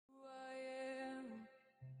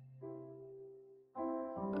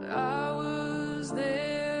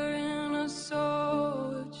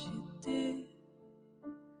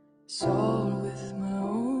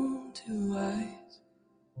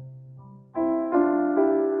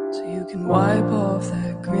you can wipe off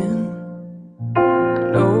that grin. I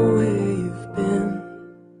know where you've been.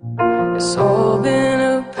 It's all been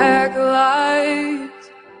a pack of lies,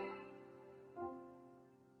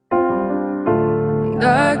 and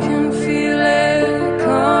I can feel it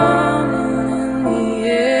coming in the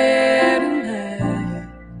air tonight.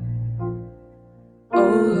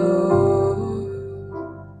 Oh Lord,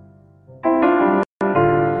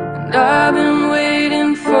 and I've been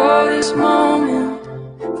waiting for this moment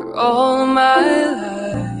for all of my life.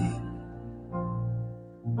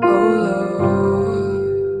 Oh Lord,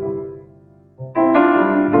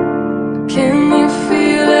 can you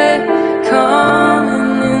feel it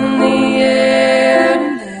coming in the air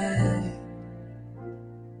tonight?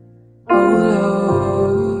 Oh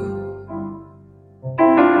Lord,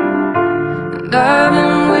 and I've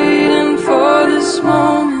been waiting for this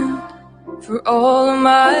moment for all of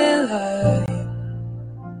my life.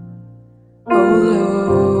 Oh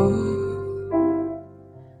Lord,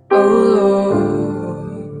 oh Lord,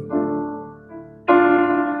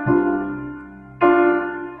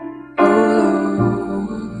 oh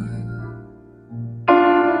Lord,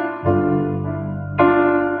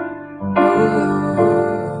 oh Lord.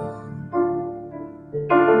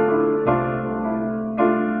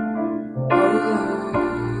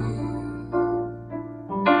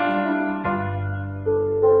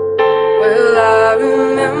 Well,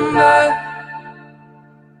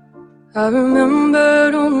 I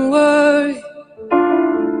remember, don't worry.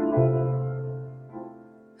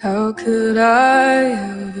 How could I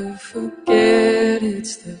ever forget?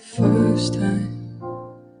 It's the first time,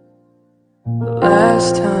 the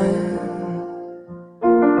last time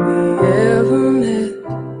we ever met.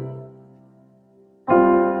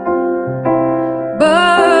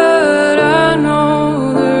 But I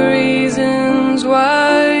know the reasons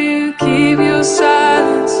why you keep your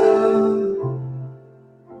silence up.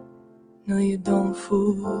 No, you don't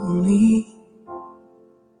fool me,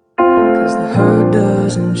 'cause the hurt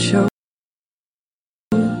doesn't show,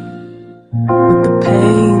 but the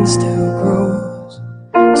pain still grows.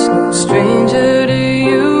 It's no stranger to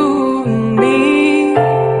you and me.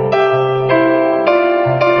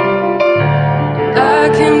 I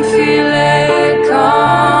can feel it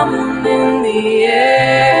coming in the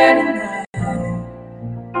air tonight.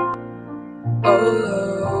 Oh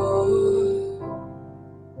Lord,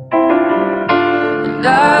 and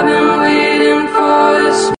I've been waiting for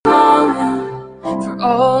this moment for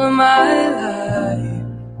all of my life.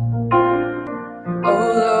 Oh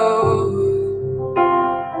Lord,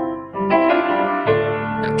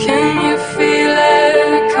 now can you feel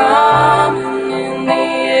it coming in the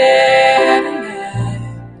air tonight?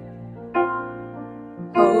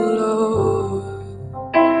 Oh Lord,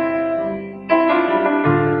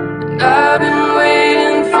 and I've been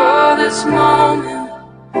waiting for this moment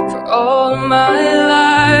for all of my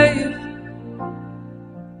life.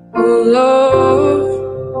 Oh Lord,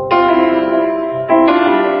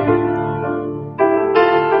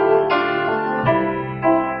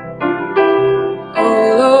 oh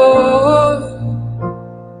Lord,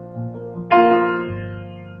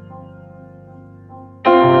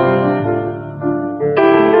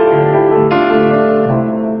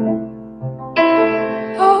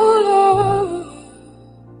 oh Lord,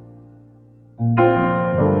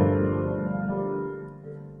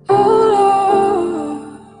 oh Lord,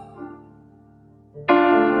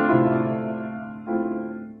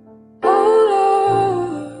 oh Lord,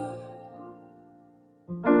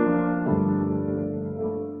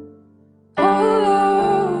 oh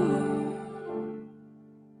Lord,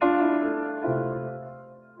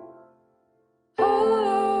 oh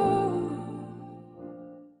Lord.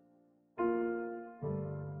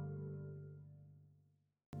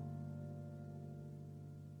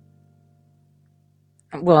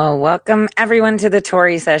 Well, welcome everyone to the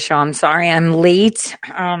Tori Says Show. I'm sorry I'm late.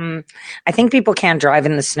 I think people can't drive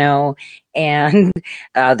in the snow, and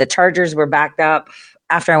the chargers were backed up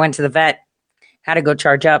after I went to the vet. Had to go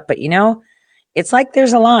charge up, but it's like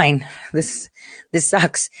there's a line. This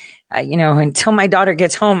sucks. Until my daughter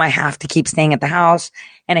gets home, I have to keep staying at the house,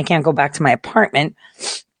 and I can't go back to my apartment.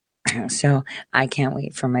 So I can't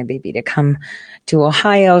wait for my baby to come to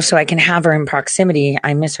Ohio so I can have her in proximity.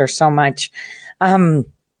 I miss her so much. And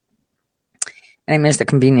I miss the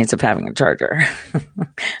convenience of having a charger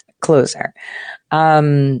closer.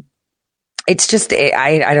 It's just,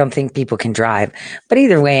 I don't think people can drive. But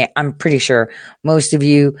either way, I'm pretty sure most of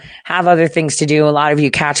you have other things to do. A lot of you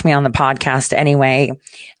catch me on the podcast anyway.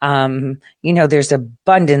 There's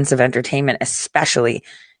abundance of entertainment, especially,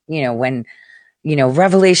 when,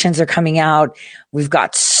 revelations are coming out. We've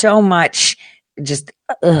got so much just,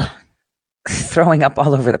 throwing up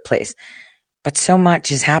all over the place. But so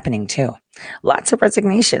much is happening too. Lots of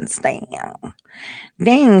resignations.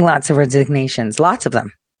 Dang, lots of resignations. Lots of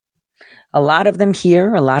them. A lot of them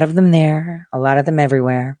here, a lot of them there, a lot of them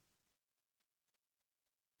everywhere.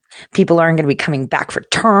 People aren't going to be coming back for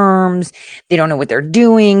terms. They don't know what they're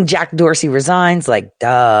doing. Jack Dorsey resigns, like,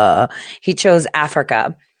 duh. He chose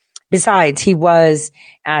Africa. Besides, he was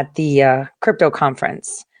at the crypto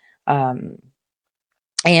conference. And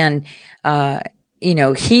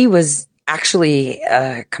he was actually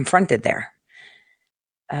confronted there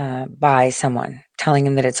by someone telling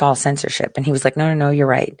him that it's all censorship. And he was like, no, you're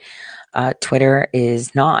right. Twitter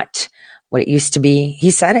is not what it used to be. He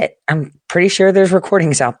said it. I'm pretty sure there's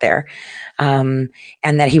recordings out there. And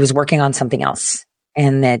that he was working on something else.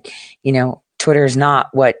 And that, Twitter is not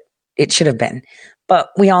what it should have been.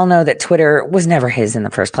 But we all know that Twitter was never his in the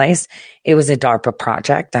first place. It was a DARPA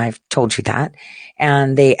project. I've told you that.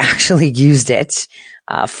 And they actually used it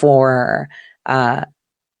for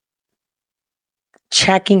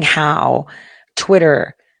checking how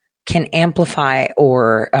Twitter can amplify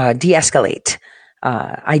or de-escalate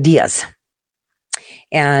ideas.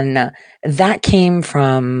 And that came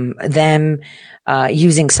from them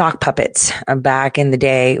using sock puppets back in the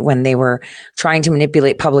day when they were trying to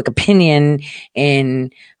manipulate public opinion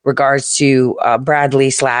in regards to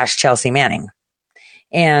Bradley/Chelsea Manning.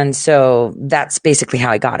 And so that's basically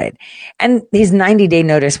how I got it. And his 90-day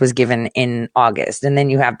notice was given in August. And then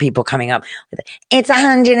you have people coming up with, it's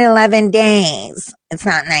 111 days. It's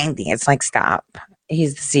not 90. It's like, stop.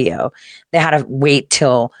 He's the CEO. They had to wait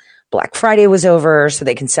till Black Friday was over so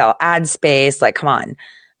they can sell ad space. Like, come on.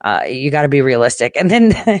 You got to be realistic. And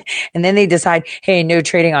then they decide, hey, no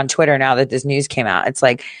trading on Twitter now that this news came out. It's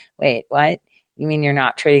like, wait, what? You mean you're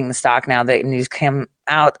not trading the stock now that news came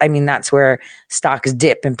out? I mean, that's where stocks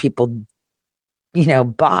dip and people,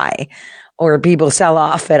 buy, or people sell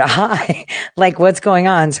off at a high. Like, what's going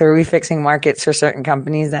on? So are we fixing markets for certain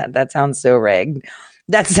companies? That sounds so rigged.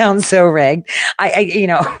 That sounds so rigged.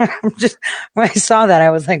 Just when I saw that, I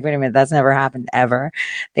was like, wait a minute, that's never happened ever.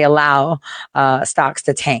 They allow stocks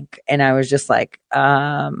to tank. And I was just like,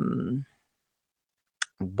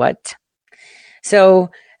 what? So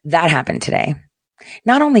that happened today.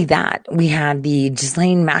 Not only that, we had the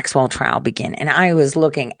Ghislaine Maxwell trial begin, and I was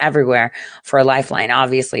looking everywhere for a lifeline.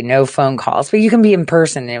 Obviously, no phone calls, but you can be in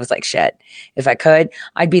person. And it was like, shit, if I could,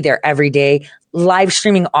 I'd be there every day, live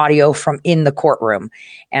streaming audio from in the courtroom.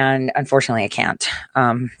 And unfortunately, I can't.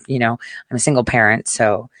 I'm a single parent,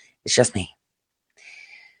 so it's just me.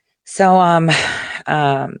 So,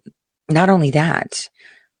 not only that,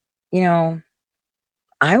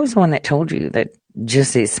 I was the one that told you that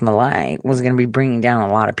Jussie Smollett was going to be bringing down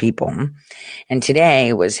a lot of people. And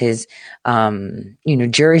today was his,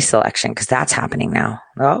 jury selection, because that's happening now.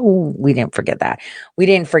 Oh, we didn't forget that. We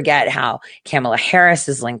didn't forget how Kamala Harris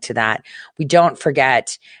is linked to that. We don't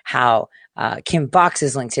forget how Kim Fox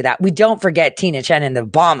is linked to that. We don't forget Tina Chen and the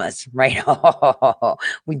Obamas, right?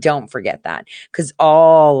 We don't forget that, because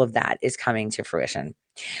all of that is coming to fruition.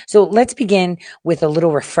 So let's begin with a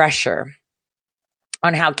little refresher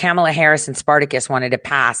on how Kamala Harris and Spartacus wanted to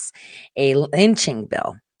pass a lynching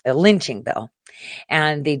bill.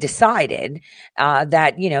 And they decided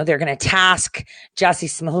that, they're going to task Jussie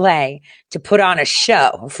Smollett to put on a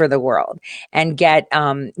show for the world and get,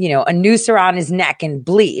 a noose around his neck and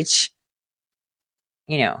bleach,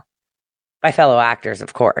 by fellow actors,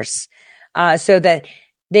 of course, so that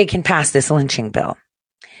they can pass this lynching bill.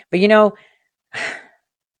 But,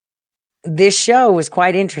 this show was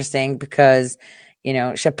quite interesting because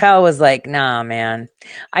Chappelle was like, nah, man,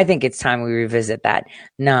 I think it's time we revisit that.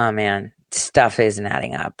 Nah, man, stuff isn't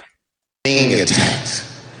adding up. Being attacked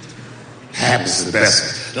happens to the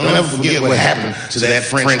best. Don't ever forget what happened to that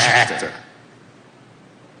French actor.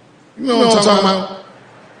 You know what I'm talking about?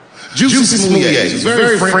 Jussie Smollett,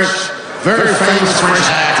 very French, very famous French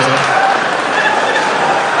actor.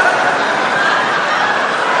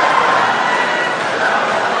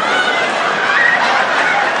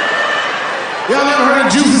 Y'all never heard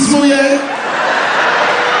of Jussie Smollett?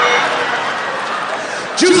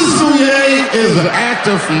 Jussie Smollett is an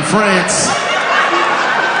actor from France.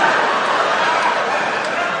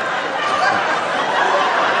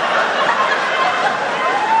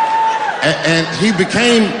 And he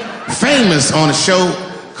became famous on a show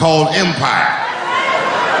called Empire.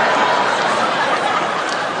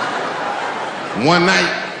 One night,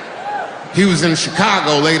 he was in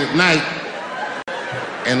Chicago late at night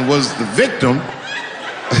and was the victim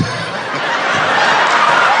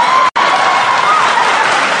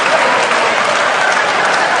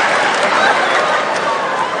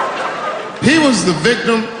he was the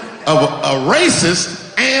victim of a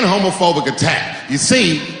racist and homophobic attack. You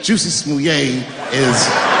see, Jussie Smollett is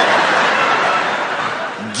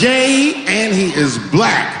gay and he is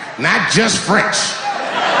black, not just French.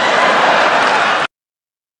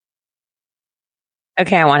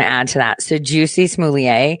 Okay, I want to add to that. So Jussie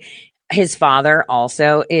Smollett, his father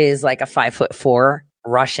also is like a 5'4"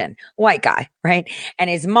 Russian white guy, right? And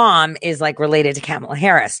his mom is like related to Kamala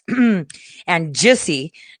Harris. And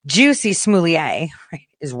Jussie Smollett, right,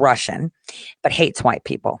 is Russian, but hates white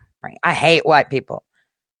people, right? I hate white people,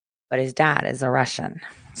 but his dad is a Russian.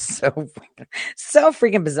 So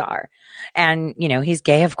freaking bizarre. And, you know, he's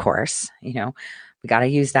gay, of course, you know. We got to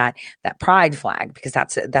use that pride flag because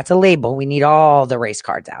that's a label. We need all the race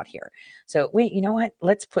cards out here. So wait, you know what?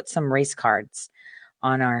 Let's put some race cards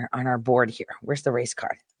on our board here. Where's the race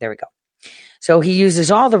card? There we go. So he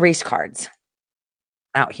uses all the race cards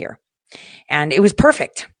out here, and it was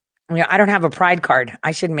perfect. You know, I don't have a pride card.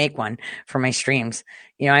 I should make one for my streams.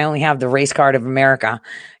 You know, I only have the race card of America,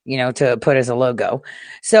 you know, to put as a logo.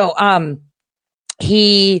 So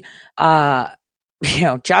he you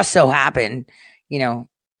know, just so happened, you know,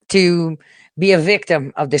 to be a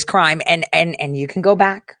victim of this crime. And you can go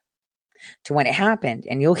back to when it happened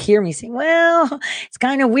and you'll hear me say, well, it's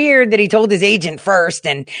kind of weird that he told his agent first.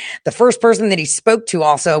 And the first person that he spoke to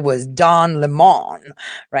also was Don Lemon,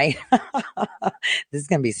 right? This is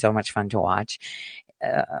going to be so much fun to watch.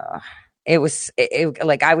 It was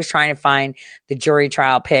like I was trying to find the jury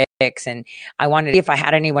trial pics, and I wanted to see if I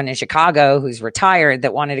had anyone in Chicago who's retired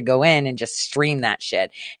that wanted to go in and just stream that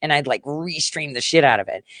shit, and I'd like restream the shit out of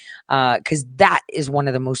it, because that is one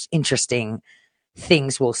of the most interesting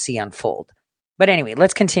things we'll see unfold. But anyway,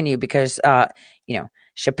 let's continue because you know,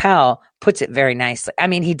 Chappelle puts it very nicely. I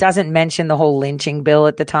mean, he doesn't mention the whole lynching bill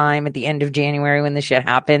at the time at the end of January when the shit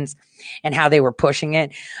happens and how they were pushing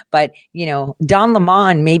it. But, you know, Don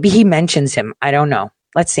Lemon, maybe he mentions him. I don't know.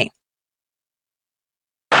 Let's see.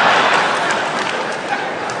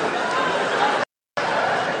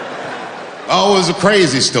 Oh, it was a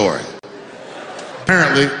crazy story.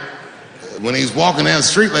 Apparently, when he was walking down the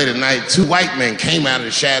street late at night, two white men came out of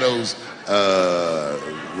the shadows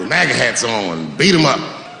with MAGA hats on and beat him up.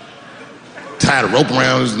 Tied a rope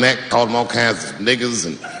around his neck, called him all kinds of niggas,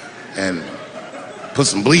 and put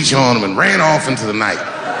some bleach on him and ran off into the night.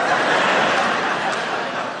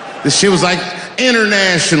 This shit was like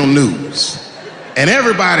international news. And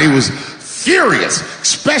everybody was furious,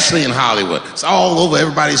 especially in Hollywood. It's all over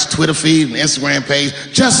everybody's Twitter feed and Instagram page.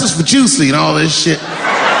 Justice for Jussie and all this shit.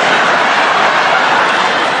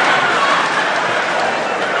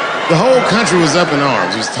 The whole country was up in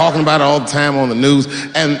arms. He was talking about it all the time on the news.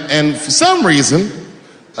 And for some reason,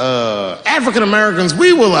 African Americans,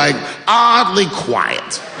 we were like oddly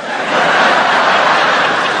quiet.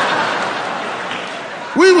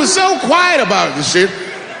 We were so quiet about this shit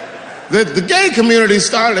that the gay community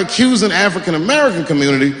started accusing African American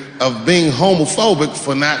community of being homophobic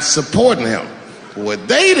for not supporting him. What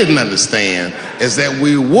they didn't understand is that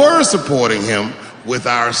we were supporting him with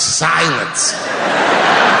our silence.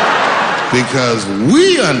 Because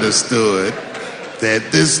we understood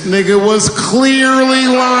that this nigga was clearly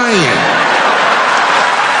lying.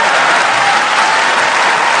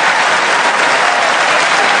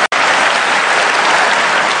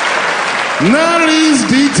 None of these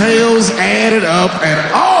details added up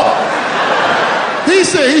at all. He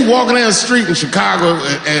said he's walking down the street in Chicago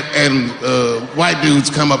and white dudes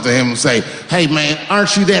come up to him and say, hey man,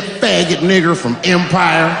 aren't you that faggot nigger from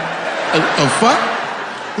Empire? The fuck?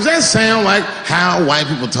 Does that sound like how white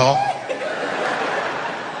people talk?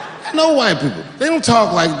 I know white people. They don't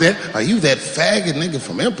talk like that. Are you that faggot nigga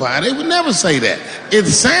from Empire? They would never say that. It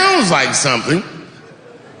sounds like something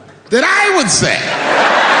that I would say.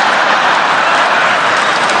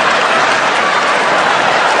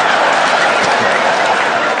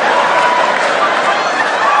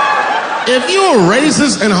 If you're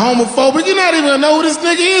racist and homophobic, you're not even gonna know who this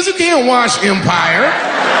nigga is. You can't watch Empire.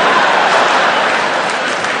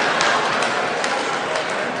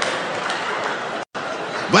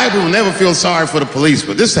 Black people never feel sorry for the police,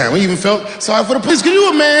 but this time we even felt sorry for the police. Can you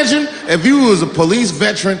imagine if you was a police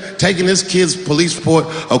veteran taking this kid's police report?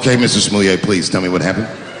 Okay, Mr. Smollett, please tell me what happened.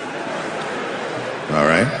 All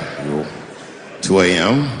right, 2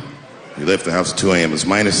 a.m. You left the house at 2 a.m. It's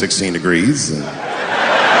minus 16 degrees. All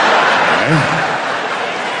right.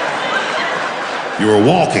 You were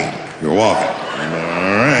walking. All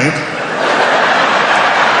right.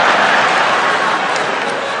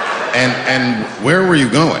 And where were you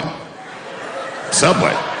going?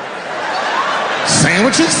 Subway.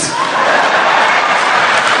 Sandwiches?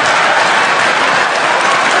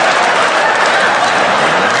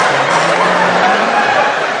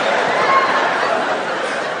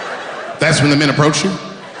 when the men approached you?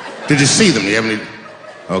 Did you see them? Do you have any?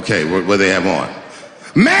 Okay, what they have on?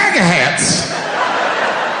 MAGA hats.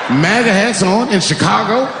 MAGA hats on in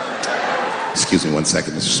Chicago. Excuse me 1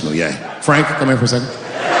 second, Mr. Smoulier. Frank, come here for a second.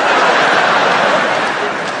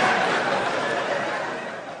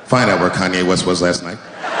 Find out where Kanye West was last night.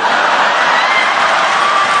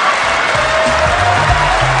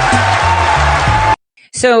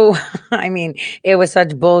 So, I mean, it was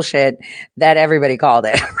such bullshit that everybody called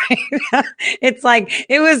it, right? It's like,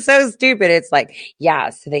 it was so stupid. It's like,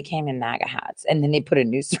 yeah, so they came in MAGA hats and then they put a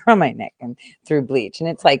noose around my neck and threw bleach. And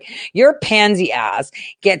it's like, your pansy ass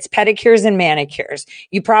gets pedicures and manicures.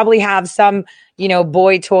 You probably have some,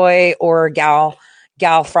 boy toy or gal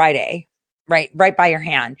Friday, right by your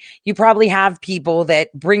hand. You probably have people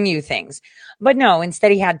that bring you things. But no,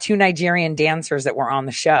 instead he had 2 Nigerian dancers that were on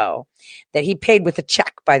the show that he paid with a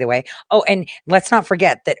check, by the way. Oh, and let's not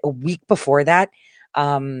forget that a week before that,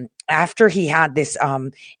 after he had this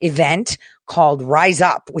event called Rise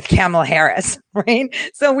Up with Kamala Harris, right?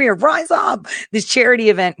 So weird, Rise Up, this charity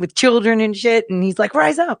event with children and shit. And he's like,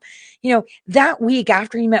 Rise Up. That week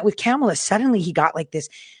after he met with Kamala, suddenly he got like this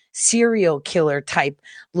serial killer type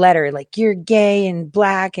letter, like, you're gay and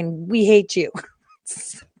black and we hate you.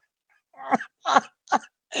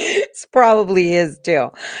 It's probably his too.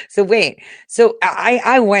 So wait,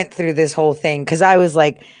 I went through this whole thing because I was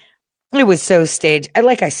like, it was so staged.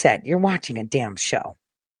 Like I said, you're watching a damn show.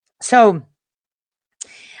 So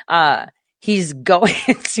he's going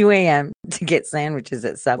at 2 a.m. to get sandwiches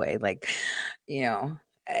at Subway. Like,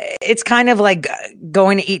 it's kind of like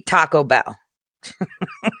going to eat Taco Bell.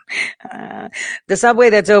 The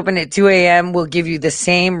Subway that's open at 2 a.m. will give you the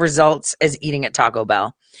same results as eating at Taco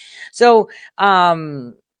Bell. So,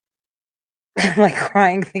 I'm like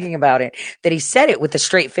crying thinking about it, that he said it with a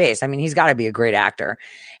straight face. I mean, he's got to be a great actor.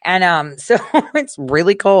 And so it's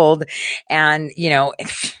really cold. And,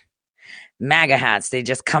 MAGA hats, they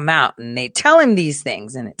just come out and they tell him these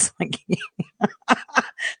things. And it's like,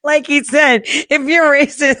 like he said, if you're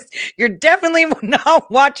racist, you're definitely not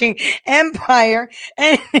watching Empire.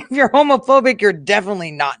 And if you're homophobic, you're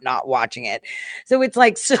definitely not watching it. So it's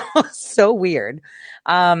like so weird.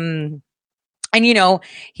 And,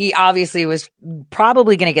 he obviously was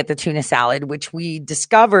probably going to get the tuna salad, which we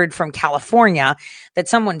discovered from California that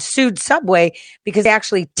someone sued Subway because they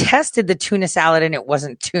actually tested the tuna salad and it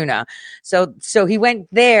wasn't tuna. So he went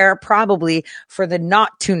there probably for the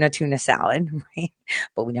not tuna salad, right?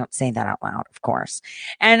 But we don't say that out loud, of course.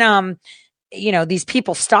 And, these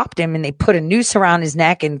people stopped him and they put a noose around his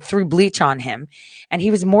neck and threw bleach on him. And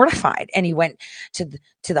he was mortified. And he went to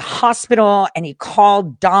the hospital and he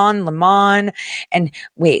called Don Lemon. And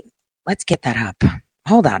wait, let's get that up.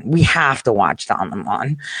 Hold on. We have to watch Don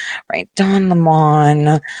Lemon, right? Don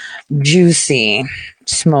Lemon, Juicy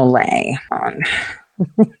Smollett.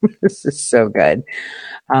 This is so good.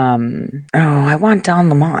 I want Don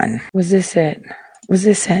Lemon. Was this it?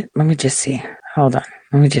 Let me just see. Hold on.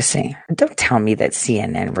 Let me just see. Don't tell me that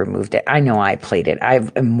CNN removed it. I know I played it.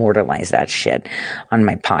 I've immortalized that shit on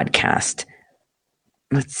my podcast.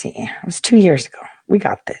 Let's see. It was 2 years ago. We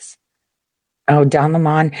got this. Oh, Don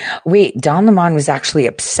Lemon. Wait, Don Lemon was actually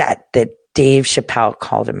upset that Dave Chappelle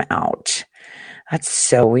called him out. That's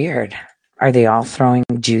so weird. Are they all throwing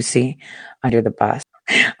Juicy under the bus?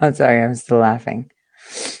 I'm sorry. I'm still laughing.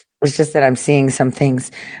 It's just that I'm seeing some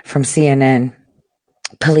things from CNN.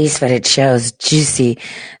 Police footage shows Juicy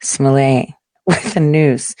Smollett with a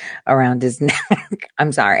noose around his neck.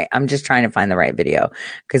 I'm sorry. I'm just trying to find the right video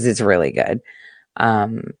because it's really good.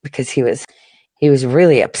 Because he was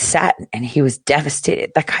really upset and he was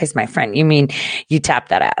devastated. That guy's my friend. You mean you tap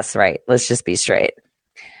that ass, right? Let's just be straight.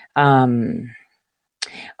 They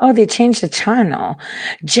changed the channel.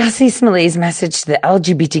 Jussie Smollett's message to the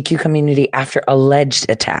LGBTQ community after alleged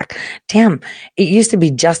attack. Damn, it used to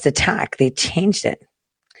be just attack. They changed it.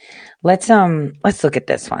 Let's look at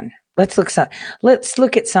this one. Let's look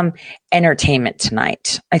at some entertainment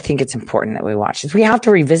tonight. I think it's important that we watch this. We have to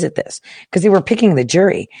revisit this because they were picking the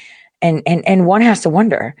jury, and one has to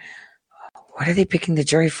wonder, what are they picking the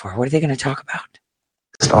jury for? What are they going to talk about?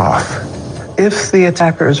 Off. If the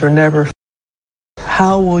attackers are never,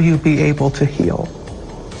 how will you be able to heal?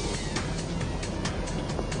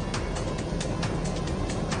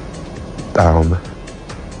 I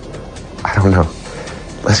don't know.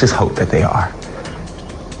 Let's just hope that they are.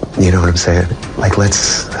 You know what I'm saying? Like,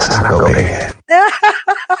 let's not go big head.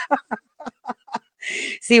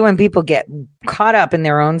 See, when people get caught up in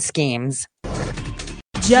their own schemes.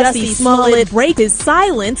 Jussie Smollett breaks his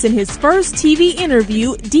silence in his first TV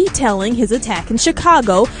interview detailing his attack in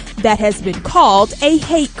Chicago that has been called a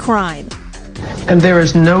hate crime. And there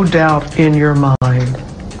is no doubt in your mind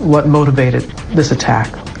what motivated this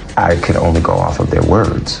attack? I could only go off of their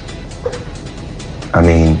words. I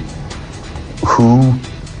mean, who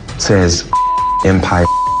says empire,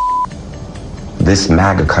 this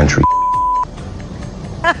MAGA country,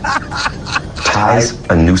 ties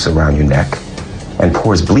a noose around your neck and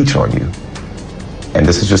pours bleach on you? And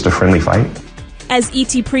this is just a friendly fight? As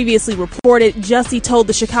ET previously reported, Jussie told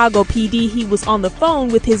the Chicago PD he was on the phone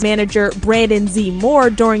with his manager Brandon Z. Moore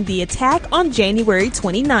during the attack on January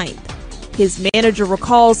 29th. His manager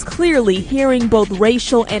recalls clearly hearing both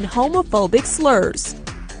racial and homophobic slurs.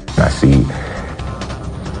 I see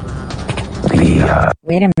the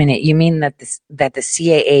Wait a minute, you mean that the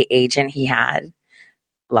CAA agent he had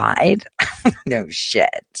lied? No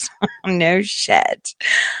shit. No shit.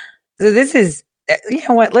 So this is, you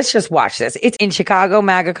know what? Let's just watch this. It's in Chicago,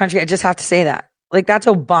 MAGA country. I just have to say that. Like, that's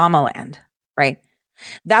Obama land, right?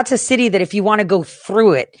 That's a city that if you want to go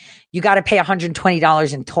through it, you got to pay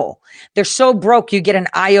 $120 in toll. They're so broke, you get an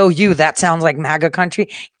IOU. That sounds like MAGA country.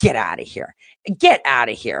 Get out of here. Get out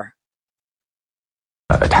of here.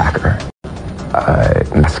 attacker,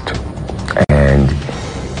 masked, and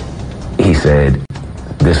he said,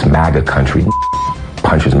 "This MAGA country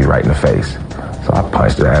punches me right in the face." So I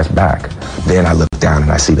punched his ass back. Then I look down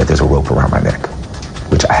and I see that there's a rope around my neck,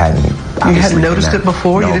 which I hadn't. You hadn't noticed it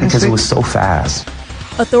before? No, You didn't because see? it was so fast.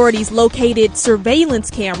 Authorities located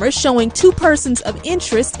surveillance cameras showing two persons of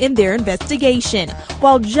interest in their investigation.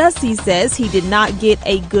 While Jussie says he did not get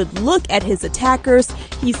a good look at his attackers,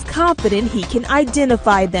 he's confident he can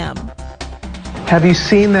identify them. Have you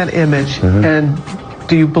seen that image? Mm-hmm. And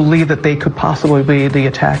do you believe that they could possibly be the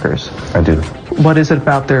attackers? I do. What is it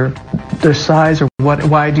about their size, or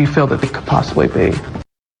why do you feel that they could possibly be?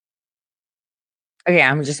 Okay,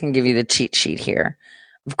 I'm just going to give you the cheat sheet here.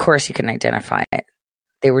 Of course you can identify it.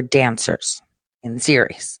 They were dancers in the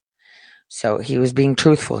series. So he was being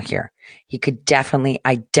truthful here. He could definitely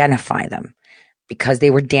identify them because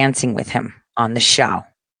they were dancing with him on the show,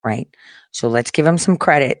 right? So let's give him some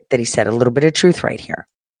credit that he said a little bit of truth right here.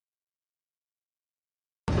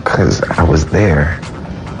 Because I was there.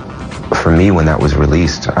 For me, when that was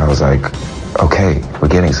released, I was like, okay, we're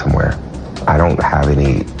getting somewhere. I don't have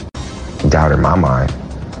any doubt in my mind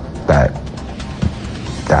that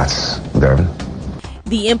that's them.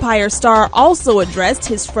 The Empire star also addressed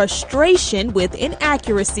his frustration with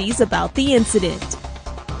inaccuracies about the incident.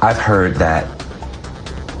 I've heard that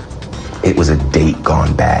it was a date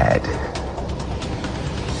gone bad,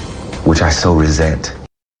 which I so resent.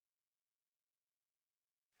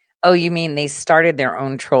 Oh, you mean they started their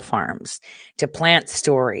own troll farms to plant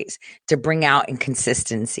stories, to bring out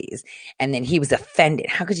inconsistencies. And then he was offended.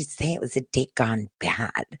 How could you say it was a date gone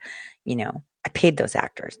bad? You know, I paid those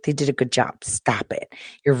actors. They did a good job. Stop it.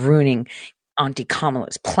 You're ruining Auntie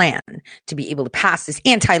Kamala's plan to be able to pass this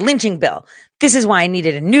anti-lynching bill. This is why I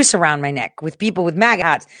needed a noose around my neck with people with MAGA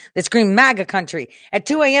hats that scream MAGA country at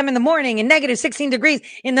 2 a.m. in the morning in negative 16 degrees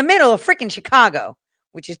in the middle of freaking Chicago,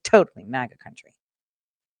 which is totally MAGA country.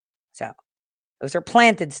 So those are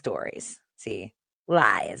planted stories. See,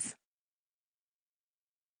 lies.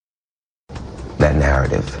 That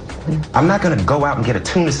narrative. I'm not going to go out and get a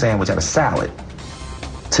tuna sandwich at a salad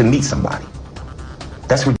to meet somebody.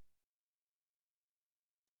 That's ridiculous.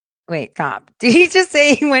 Wait, stop. Did he just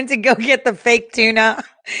say he went to go get the fake tuna?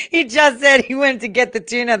 He just said he went to get the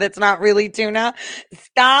tuna that's not really tuna.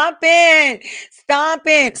 Stop it. Stop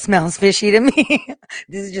it. Smells fishy to me.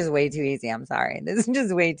 This is just way too easy. I'm sorry. This is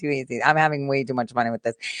just way too easy. I'm having way too much fun with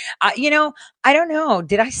this. You know, I don't know.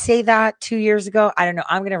 Did I say that 2 years ago? I don't know.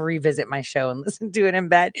 I'm going to revisit my show and listen to it in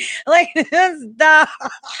bed. Like, stop.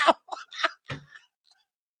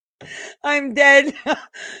 I'm dead.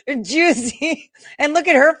 Juicy. And look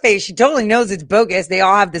at her face. She totally knows it's bogus. They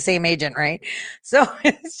all have the same agent, right? So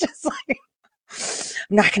it's just like,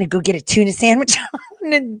 I'm not going to go get a tuna sandwich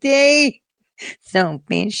on a day. So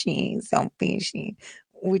fishy,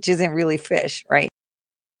 which isn't really fish, right?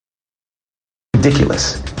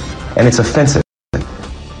 Ridiculous. And it's offensive.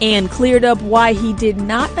 And cleared up why he did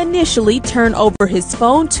not initially turn over his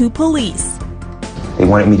phone to police. They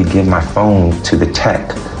wanted me to give my phone to the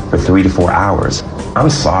tech for 3 to 4 hours.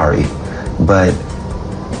 I'm sorry, but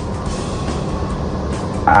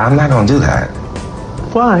I'm not going to do that.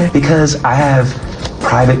 Why? Because I have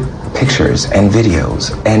private pictures and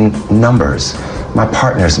videos and numbers. My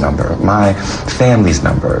partner's number, my family's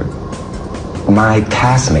number, my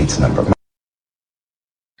castmate's number.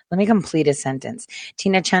 Let me complete a sentence.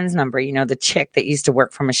 Tina Chen's number, the chick that used to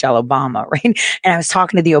work for Michelle Obama, right? And I was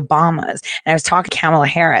talking to the Obamas, and I was talking to Kamala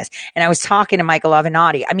Harris, and I was talking to Michael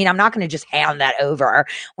Avenatti. I mean, I'm not going to just hand that over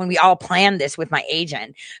when we all planned this with my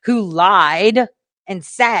agent who lied and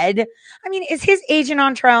said, I mean, is his agent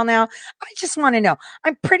on trial now? I just want to know.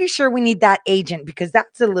 I'm pretty sure we need that agent because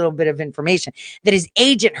that's a little bit of information that his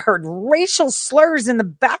agent heard racial slurs in the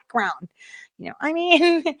background.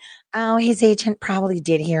 His agent probably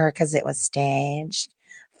did hear it because it was staged.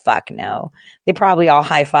 Fuck no. They probably all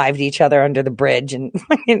high-fived each other under the bridge, and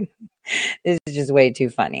this is just way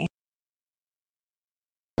too funny.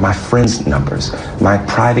 My friends' numbers, my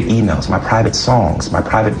private emails, my private songs, my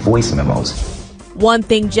private voice memos. One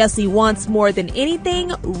thing Jussie wants more than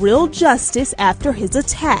anything, real justice after his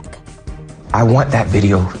attack. I want that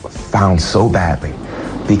video found so badly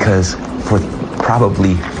because for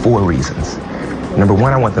probably 4 reasons. Number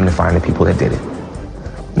 1, I want them to find the people that did it.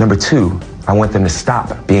 Number 2, I want them to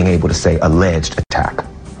stop being able to say alleged attack.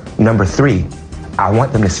 Number 3, I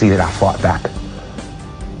want them to see that I fought back.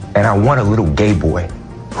 And I want a little gay boy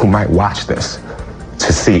who might watch this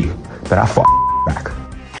to see that I fought back.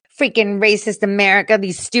 Freaking racist America,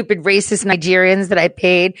 these stupid racist Nigerians that I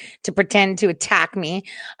paid to pretend to attack me.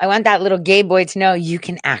 I want that little gay boy to know you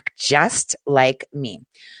can act just like me.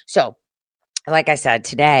 So, like I said,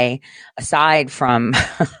 today, aside from,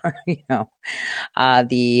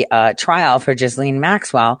 the trial for Ghislaine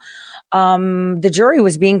Maxwell, the jury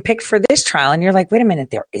was being picked for this trial. And you're like, wait a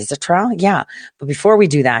minute, there is a trial? Yeah. But before we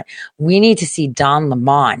do that, we need to see Don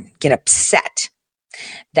Lemon get upset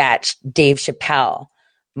that Dave Chappelle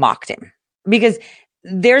mocked him. Because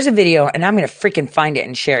there's a video, and I'm going to freaking find it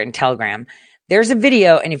and share it in Telegram. There's a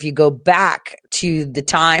video, and if you go back to the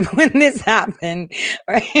time when this happened,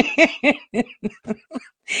 right,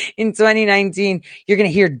 in 2019, you're going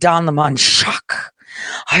to hear Don Lemon shock.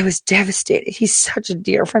 I was devastated. He's such a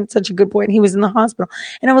dear friend, such a good boy, and he was in the hospital.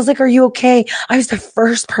 And I was like, are you okay? I was the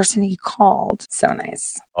first person he called. So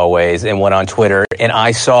nice. Always, and went on Twitter, and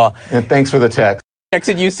I saw... And thanks for the text.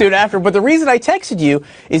 Texted you soon after, but the reason I texted you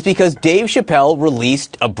is because Dave Chappelle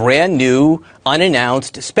released a brand new,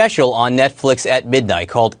 unannounced special on Netflix at midnight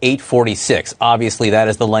called 846. Obviously, that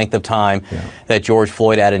is the length of time that George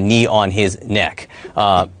Floyd had a knee on his neck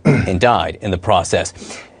and died in the process.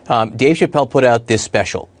 Dave Chappelle put out this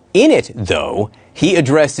special. In it, though, he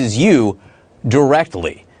addresses you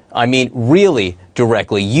directly. I mean, really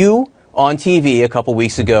directly. You, on TV a couple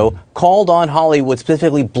weeks ago, called on Hollywood,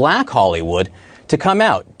 specifically Black Hollywood, to come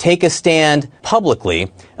out, take a stand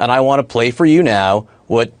publicly, and I want to play for you now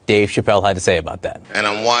what Dave Chappelle had to say about that. And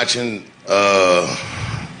I'm watching Don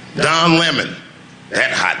Lemon,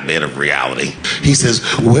 that hotbed of reality. He says,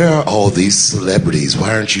 where are all these celebrities?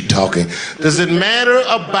 Why aren't you talking? Does it matter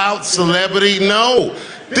about celebrity? No.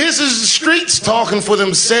 This is the streets talking for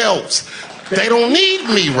themselves. They don't need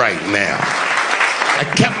me right now. I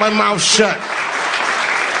kept my mouth shut.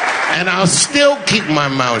 And I'll still keep my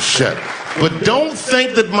mouth shut. But don't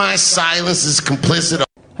think that my silence is complicit.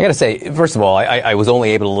 I got to say, first of all, I was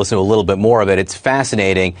only able to listen to a little bit more of it. It's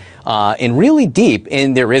fascinating and really deep.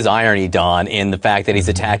 And there is irony, Don, in the fact that he's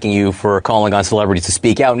attacking you for calling on celebrities to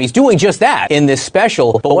speak out. And he's doing just that in this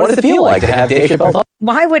special. But what does it feel like to have Dave Chappelle?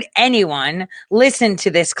 Why would anyone listen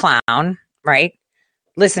to this clown, right?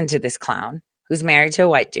 Listen to this clown who's married to a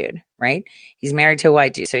white dude, right? He's married to a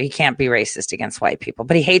white dude, so he can't be racist against white people.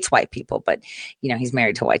 But he hates white people. But, he's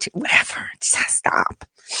married to a white dude. Whatever. Just stop.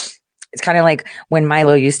 It's kind of like when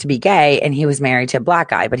Milo used to be gay and he was married to a black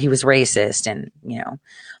guy, but he was racist and,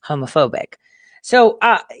 homophobic. So,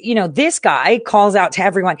 this guy calls out to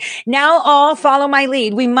everyone. Now all follow my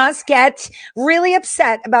lead. We must get really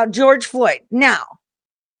upset about George Floyd. Now,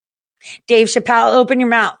 Dave Chappelle, open your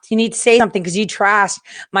mouth. You need to say something because you trashed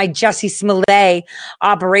my Jussie Smollett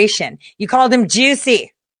operation. You called him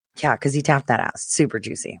juicy. Yeah, because he tapped that ass. Super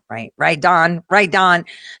juicy, right? Right, Don? Right, Don?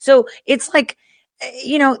 So it's like,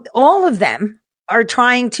 all of them are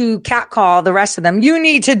trying to catcall the rest of them. You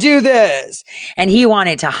need to do this. And he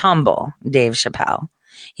wanted to humble Dave Chappelle.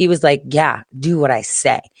 He was like, yeah, do what I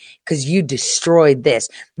say, because you destroyed this.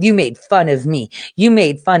 You made fun of me. You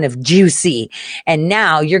made fun of Juicy. And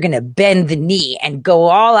now you're going to bend the knee and go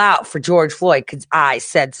all out for George Floyd because I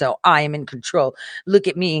said so. I am in control. Look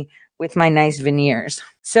at me with my nice veneers.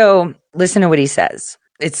 So listen to what he says.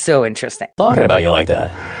 It's so interesting. Talking about you like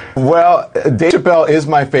that. Well, Dave Chappelle is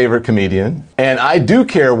my favorite comedian, and I do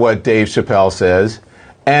care what Dave Chappelle says.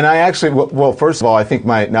 And I actually, well, first of all, I think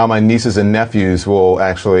my nieces and nephews will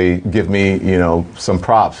actually give me, some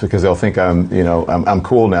props because they'll think I'm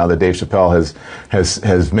cool now that Dave Chappelle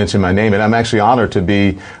has mentioned my name, and I'm actually honored to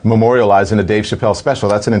be memorialized in a Dave Chappelle special.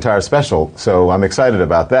 That's an entire special, so I'm excited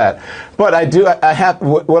about that. But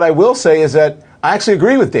what I will say is that I actually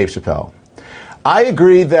agree with Dave Chappelle. I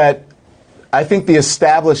agree that I think the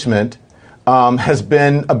establishment has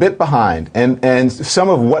been a bit behind, and some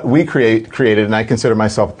of what we created, and I consider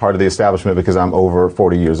myself a part of the establishment because I'm over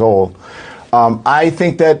 40 years old. I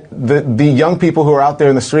think that the young people who are out there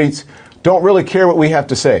in the streets don't really care what we have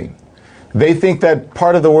to say. They think that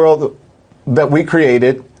part of the world that we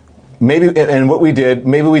created, maybe, and what we did,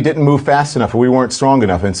 maybe we didn't move fast enough or we weren't strong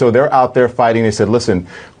enough, and so they're out there fighting. They said, listen,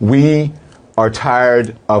 we are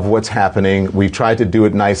tired of what's happening. We've tried to do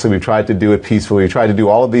it nicely. We've tried to do it peacefully. We've tried to do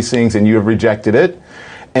all of these things, and you have rejected it.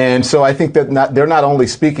 And so I think that they're not only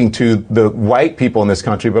speaking to the white people in this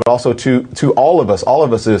country, but also to all of us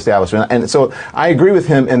in the establishment. And so I agree with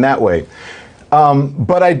him in that way.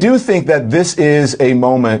 But I do think that this is a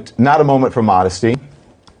moment, not a moment for modesty.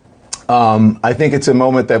 I think it's a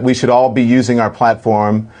moment that we should all be using our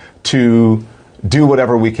platform to do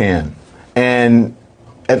whatever we can. And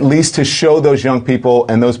at least to show those young people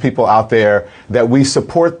and those people out there that we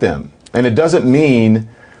support them. And it doesn't mean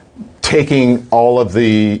taking all of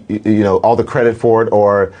the, all the credit for it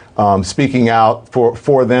or speaking out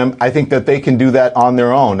for them. I think that they can do that on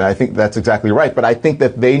their own. And I think that's exactly right. But I think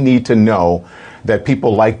that they need to know that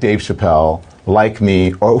people like Dave Chappelle, like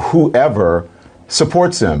me, or whoever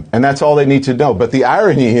supports them. And that's all they need to know. But the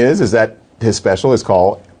irony is that his special is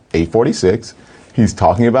called 846. He's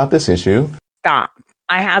talking about this issue. Stop.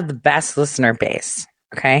 I have the best listener base,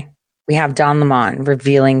 okay? We have Don Lemon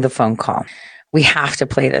revealing the phone call. We have to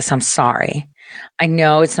play this. I'm sorry. I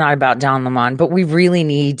know it's not about Don Lemon, but we really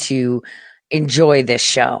need to enjoy this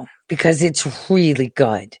show because it's really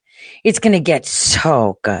good. It's going to get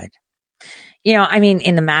so good.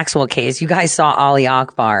 In the Maxwell case, you guys saw Ali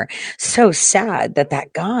Akbar. So sad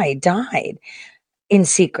that guy died in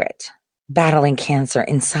secret, battling cancer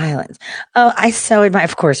in silence. Oh, I so admire.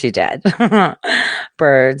 Of course you did.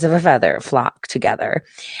 Birds of a feather flock together.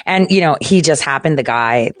 And, he just happened,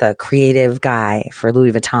 the creative guy for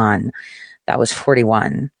Louis Vuitton, that was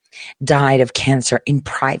 41, died of cancer in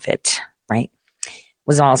private, right?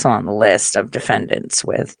 Was also on the list of defendants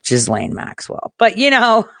with Ghislaine Maxwell. But,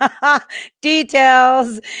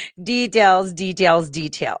 details.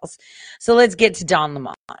 So let's get to Don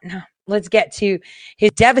Lemon. Let's get to his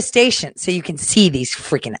devastation so you can see these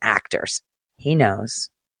freaking actors. He knows.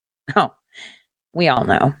 Oh, we all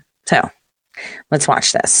know. So let's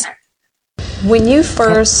watch this. When you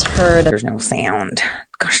first heard... There's no sound.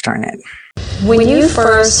 Gosh darn it. When you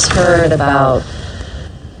first heard about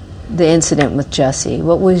the incident with Jussie,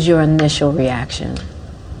 what was your initial reaction?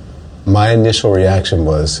 My initial reaction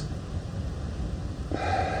was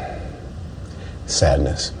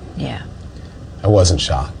sadness. Yeah. I wasn't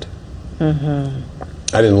shocked. Mm-hmm.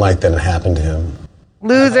 I didn't like that it happened to him.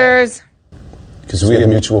 Losers. Because we have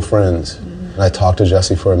mutual friends. Mm-hmm. And I talked to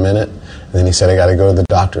Jussie for a minute, and then he said, I got to go to the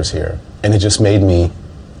doctors here. And it just made me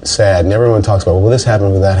sad. And everyone talks about, well, this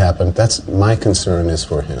happened, well, that happened. That's my concern is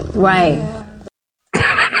for him. Right. Yeah.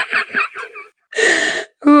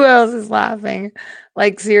 Who else is laughing?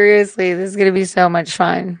 Like, seriously, this is going to be so much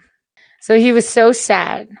fun. So he was so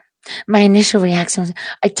sad. My initial reaction was,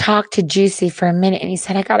 I talked to Juicy for a minute and he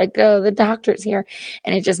said, I got to go. The doctor's here.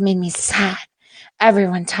 And it just made me sad.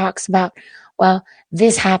 Everyone talks about, well,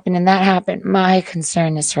 this happened and that happened. My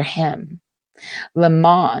concern is for him.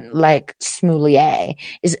 Lemon, like Smoulier,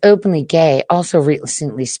 is openly gay, also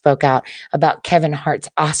recently spoke out about Kevin Hart's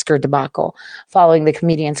Oscar debacle following the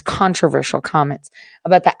comedian's controversial comments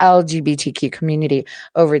about the LGBTQ community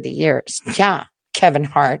over the years. Yeah, Kevin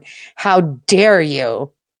Hart, how dare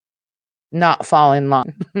you not fall in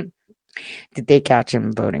line? Did they catch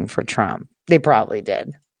him voting for Trump? They probably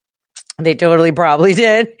did. They totally probably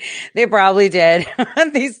did. They probably did.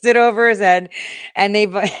 They stood over his head and they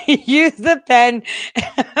used the pen.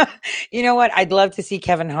 You know what? I'd love to see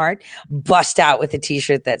Kevin Hart bust out with a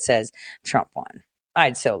t-shirt that says Trump won.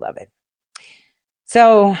 I'd so love it.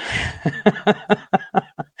 So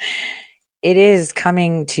it is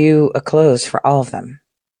coming to a close for all of them.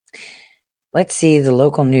 Let's see the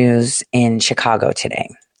local news in Chicago today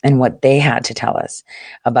and what they had to tell us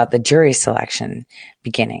about the jury selection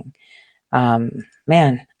beginning.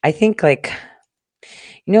 Man, I think they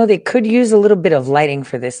could use a little bit of lighting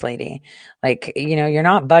for this lady. You're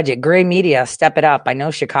not budget. Gray media, step it up. I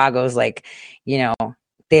know Chicago's they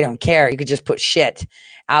don't care. You could just put shit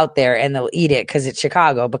out there and they'll eat it because it's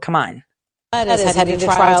Chicago, but come on. is heading to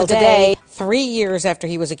trial today, 3 years after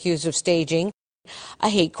he was accused of staging a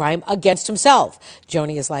hate crime against himself.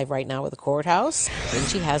 Joni is live right now at the courthouse, and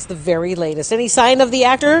she has the very latest. Any sign of the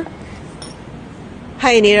actor?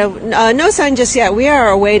 Hi, Anita. No sign just yet. We are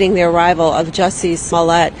awaiting the arrival of Jussie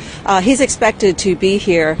Smollett. He's expected to be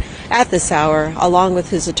here at this hour, along with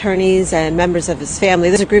his attorneys and members of his family.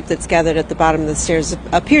 There's a group that's gathered at the bottom of the stairs. It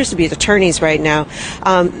appears to be attorneys right now.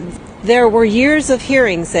 There were years of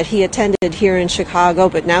hearings that he attended here in Chicago,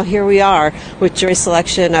 but now here we are with jury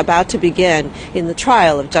selection about to begin in the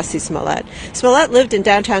trial of Jussie Smollett. Smollett lived in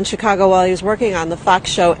downtown Chicago while he was working on the Fox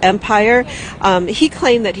show Empire. He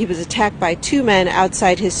claimed that he was attacked by two men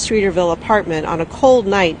outside his Streeterville apartment on a cold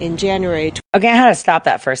night in January. Okay, I had to stop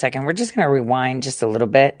that for a second. We're just going to rewind just a little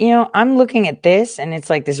bit. You know, I'm looking at this and it's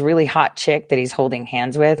like this really hot chick that he's holding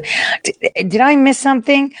hands with. Did I miss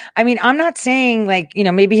something? I mean, I'm not saying like, you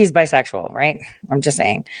know, maybe he's bisexual, right? I'm just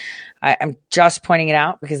saying. I'm just pointing it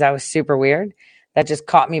out because that was super weird. That just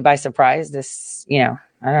caught me by surprise. This, you know,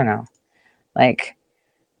 I don't know. Like,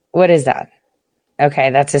 what is that? Okay,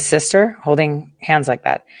 that's his sister holding hands like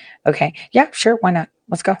that. Okay, yeah, sure, why not?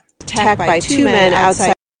 Let's go. Attacked by two men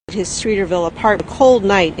outside his Streeterville apartment, a cold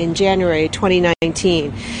night in January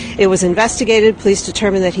 2019. It was investigated. Police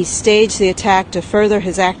determined that he staged the attack to further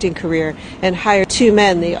his acting career and hired two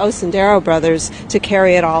men, the Osendero brothers, to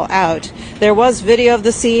carry it all out. There was video of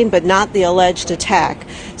the scene, but not the alleged attack.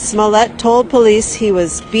 Smollett told police he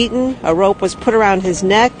was beaten, a rope was put around his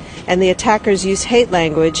neck, and the attackers used hate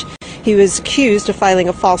language. He was accused of filing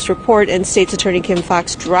a false report, and State's Attorney Kim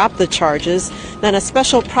Foxx dropped the charges. Then a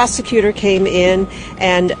special prosecutor came in,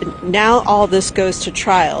 and now all this goes to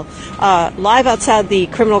trial. Live outside the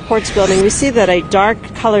criminal courts building, we see that a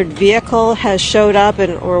dark-colored vehicle has showed up,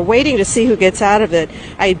 and we're waiting to see who gets out of it.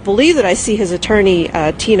 I believe that I see his attorney,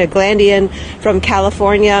 Tina Glandian, from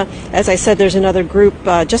California. As I said, there's another group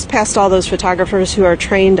just past all those photographers who are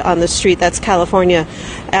trained on the street. That's California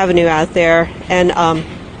Avenue out there. And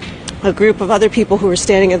a group of other people who are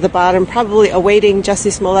standing at the bottom, probably awaiting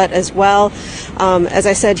Jussie Smollett as well. As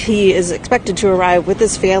I said, he is expected to arrive with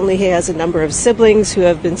his family. He has a number of siblings who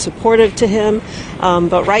have been supportive to him.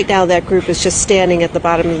 But right now that group is just standing at the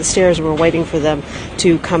bottom of the stairs, and we're waiting for them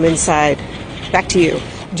to come inside. Back to you.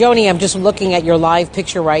 Joni, I'm just looking at your live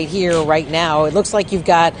picture right here, right now. It looks like you've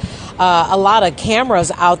got a lot of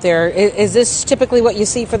cameras out there. Is this typically what you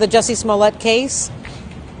see for the Jussie Smollett case?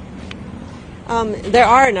 There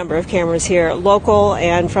are a number of cameras here, local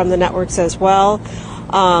and from the networks as well.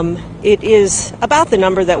 It is about the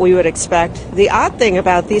number that we would expect. The odd thing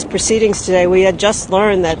about these proceedings today, we had just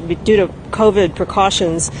learned that due to COVID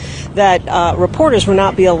precautions, that reporters will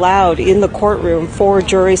not be allowed in the courtroom for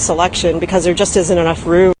jury selection because there just isn't enough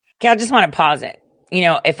room. Okay, I just want to pause it. You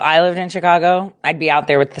know, if I lived in Chicago, I'd be out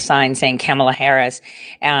there with the sign saying Kamala Harris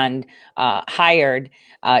and hired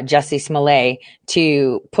Jussie Smollett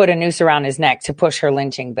to put a noose around his neck to push her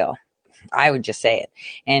lynching bill. I would just say it.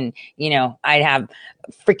 And, you know, I'd have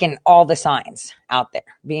freaking all the signs out there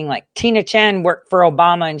being like, Tina Chen worked for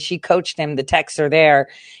Obama and she coached him. The texts are there.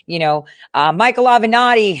 You know, Michael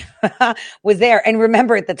Avenatti was there. And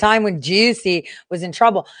remember at the time when Jussie was in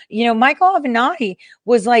trouble, you know, Michael Avenatti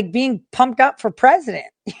was like being pumped up for president.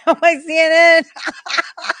 You know, by CNN.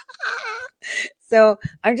 So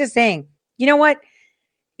I'm just saying, you know what?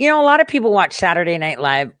 You know, a lot of people watch Saturday Night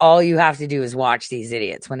Live. All you have to do is watch these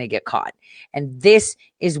idiots when they get caught. And this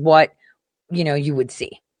is what, you know, you would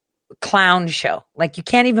see. Clown show. Like, you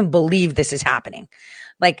can't even believe this is happening.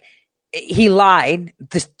 Like, he lied.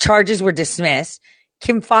 The charges were dismissed.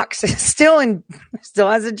 Kim Foxx is still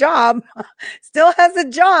has a job. Still has a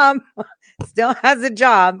job. Still has a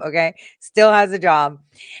job. Okay. Still has a job.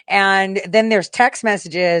 And then there's text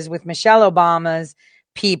messages with Michelle Obama's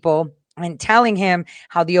people and telling him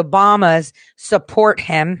how the Obamas support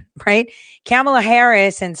him, right? Kamala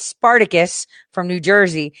Harris and Spartacus from New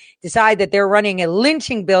Jersey decide that they're running a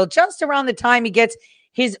lynching bill just around the time he gets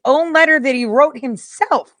his own letter that he wrote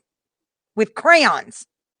himself with crayons,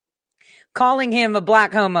 calling him a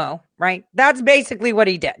black homo, right? That's basically what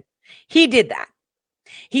he did. He did that.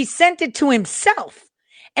 He sent it to himself.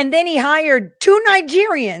 And then he hired two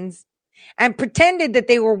Nigerians and pretended that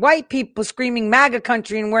they were white people screaming MAGA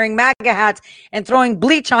country and wearing MAGA hats and throwing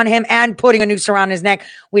bleach on him and putting a noose around his neck,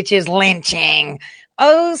 which is lynching.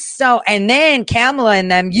 And then Kamala and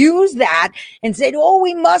them used that and said, oh,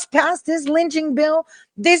 we must pass this lynching bill.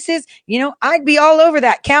 This is, you know, I'd be all over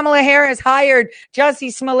that. Kamala Harris hired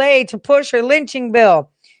Jussie Smollett to push her lynching bill.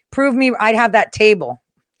 Prove me, I'd have that table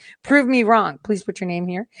Prove me wrong. Please put your name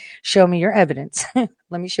here. Show me your evidence.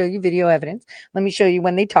 Let me show you video evidence. Let me show you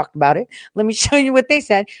when they talked about it. Let me show you what they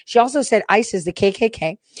said. She also said ICE is the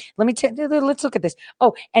KKK. Let's look at this.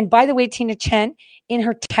 Oh, and by the way, Tina Chen, in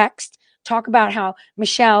her text, talk about how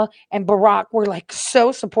Michelle and Barack were like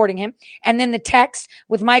so supporting him. And then the text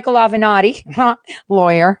with Michael Avenatti,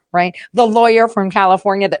 lawyer, right? The lawyer from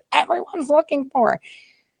California that everyone's looking for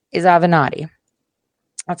is Avenatti.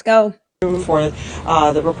 Let's go. For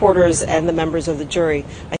the reporters and the members of the jury.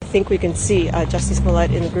 I think we can see Justice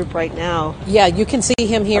Smollett in the group right now. Yeah, you can see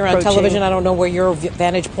him here on television. I don't know where your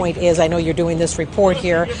vantage point is. I know you're doing this report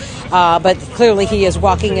here, but clearly he is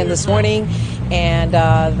walking in this morning, and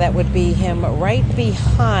that would be him right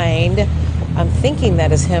behind. I'm thinking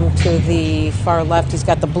that is him to the far left. He's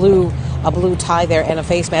got a blue tie there and a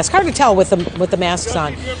face mask. Hard to tell with the masks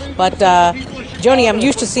on, but Joni, I'm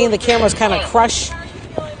used to seeing the cameras kind of crush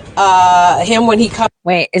him when he comes.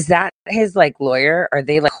 Wait, is that his like lawyer? Are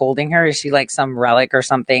they like holding her? Is she like some relic or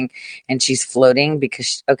something and she's floating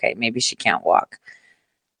because maybe she can't walk.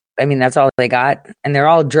 I mean, that's all they got. And they're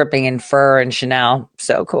all dripping in fur and Chanel.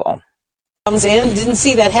 So cool. Comes in. Didn't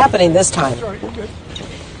see that happening this time.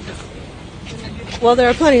 Well, there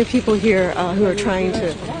are plenty of people here who are trying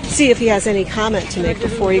to see if he has any comment to make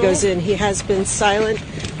before he goes in. He has been silent,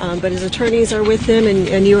 but his attorneys are with him,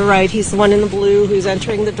 and you were right. He's the one in the blue who's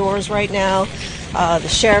entering the doors right now. The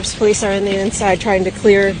sheriff's police are in the inside trying to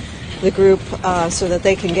clear the group so that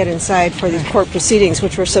they can get inside for these court proceedings,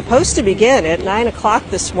 which were supposed to begin at 9 o'clock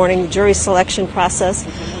this morning, the jury selection process.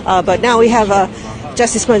 But now we have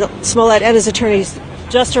Justice Smollett and his attorneys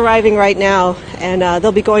just arriving right now, and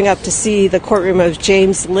they'll be going up to see the courtroom of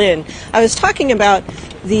James Lynn. I was talking about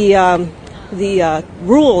the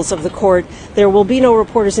rules of the court. There will be no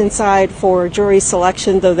reporters inside for jury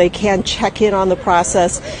selection, though they can check in on the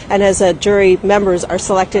process. And as jury members are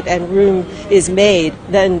selected and room is made,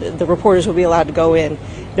 then the reporters will be allowed to go in.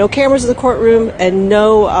 No cameras in the courtroom and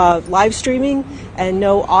no live streaming and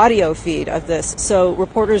no audio feed of this. So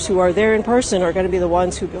reporters who are there in person are going to be the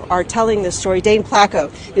ones who are telling this story. Dane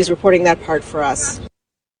Placco is reporting that part for us.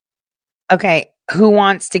 Okay. Who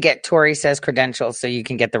wants to get Tori Says credentials so you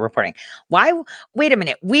can get the reporting? Why? Wait a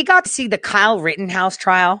minute. We got to see the Kyle Rittenhouse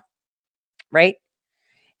trial, right?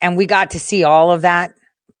 And we got to see all of that,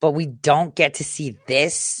 but we don't get to see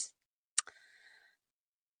this.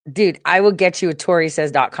 Dude, I will get you a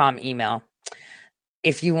ToriSays.com email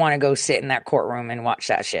if you want to go sit in that courtroom and watch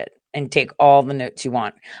that shit and take all the notes you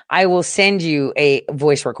want. I will send you a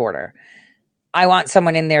voice recorder. I want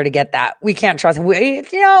someone in there to get that. We can't trust them. When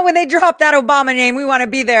they drop that Obama name, we want to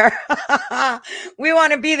be there. We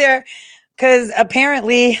want to be there because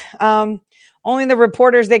apparently only the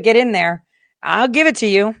reporters that get in there. I'll give it to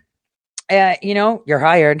you. You're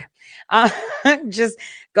hired. Just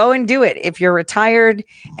go and do it. If you're retired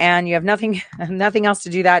and you have nothing else to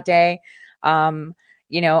do that day, I'm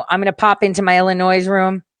going to pop into my Illinois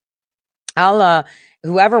room. I'll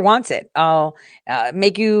whoever wants it, I'll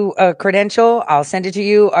make you a credential. I'll send it to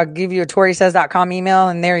you. I'll give you a ToriSays.com email,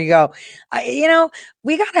 and there you go.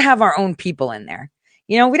 We got to have our own people in there.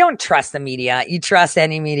 We don't trust the media. You trust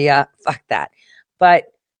any media. Fuck that. But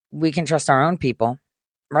we can trust our own people,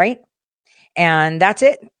 right? And that's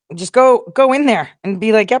it. Just go in there and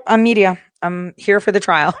be like, yep, I'm media. I'm here for the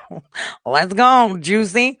trial. Let's go,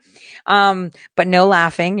 juicy. But no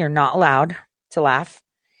laughing. You're not allowed to laugh.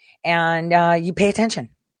 And you pay attention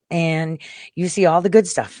and you see all the good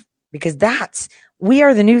stuff because we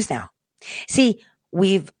are the news now. See,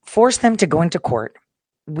 we've forced them to go into court.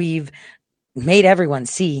 We've made everyone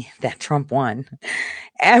see that Trump won.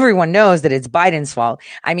 Everyone knows that it's Biden's fault.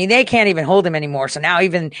 I mean, they can't even hold him anymore. So now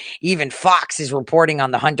even Fox is reporting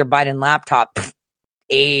on the Hunter Biden laptop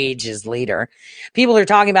ages later. People are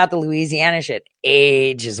talking about the Louisiana shit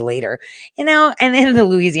ages later, and then the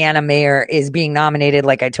Louisiana mayor is being nominated,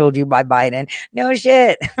 like I told you, by Biden. No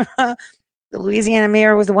shit. The Louisiana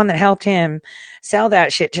mayor was the one that helped him sell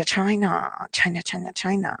that shit to China.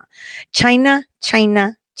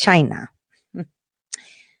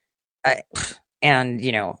 And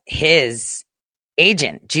his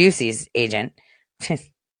agent, Juicy's agent,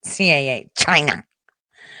 CAA, China.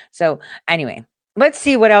 So anyway, let's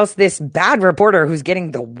see what else this bad reporter who's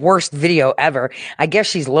getting the worst video ever. I guess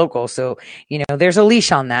she's local, so there's a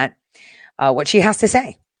leash on that. What she has to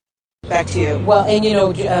say. Back to you. Well, and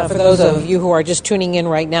for those of you who are just tuning in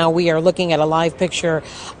right now, we are looking at a live picture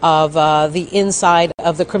of the inside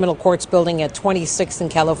of the criminal courts building at 26th in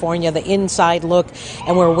California, the inside look,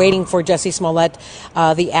 and we're waiting for Jussie Smollett,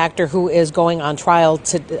 the actor who is going on trial.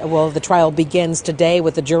 The trial begins today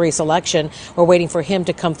with the jury selection. We're waiting for him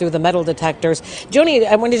to come through the metal detectors. Joni,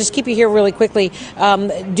 I want to just keep you here really quickly.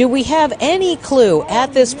 Do we have any clue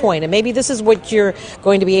at this point, and maybe this is what you're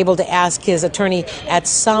going to be able to ask his attorney at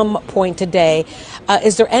some point today,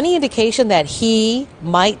 is there any indication that he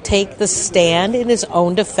might take the stand in his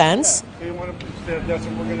own defense? That's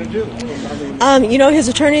what we're going to do. His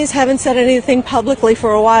attorneys haven't said anything publicly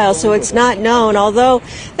for a while, so it's not known, although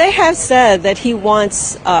they have said that he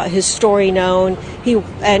wants his story known.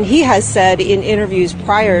 He has said in interviews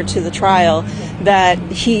prior to the trial that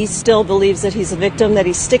he still believes that he's a victim, that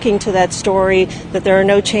he's sticking to that story, that there are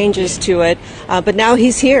no changes to it. But now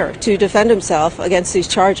he's here to defend himself against these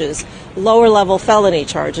charges, lower-level felony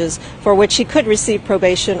charges, for which he could receive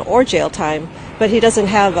probation or jail time. But he doesn't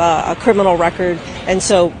have a criminal record, and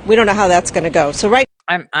so we don't know how that's going to go. So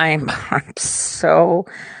I'm so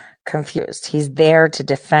confused. He's there to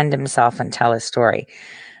defend himself and tell his story.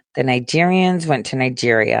 The Nigerians went to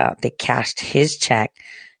Nigeria. They cashed his check,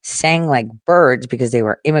 sang like birds because they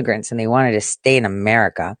were immigrants and they wanted to stay in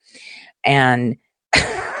America. And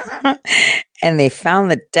and they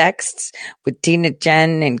found the texts with Tina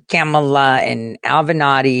Jen and Kamala and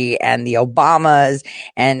Alvinati and the Obamas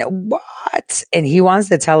and what? And he wants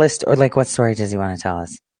to tell us, or like, what story does he want to tell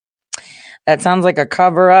us? That sounds like a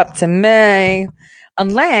cover up to me.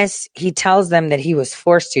 Unless he tells them that he was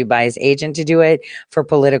forced to by his agent to do it for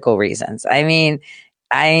political reasons. I mean,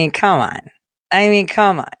 come on.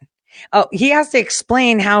 Oh, he has to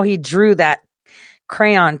explain how he drew that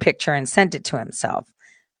crayon picture and sent it to himself,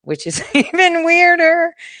 which is even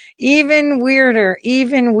weirder.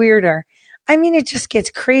 I mean, it just gets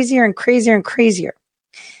crazier and crazier and crazier.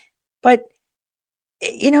 But,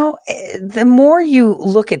 the more you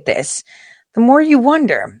look at this, the more you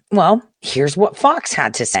wonder, well, here's what Fox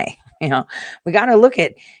had to say. We got to look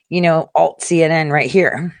at, alt CNN right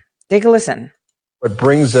here. Take a listen. What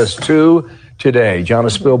brings us to today, Jana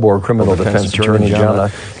Spilborg, criminal defense attorney.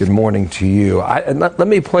 Jana, good morning to you. Let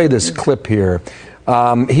me play this clip here.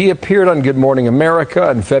 He appeared on Good Morning America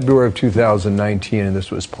in February of 2019, and this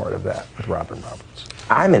was part of that with Robin Roberts.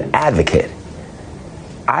 I'm an advocate.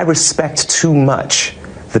 I respect too much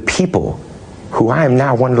the people who I am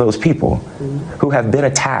now one of those people who have been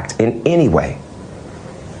attacked in any way.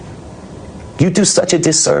 You do such a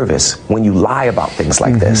disservice when you lie about things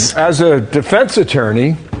like this. As a defense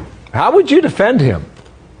attorney, how would you defend him?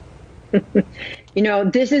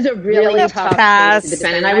 This is a really tough case to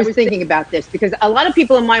defend. And I was thinking about this because a lot of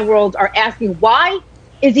people in my world are asking, why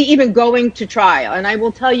is he even going to trial? And I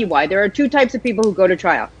will tell you why. There are two types of people who go to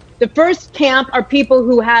trial. The first camp are people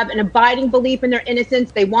who have an abiding belief in their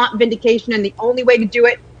innocence. They want vindication, and the only way to do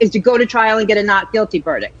it is to go to trial and get a not guilty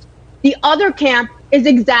verdict. The other camp is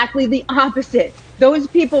exactly the opposite. Those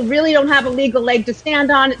people really don't have a legal leg to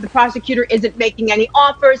stand on. The prosecutor isn't making any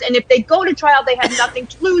offers. And if they go to trial, they have nothing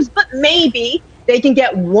to lose, but maybe they can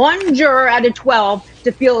get one juror out of 12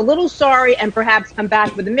 to feel a little sorry and perhaps come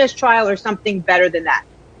back with a mistrial or something better than that.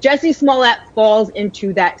 Jussie Smollett falls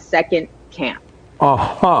into that second camp.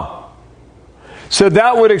 So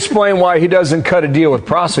that would explain why he doesn't cut a deal with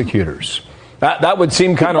prosecutors. That would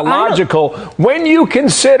seem kind of logical when you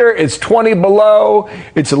consider it's 20 below,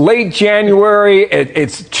 it's late January,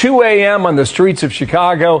 it's 2 a.m. on the streets of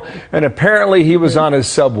Chicago, and apparently he was on his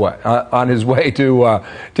subway, on his way to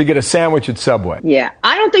get a sandwich at Subway. Yeah,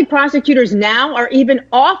 I don't think prosecutors now are even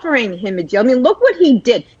offering him a deal. I mean, look what he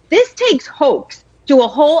did. This takes hoax to a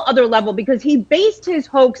whole other level because he based his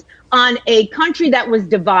hoax on a country that was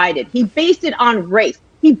divided. He based it on race.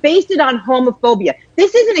 He based it on homophobia.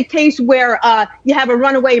 This isn't a case where you have a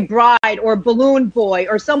runaway bride or balloon boy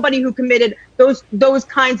or somebody who committed those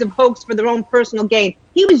kinds of hoax for their own personal gain.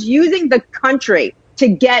 He was using the country to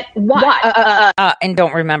get what? And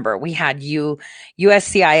don't remember, we had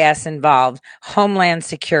USCIS involved, Homeland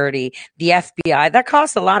Security, the FBI. That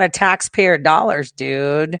cost a lot of taxpayer dollars,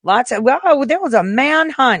 dude. There was a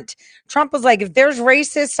manhunt. Trump was like, if there's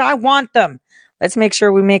racists, I want them. Let's make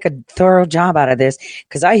sure we make a thorough job out of this.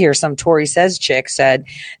 Because I hear some Tory Says chick said,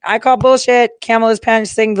 I call bullshit. Kamala's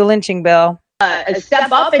passing the lynching bill. A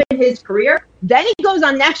step up in his career. Then he goes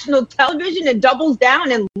on national television and doubles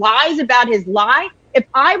down and lies about his lie. If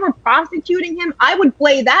I were prosecuting him, I would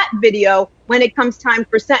play that video when it comes time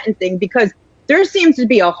for sentencing because there seems to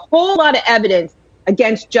be a whole lot of evidence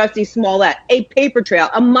against Jussie Smollett, a paper trail,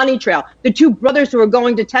 a money trail, the two brothers who are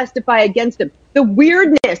going to testify against him, the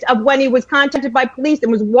weirdness of when he was contacted by police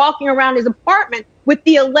and was walking around his apartment with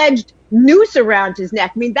the alleged noose around his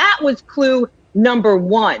neck. I mean, that was clue number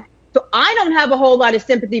one. So I don't have a whole lot of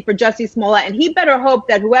sympathy for Jussie Smollett, and he better hope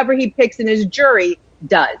that whoever he picks in his jury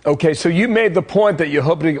does. Okay, so you made the point that you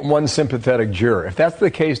hope to get one sympathetic juror. If that's the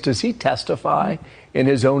case, does he testify in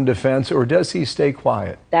his own defense, or does he stay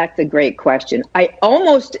quiet? That's a great question. I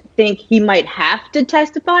almost think he might have to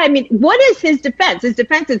testify. I mean, what is his defense? His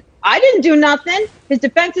defense is, I didn't do nothing. His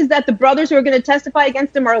defense is that the brothers who are going to testify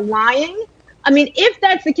against him are lying. I mean, if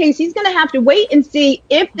that's the case, he's going to have to wait and see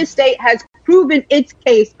if the state has proven its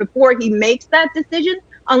case before he makes that decision,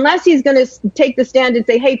 unless he's going to take the stand and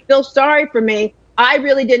say, hey, feel sorry for me. I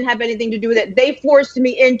really didn't have anything to do with it. They forced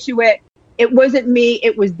me into it. It wasn't me.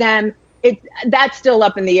 It was them. That's still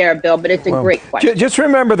up in the air, Bill, but it's a great question. Just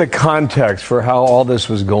remember the context for how all this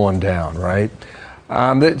was going down, right?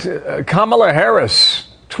 Kamala Harris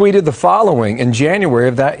tweeted the following in January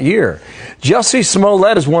of that year. Jussie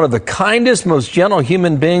Smollett is one of the kindest, most gentle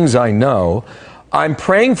human beings I know. I'm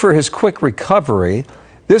praying for his quick recovery.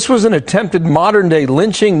 This was an attempted modern-day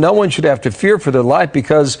lynching. No one should have to fear for their life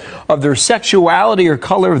because of their sexuality or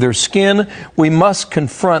color of their skin. We must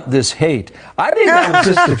confront this hate. I think that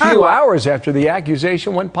was just a few hours after the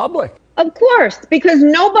accusation went public. Of course, because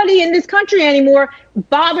nobody in this country anymore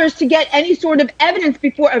bothers to get any sort of evidence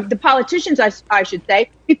before, the politicians, I should say,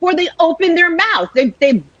 before they open their mouth. They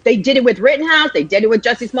did it with Rittenhouse. They did it with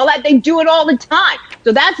Jussie Smollett. They do it all the time.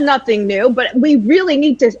 So that's nothing new. But we really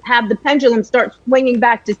need to have the pendulum start swinging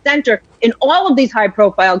back to center in all of these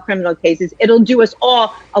high-profile criminal cases. It'll do us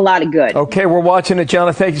all a lot of good. Okay, we're watching it,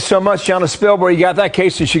 Jana. Thank you so much. Jana Spilberg, you got that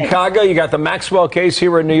case in Chicago. You got the Maxwell case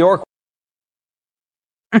here in New York.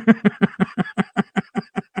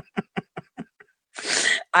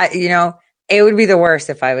 It would be the worst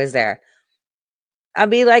if I was there. I'd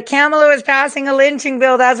be like, Kamala was passing a lynching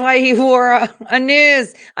bill. That's why he wore a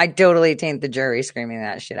noose. I'd totally taint the jury screaming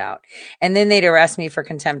that shit out. And then they'd arrest me for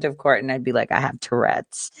contempt of court. And I'd be like, I have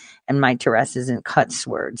Tourette's. And my Tourette's isn't cuss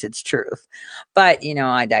words. It's truth. But,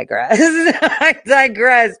 I digress. I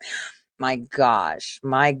digress. My gosh.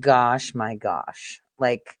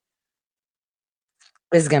 Like,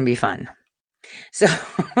 this is going to be fun. So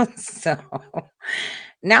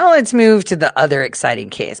now let's move to the other exciting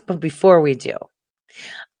case. But before we do,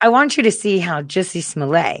 I want you to see how Jussie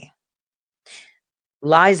Smollett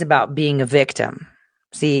lies about being a victim.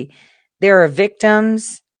 See, there are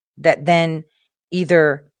victims that then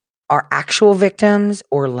either are actual victims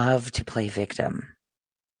or love to play victim.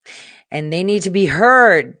 And they need to be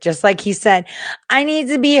heard, just like he said, I need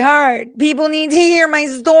to be heard. People need to hear my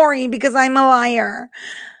story because I'm a liar.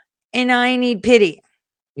 And I need pity.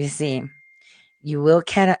 You see, you will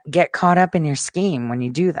get caught up in your scheme when you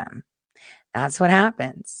do them. That's what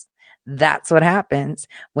happens. That's what happens.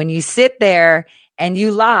 When you sit there and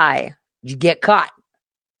you lie, you get caught.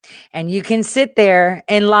 And you can sit there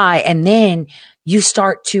and lie. And then you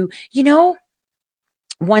start to,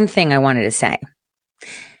 one thing I wanted to say.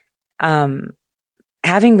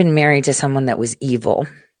 Having been married to someone that was evil,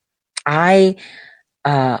 I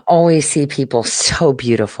always see people so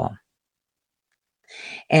beautiful.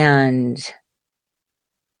 And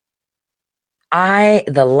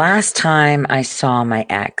the last time I saw my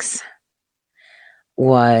ex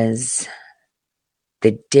was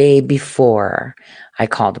the day before I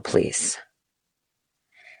called the police.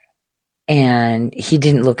 And he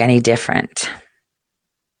didn't look any different.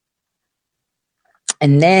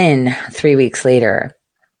 And then 3 weeks later,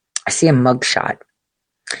 I see a mugshot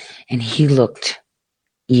and he looked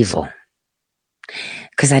evil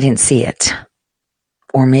because I didn't see it.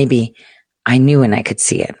 Or maybe I knew and I could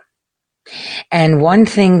see it. And one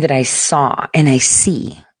thing that I saw and I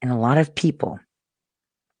see in a lot of people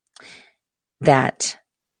that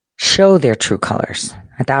show their true colors.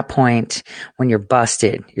 At that point, when you're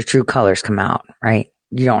busted, your true colors come out, right?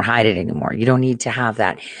 You don't hide it anymore. You don't need to have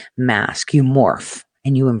that mask. You morph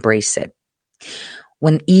and you embrace it.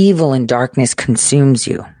 When evil and darkness consumes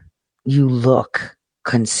you, you look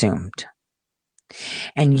consumed.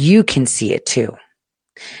 And you can see it too.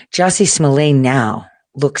 Jussie Smollett now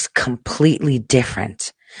looks completely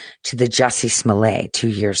different to the Jussie Smollett 2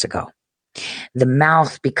 years ago. The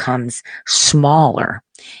mouth becomes smaller.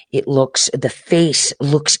 The face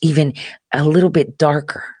looks even a little bit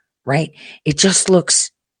darker, right? It just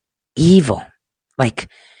looks evil. Like,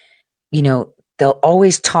 they'll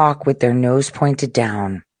always talk with their nose pointed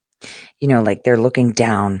down, like they're looking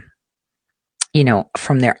down,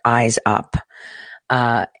 from their eyes up.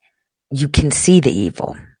 You can see the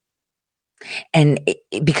evil. And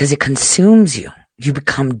because it consumes you, you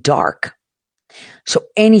become dark. So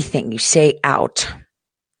anything you say out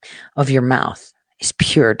of your mouth is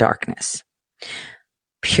pure darkness,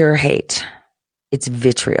 pure hate. It's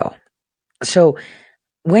vitriol. So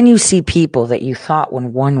when you see people that you thought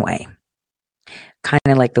went one way, kind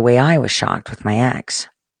of like the way I was shocked with my ex.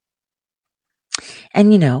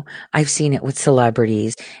 And, I've seen it with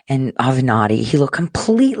celebrities and Avenatti. He looked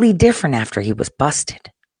completely different after he was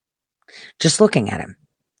busted. Just looking at him.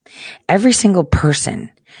 Every single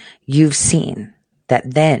person you've seen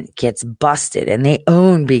that then gets busted and they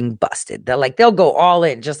own being busted. They'll go all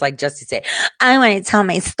in, just like Jussie said, I want to tell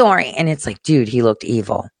my story. And it's like, dude, he looked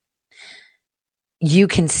evil. You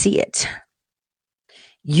can see it.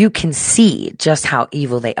 You can see just how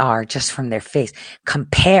evil they are just from their face.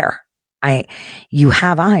 Compare. You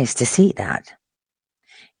have eyes to see that.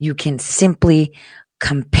 You can simply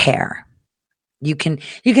compare. You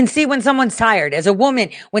can see when someone's tired. As a woman,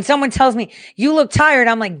 when someone tells me, you look tired,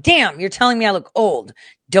 I'm like, damn, you're telling me I look old.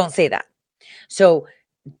 Don't say that. So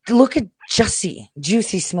look at Jussie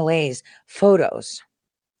Smollett's photos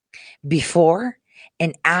before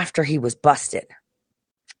and after he was busted.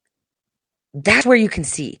 That's where you can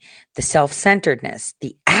see the self-centeredness,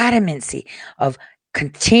 the adamancy of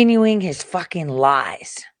continuing his fucking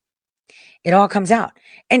lies. It all comes out.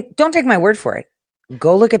 And don't take my word for it.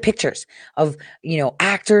 Go look at pictures of,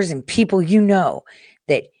 actors and people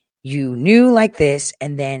that you knew like this,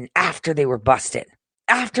 and then after they were busted,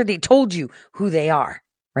 after they told you who they are,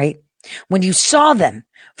 right? When you saw them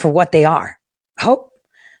for what they are,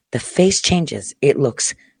 the face changes. It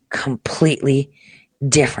looks completely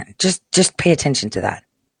different. Just pay attention to that.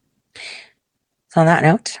 So on that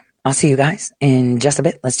note, I'll see you guys in just a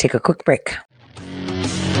bit. Let's take a quick break.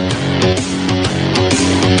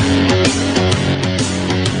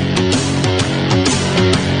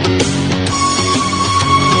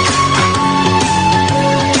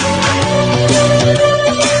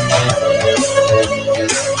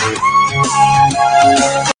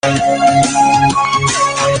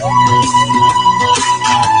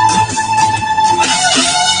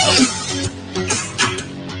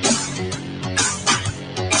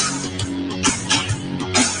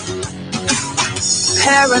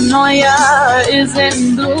 Paranoia is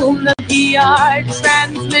in bloom. The PR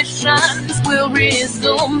transmissions will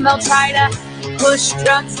resume. They'll try to push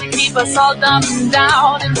drugs to keep us all dumbed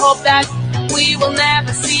down and hope that we will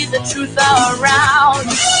never see the truth around.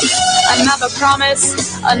 Another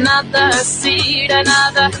promise, another seed,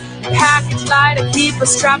 another package lie to keep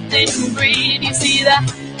us trapped in greed. You see the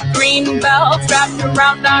green belt wrapped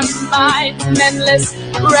around our minds, and endless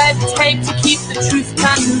red tape to keep the truth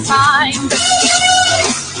confined.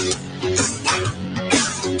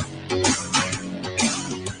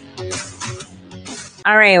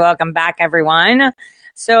 All right, welcome back, everyone.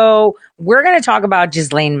 So we're going to talk about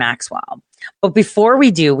Ghislaine Maxwell. But before we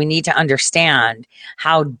do, we need to understand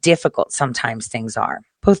how difficult sometimes things are,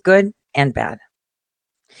 both good and bad.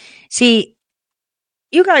 See,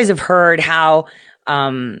 you guys have heard how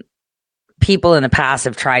people in the past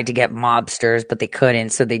have tried to get mobsters, but they couldn't,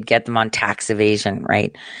 so they'd get them on tax evasion,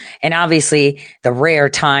 right? And obviously, the rare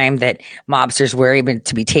time that mobsters were able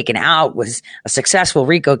to be taken out was a successful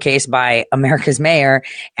RICO case by America's mayor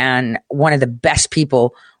and one of the best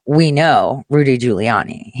people we know, Rudy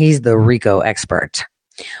Giuliani. He's the RICO expert.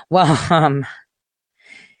 Well,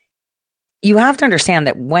 you have to understand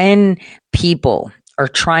that when people are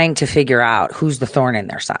trying to figure out who's the thorn in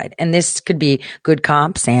their side, and this could be good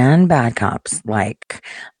cops and bad cops, like,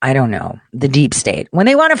 I don't know, the deep state, when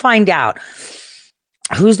they want to find out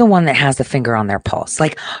who's the one that has the finger on their pulse.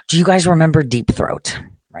 Like, do you guys remember Deep Throat?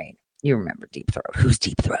 Right? You remember Deep Throat. Who's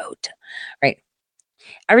Deep Throat? Right?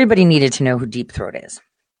 Everybody needed to know who Deep Throat is.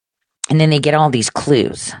 And then they get all these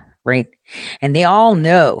clues, right? And they all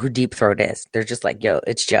know who Deep Throat is. They're just like, yo,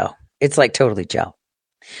 it's Joe. It's like totally Joe.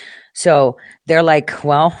 So they're like,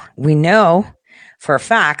 well, we know for a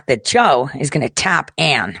fact that Joe is going to tap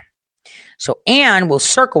Ann. So Ann will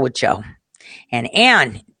circle with Joe. And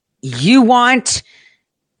Ann, you want,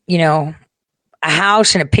 a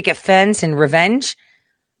house and a picket fence and revenge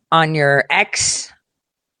on your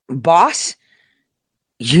ex-boss?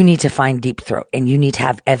 You need to find Deep Throat and you need to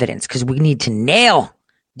have evidence because we need to nail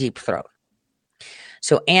Deep Throat.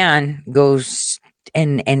 So Ann goes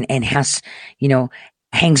and has,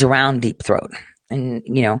 hangs around Deep Throat and,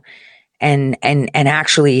 and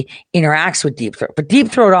actually interacts with Deep Throat. But Deep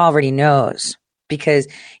Throat already knows because,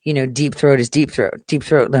 Deep Throat is Deep Throat. Deep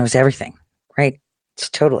Throat knows everything, right? It's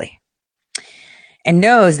totally. And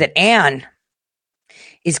knows that Ann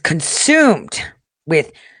is consumed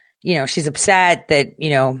with she's upset that,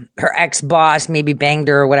 her ex-boss maybe banged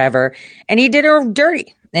her or whatever, and he did her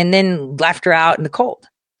dirty and then left her out in the cold.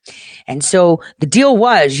 And so the deal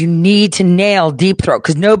was you need to nail Deep Throat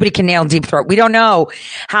because nobody can nail Deep Throat. We don't know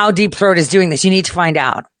how Deep Throat is doing this. You need to find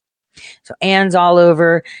out. So Anne's all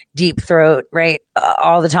over Deep Throat, right?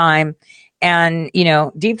 All the time. And,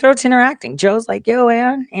 Deep Throat's interacting. Joe's like, yo,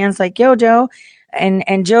 Anne. Anne's like, yo, Joe.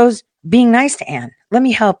 And Joe's being nice to Anne. Let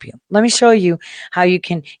me help you. Let me show you how you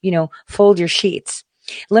can, fold your sheets.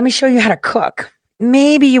 Let me show you how to cook.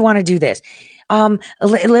 Maybe you want to do this.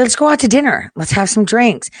 Let's go out to dinner. Let's have some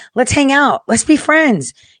drinks. Let's hang out. Let's be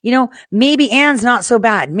friends. Maybe Anne's not so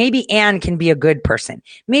bad. Maybe Anne can be a good person.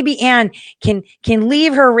 Maybe Anne can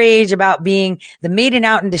leave her rage about being the maiden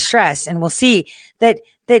out in distress. And we'll see that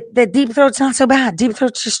Deep Throat's not so bad. Deep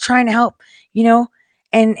Throat's just trying to help,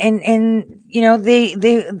 and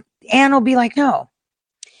Anne will be like, no.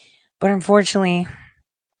 But unfortunately,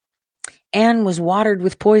 Anne was watered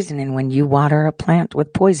with poison, and when you water a plant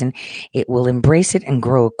with poison, it will embrace it and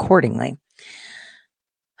grow accordingly.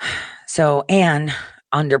 So Anne,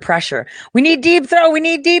 under pressure, we need Deep Throat,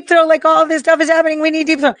 like all this stuff is happening, we need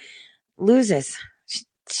Deep Throat, loses.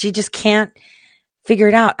 She just can't figure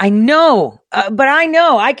it out. I know,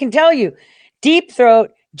 I can tell you, Deep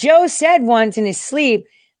Throat, Joe said once in his sleep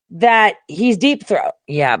that he's Deep Throat.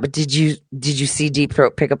 Yeah, but did you see Deep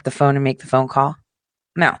Throat pick up the phone and make the phone call?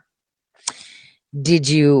 No. Did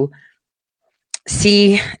you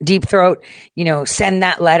see Deep Throat, send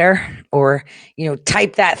that letter or,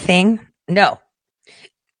 type that thing? No.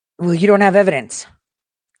 Well, you don't have evidence.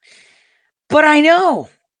 But I know.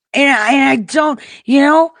 And I don't,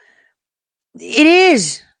 it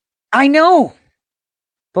is. I know.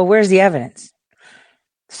 But where's the evidence?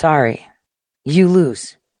 Sorry. You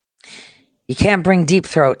lose. You can't bring Deep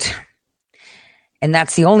Throat. And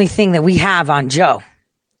that's the only thing that we have on Joe.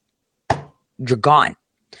 You're gone.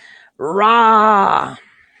 Rah!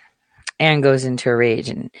 Anne goes into a rage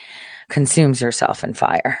and consumes herself in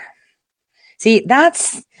fire. See,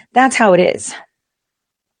 that's how it is.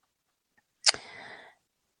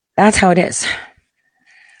 That's how it is.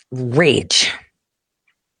 Rage.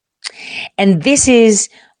 And this is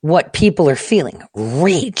what people are feeling.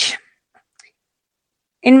 Rage.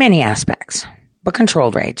 In many aspects, but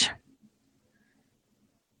controlled rage.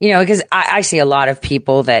 Because I see a lot of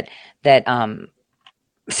people that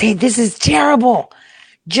say this is terrible.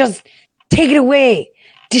 Just take it away.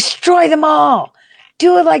 Destroy them all.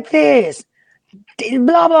 Do it like this.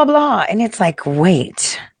 Blah, blah, blah. And it's like,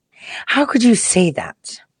 wait, how could you say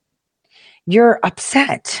that? You're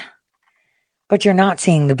upset, but you're not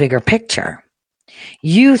seeing the bigger picture.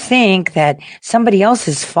 You think that somebody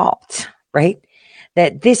else's fault, right?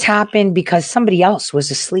 That this happened because somebody else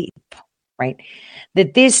was asleep, right?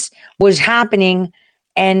 That this was happening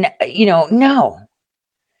and, no.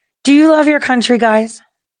 Do you love your country, guys?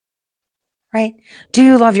 Right? Do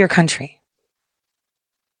you love your country?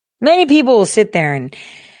 Many people will sit there and,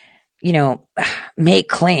 make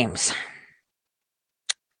claims.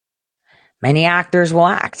 Many actors will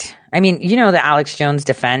act. I mean, the Alex Jones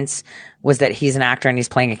defense was that he's an actor and he's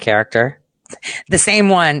playing a character. The same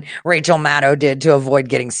one Rachel Maddow did to avoid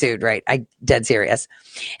getting sued, right? Dead serious.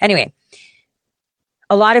 Anyway,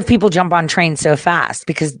 a lot of people jump on trains so fast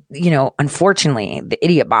because, unfortunately, the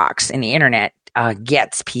idiot box in the internet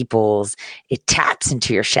gets it taps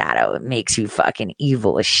into your shadow. It makes you fucking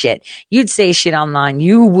evil as shit. You'd say shit online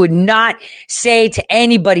you would not say to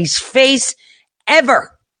anybody's face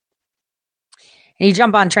ever. And you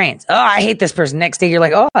jump on trains. Oh, I hate this person. Next day, you're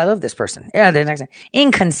like, oh, I love this person. Yeah, the next day.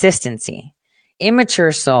 Inconsistency.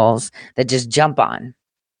 Immature souls that just jump on.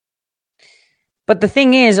 But the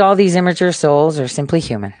thing is, all these immature souls are simply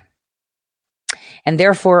human. And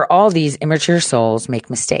therefore, all these immature souls make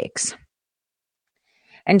mistakes.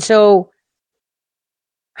 And so,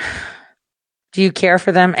 do you care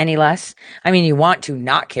for them any less? I mean, you want to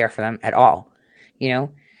not care for them at all.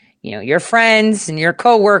 Your friends and your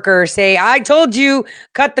coworkers say, I told you,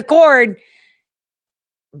 cut the cord.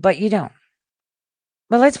 But you don't.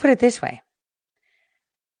 But let's put it this way.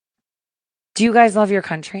 Do you guys love your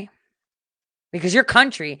country? Because your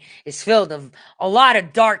country is filled with a lot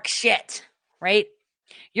of dark shit, right?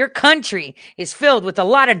 Your country is filled with a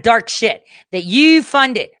lot of dark shit that you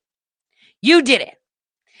funded. You did it.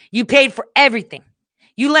 You paid for everything.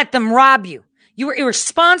 You let them rob you. You were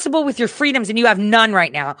irresponsible with your freedoms and you have none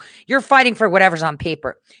right now. You're fighting for whatever's on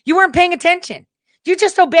paper. You weren't paying attention. You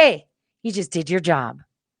just obey. You just did your job.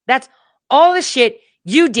 That's all the shit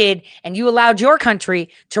you did, and you allowed your country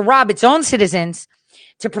to rob its own citizens,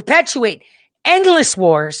 to perpetuate endless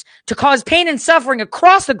wars, to cause pain and suffering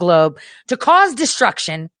across the globe, to cause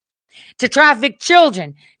destruction, to traffic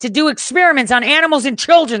children, to do experiments on animals and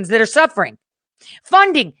children that are suffering,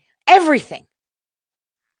 funding everything.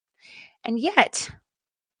 And yet,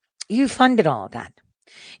 you funded all of that.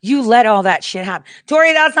 You let all that shit happen.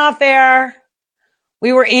 Tori, that's not fair.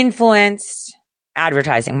 We were influenced.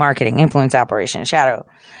 Advertising, marketing, influence operation,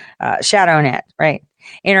 ShadowNet, right?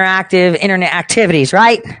 Interactive internet activities,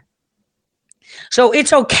 right? So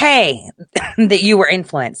it's okay that you were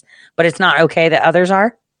influenced, but it's not okay that others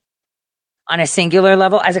are. On a singular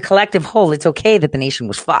level, as a collective whole, it's okay that the nation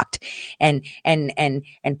was fucked and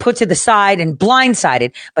put to the side and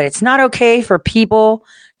blindsided, but it's not okay for people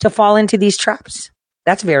to fall into these traps.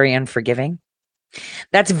 That's very unforgiving.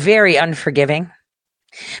 That's very unforgiving.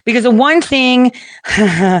 Because the one thing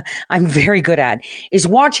I'm very good at is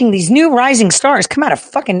watching these new rising stars come out of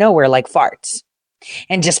fucking nowhere like farts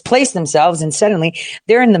and just place themselves, and suddenly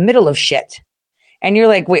they're in the middle of shit. And you're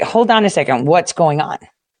like, wait, hold on a second. What's going on?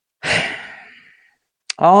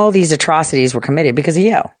 All these atrocities were committed because of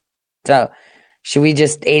you. So should we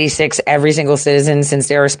just 86 every single citizen, since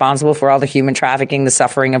they're responsible for all the human trafficking, the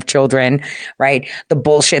suffering of children, right? The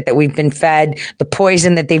bullshit that we've been fed, the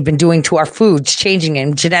poison that they've been doing to our foods, changing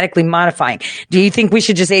and genetically modifying. Do you think we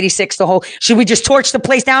should just 86 the whole, should we just torch the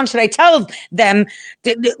place down? Should I tell them,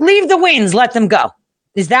 leave the winds, let them go?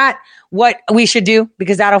 Is that what we should do?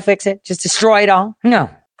 Because that'll fix it. Just destroy it all? No.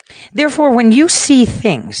 Therefore, when you see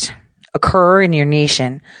things occur in your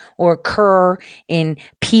nation or occur in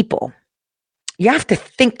people, you have to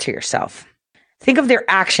think to yourself, think of their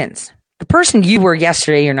actions. The person you were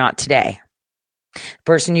yesterday, you're not today. The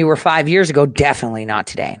person you were 5 years ago, definitely not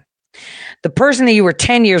today. The person that you were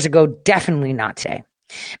 10 years ago, definitely not today.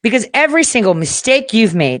 Because every single mistake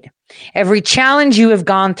you've made, every challenge you have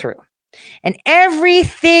gone through, and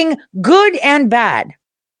everything good and bad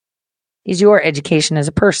is your education as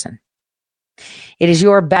a person. It is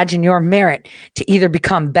your badge and your merit to either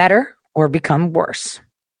become better or become worse.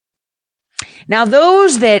 Now,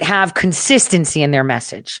 those that have consistency in their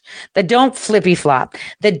message, that don't flippy flop,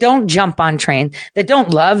 that don't jump on trains, that don't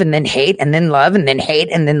love and then hate and then love and then hate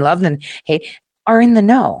and then love and hate, are in the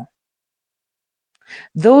know.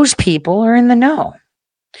 Those people are in the know.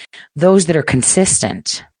 Those that are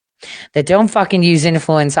consistent, that don't fucking use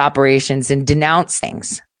influence operations and denounce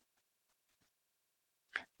things.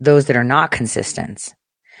 Those that are not consistent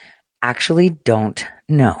actually don't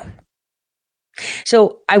know.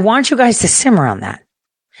 So I want you guys to simmer on that.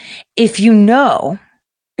 If you know,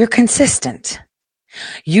 you're consistent.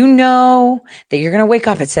 You know that you're going to wake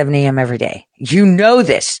up at 7 a.m. every day. You know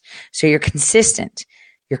this. So you're consistent.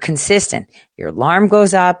 You're consistent. Your alarm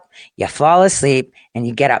goes up, you fall asleep, and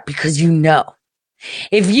you get up because you know.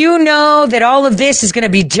 If you know that all of this is going to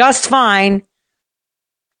be just fine,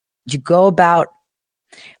 you go about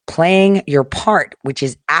playing your part, which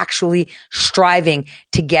is actually striving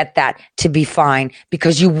to get that to be fine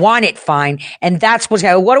because you want it fine. And that's what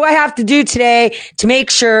do I have to do today to make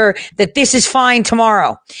sure that this is fine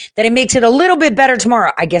tomorrow, that it makes it a little bit better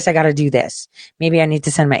tomorrow? I guess I got to do this. Maybe I need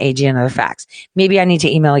to send my AG another fax. Maybe I need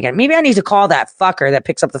to email again. Maybe I need to call that fucker that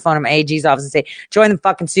picks up the phone at my AG's office and say, join the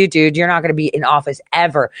fucking suit, dude. You're not going to be in office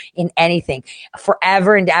ever in anything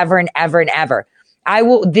forever and ever and ever and ever.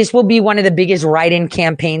 This will be one of the biggest write-in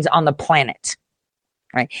campaigns on the planet.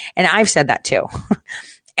 Right. And I've said that too.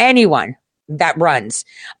 Anyone that runs,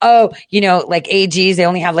 like AGs, they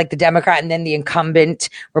only have like the Democrat and then the incumbent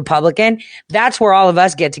Republican. That's where all of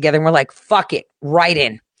us get together and we're like, fuck it, write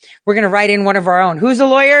in. We're going to write in one of our own. Who's a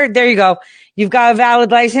lawyer? There you go. You've got a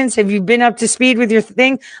valid license. Have you been up to speed with your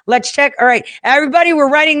thing? Let's check. All right. Everybody,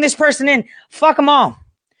 we're writing this person in. Fuck them all.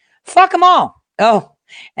 Fuck them all. Oh,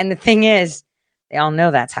 and the thing is, they all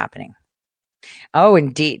know that's happening. Oh,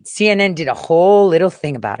 indeed. CNN did a whole little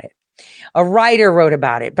thing about it. A writer wrote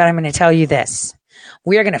about it, but I'm going to tell you this.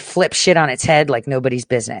 We are going to flip shit on its head like nobody's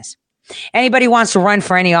business. Anybody wants to run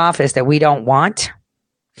for any office that we don't want,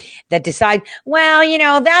 that decide,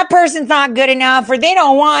 that person's not good enough or they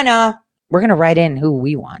don't want to, we're going to write in who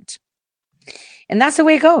we want. And that's the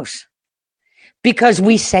way it goes because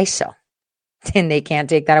we say so. And they can't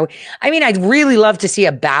take that away. I mean, I'd really love to see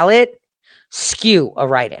a ballot skew a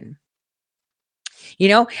write-in,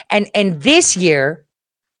 and this year,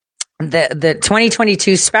 the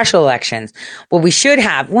 2022 special elections, what we should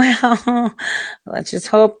have, let's just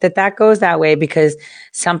hope that goes that way because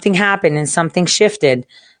something happened and something shifted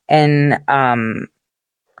and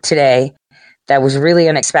today that was really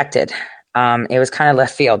unexpected. It was kind of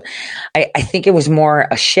left field. I think it was more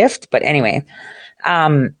a shift, but anyway,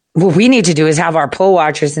 what we need to do is have our poll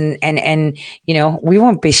watchers and we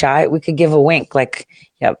won't be shy. We could give a wink like,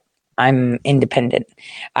 yep, I'm independent.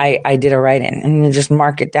 I did a write-in, and you just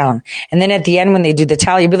mark it down. And then at the end, when they do the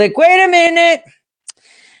tally, you'll be like, wait a minute.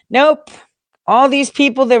 Nope. All these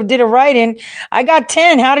people that did a write-in, I got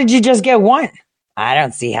 10. How did you just get 1? I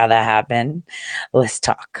don't see how that happened. Let's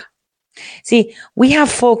talk. See, we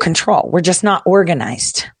have full control. We're just not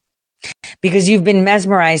organized because you've been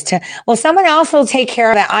mesmerized to, well, someone else will take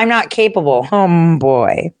care of that. I'm not capable. Oh,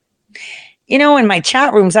 boy. You know, in my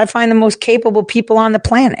chat rooms, I find the most capable people on the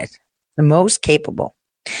planet. The most capable.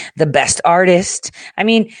 The best artists. I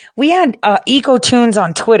mean, we had EcoTunes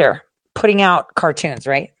on Twitter putting out cartoons,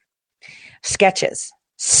 right? Sketches.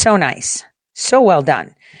 So nice. So well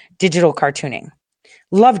done. Digital cartooning.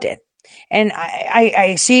 Loved it. And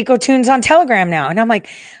I see EcoTunes on Telegram now. And I'm like,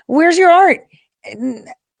 where's your art?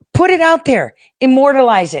 Put it out there.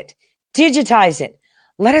 Immortalize it. Digitize it.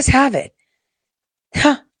 Let us have it.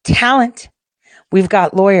 Talent. We've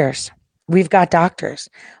got lawyers. We've got doctors.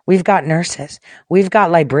 We've got nurses. We've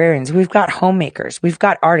got librarians. We've got homemakers. We've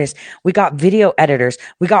got artists. We got video editors.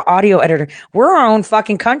 We got audio editors. We're our own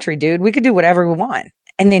fucking country, dude. We could do whatever we want.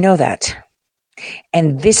 And they know that.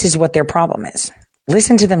 And this is what their problem is.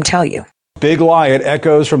 Listen to them tell you. Big lie. It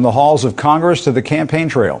echoes from the halls of Congress to the campaign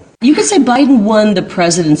trail. You could say Biden won the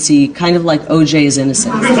presidency kind of like OJ is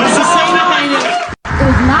innocent. It's the same kind of... It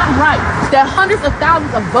is not right that hundreds of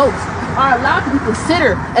thousands of votes are allowed to be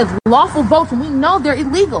considered as lawful votes when we know they're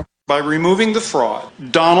illegal. By removing the fraud,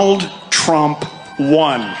 Donald Trump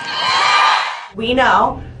won. We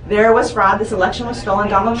know there was fraud. This election was stolen.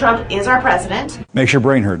 Donald Trump is our president. Makes your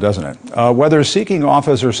brain hurt, doesn't it? Whether seeking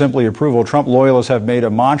office or simply approval, Trump loyalists have made a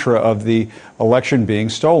mantra of the election being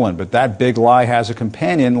stolen. But that big lie has a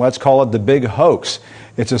companion. Let's call it the big hoax.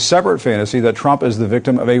 It's a separate fantasy that Trump is the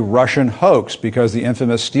victim of a Russian hoax because the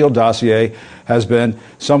infamous Steele dossier has been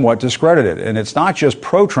somewhat discredited. And it's not just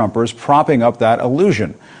pro-Trumpers propping up that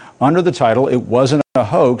illusion. Under the title, It Wasn't a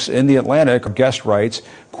Hoax, in The Atlantic, guest writes,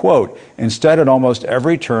 quote, instead at almost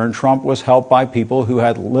every turn, Trump was helped by people who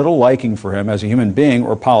had little liking for him as a human being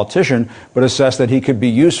or politician, but assessed that he could be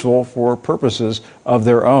useful for purposes of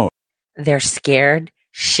their own. They're scared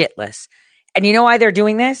shitless. And you know why they're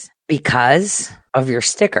doing this? Because of your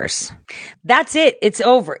stickers. That's it. It's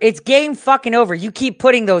over. It's game fucking over. You keep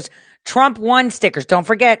putting those Trump won stickers. Don't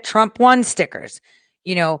forget Trump won stickers.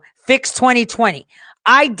 You know, fix 2020.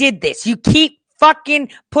 I did this. You keep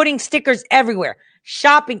fucking putting stickers everywhere.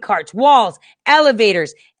 Shopping carts, walls,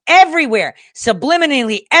 elevators, everywhere.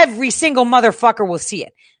 Subliminally, every single motherfucker will see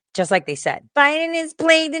it. Just like they said, Biden is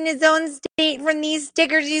plagued in his own state from these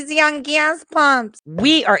stickers you see on gas pumps.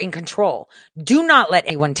 We are in control. Do not let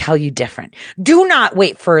anyone tell you different. Do not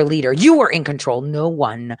wait for a leader. You are in control. No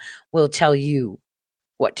one will tell you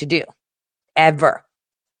what to do. Ever.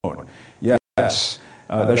 Yes.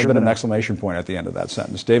 There should have been an exclamation point at the end of that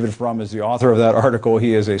sentence. David Frum is the author of that article.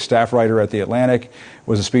 He is a staff writer at The Atlantic,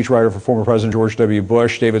 was a speechwriter for former President George W.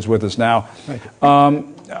 Bush. David's with us now.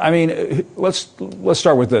 I mean, let's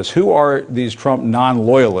start with this. Who are these Trump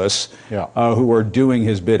non-loyalists who are doing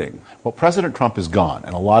his bidding? Well, President Trump is gone,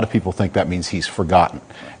 and a lot of people think that means he's forgotten.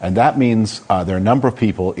 And that means there are a number of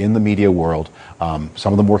people in the media world, some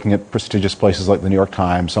of them working at prestigious places like the New York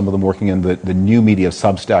Times, some of them working in the new media,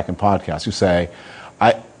 Substack and podcasts, who say,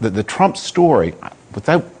 the Trump story,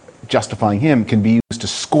 without justifying him, can be used to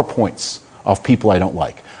score points of people I don't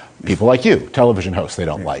like. People like you, television hosts they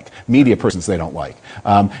don't like, media persons they don't like,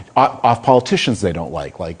 off politicians they don't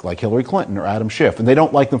like Hillary Clinton or Adam Schiff, and they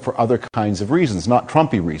don't like them for other kinds of reasons, not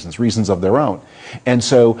Trumpy reasons of their own. And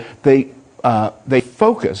so they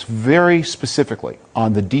focus very specifically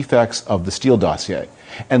on the defects of the Steele dossier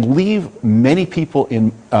and leave many people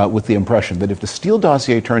with the impression that if the Steele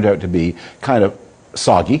dossier turned out to be kind of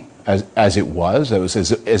soggy, as it was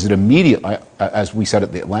as it immediately, as we said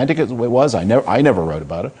at The Atlantic as it was, I never wrote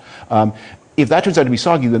about it. If that turns out to be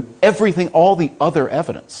soggy, then all the other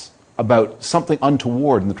evidence about something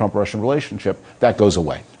untoward in the Trump-Russian relationship, that goes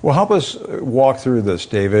away. Well, help us walk through this,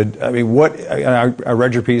 David. I mean, I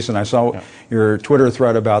read your piece and I saw your Twitter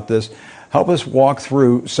thread about this. Help us walk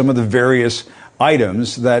through some of the various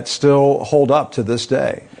items that still hold up to this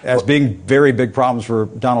day as being very big problems for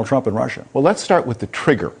Donald Trump and Russia. Well, let's start with the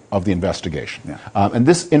trigger of the investigation. And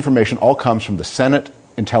this information all comes from the Senate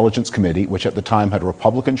Intelligence Committee, which at the time had a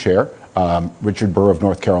Republican chair, Richard Burr of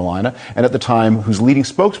North Carolina, and at the time whose leading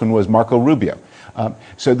spokesman was Marco Rubio.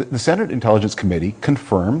 So the Senate Intelligence Committee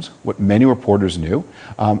confirms what many reporters knew,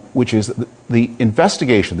 which is that the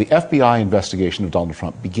investigation, the FBI investigation of Donald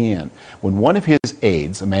Trump began when one of his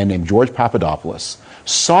aides, a man named George Papadopoulos,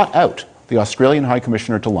 sought out the Australian High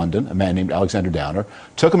Commissioner to London, a man named Alexander Downer,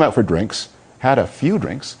 took him out for drinks, had a few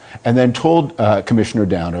drinks, and then told Commissioner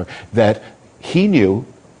Downer that he knew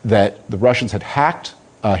that the Russians had hacked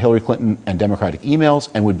Hillary Clinton and Democratic emails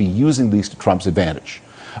and would be using these to Trump's advantage.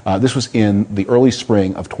 This was in the early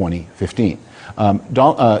spring of 2015.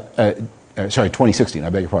 2016, I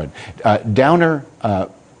beg your pardon. Downer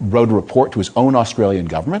wrote a report to his own Australian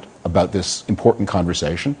government about this important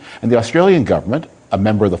conversation, and the Australian government, a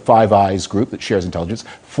member of the Five Eyes group that shares intelligence,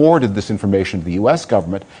 forwarded this information to the U.S.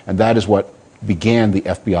 government, and that is what began the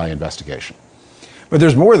FBI investigation. But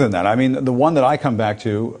there's more than that. I mean, the one that I come back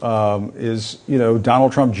to is,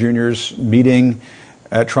 Donald Trump Jr.'s meeting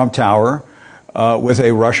at Trump Tower with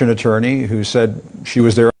a Russian attorney who said she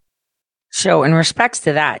was there. So in respects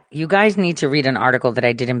to that, you guys need to read an article that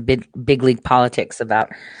I did in Big League Politics about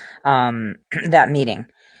that meeting.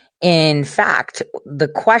 In fact, the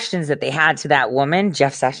questions that they had to that woman,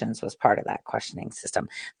 Jeff Sessions was part of that questioning system.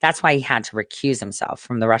 That's why he had to recuse himself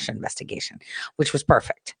from the Russia investigation, which was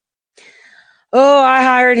perfect. Oh, I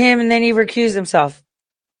hired him and then he recused himself.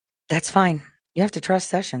 That's fine. You have to trust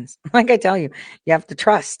Sessions. Like I tell you, you have to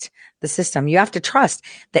trust the system. You have to trust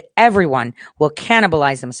that everyone will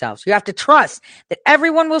cannibalize themselves. You have to trust that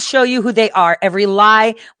everyone will show you who they are. Every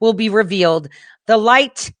lie will be revealed. The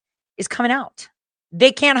light is coming out.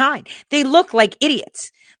 They can't hide. They look like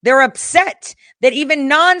idiots. They're upset that even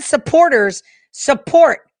non-supporters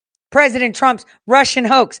support President Trump's Russian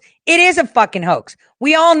hoax. It is a fucking hoax.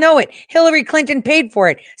 We all know it. Hillary Clinton paid for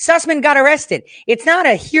it. Sussman got arrested. It's not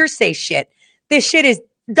a hearsay shit. This shit is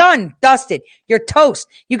done, dusted. You're toast.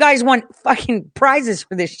 You guys want fucking prizes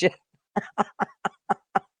for this shit.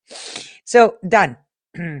 So done.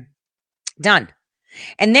 Done.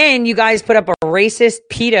 And then you guys put up a racist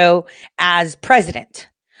pedo as president,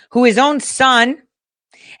 who his own son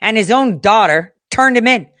and his own daughter turned him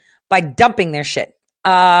in by dumping their shit.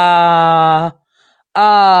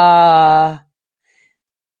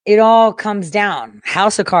 It all comes down.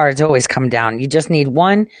 House of Cards always come down. You just need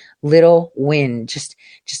one little win, just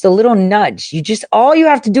a little nudge. All you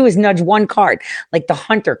have to do is nudge one card, like the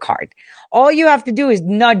Hunter card. All you have to do is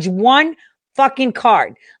nudge one fucking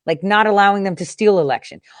card, like not allowing them to steal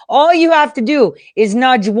election. All you have to do is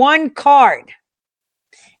nudge one card,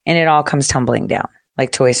 and it all comes tumbling down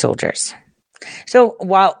like toy soldiers. So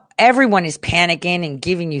while everyone is panicking and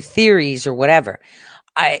giving you theories or whatever,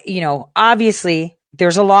 obviously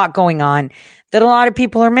there's a lot going on that a lot of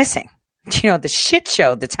people are missing. The shit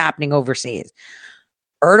show that's happening overseas.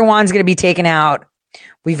 Erdogan's going to be taken out.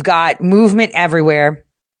 We've got movement everywhere.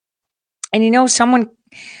 And someone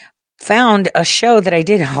found a show that I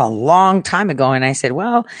did a long time ago. And I said,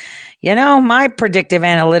 well, my predictive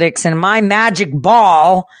analytics and my magic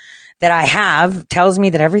ball that I have tells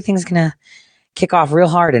me that everything's going to kick off real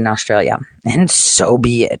hard in Australia. And so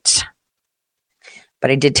be it. But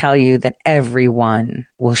I did tell you that everyone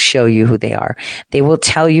will show you who they are. They will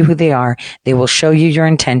tell you who they are. They will show you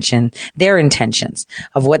their intentions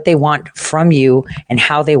of what they want from you and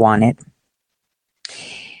how they want it.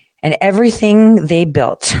 And everything they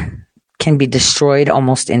built can be destroyed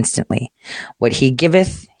almost instantly. What he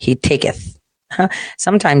giveth, he taketh.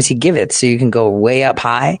 Sometimes he giveth so you can go way up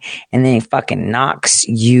high, and then he fucking knocks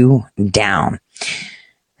you down.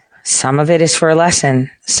 Some of it is for a lesson.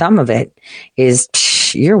 Some of it is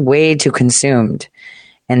you're way too consumed,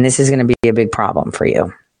 and this is going to be a big problem for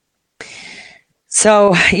you.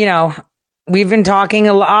 So, we've been talking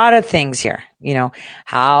a lot of things here.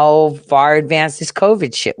 How far advanced this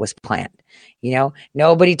COVID shit was planned.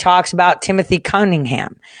 Nobody talks about Timothy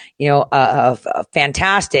Cunningham, a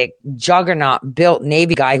fantastic juggernaut built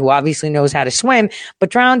Navy guy who obviously knows how to swim, but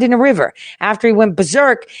drowned in a river after he went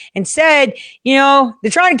berserk and said, they're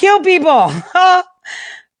trying to kill people.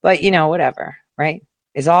 But, whatever, right?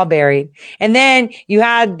 It's all buried. And then you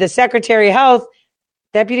had the Secretary of Health,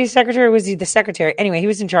 Deputy Secretary, was he the Secretary? Anyway, he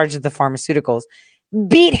was in charge of the pharmaceuticals,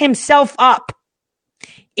 beat himself up.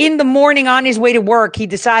 In the morning on his way to work, he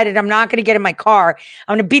decided, I'm not going to get in my car.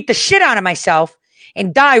 I'm going to beat the shit out of myself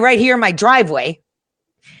and die right here in my driveway.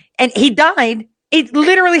 And he died. It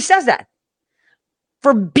literally says that.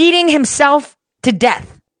 For beating himself to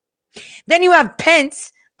death. Then you have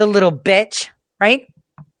Pence, the little bitch, right?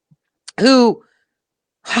 Who,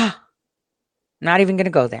 not even going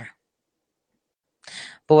to go there.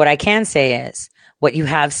 But what I can say is, what you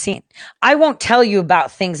have seen. I won't tell you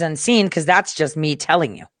about things unseen because that's just me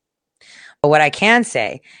telling you. But what I can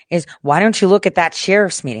say is, why don't you look at that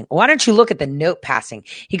sheriff's meeting? Why don't you look at the note passing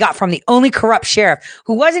he got from the only corrupt sheriff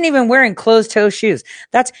who wasn't even wearing closed-toe shoes?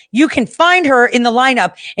 You can find her in the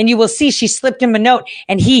lineup and you will see she slipped him a note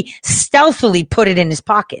and he stealthily put it in his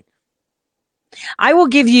pocket. I will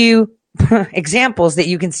give you examples that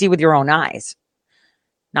you can see with your own eyes.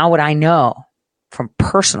 Not what I know from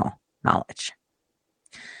personal knowledge.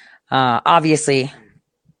 Obviously,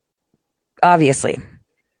 I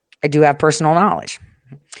do have personal knowledge.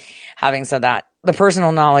 Having said that, the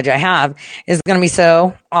personal knowledge I have is going to be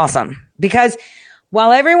so awesome because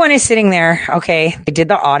while everyone is sitting there, okay, they did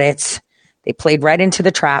the audits, they played right into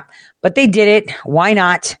the trap, but they did it. Why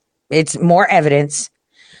not? It's more evidence.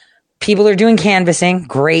 People are doing canvassing.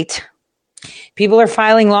 Great. People are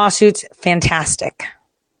filing lawsuits. Fantastic.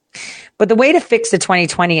 But the way to fix the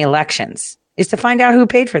 2020 elections is to find out who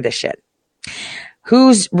paid for this shit.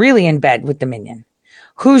 Who's really in bed with Dominion?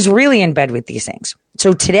 Who's really in bed with these things?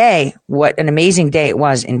 So today, what an amazing day it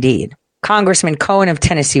was indeed. Congressman Cohen of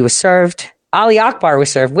Tennessee was served. Ali Akbar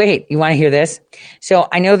was served. Wait, you want to hear this? So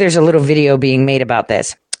I know there's a little video being made about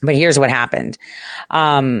this, but here's what happened.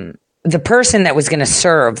 The person that was going to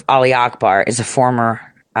serve Ali Akbar is a former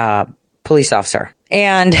police officer.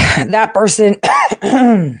 And that person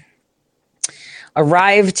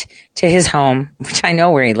arrived to his home, which I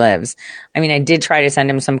know where he lives. I mean, I did try to send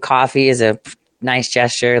him some coffee as a nice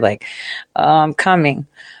gesture, like, oh, I'm coming.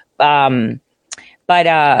 But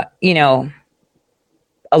you know,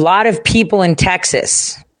 a lot of people in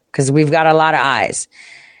Texas, because we've got a lot of eyes,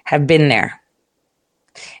 have been there.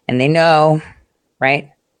 And they know,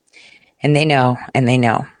 right? And they know, and they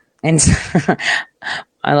know. And so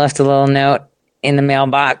I left a little note in the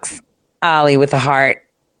mailbox. Ali with a heart.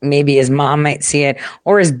 Maybe his mom might see it,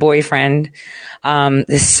 or his boyfriend,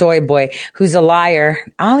 this soy boy who's a liar.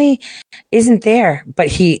 Ali isn't there, but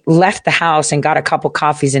he left the house and got a couple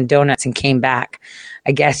coffees and donuts and came back.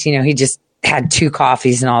 I guess, you know, he just had 2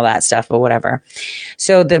 coffees and all that stuff, but whatever.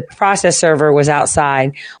 So the process server was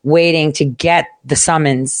outside waiting to get the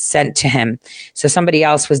summons sent to him. So somebody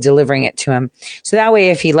else was delivering it to him. So that way,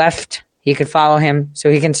 if he left, he could follow him so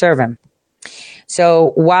he can serve him.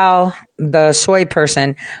 So while the soy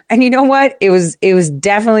person, and you know what? It was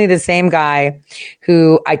definitely the same guy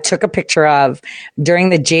who I took a picture of during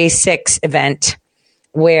the J6 event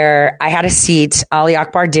where I had a seat. Ali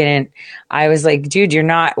Akbar didn't. I was like, dude, you're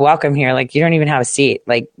not welcome here. Like, you don't even have a seat.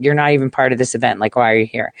 Like, you're not even part of this event. Like, why are you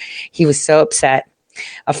here? He was so upset.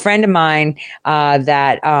 A friend of mine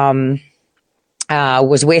that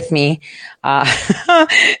was with me. Ali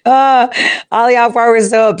Akbar was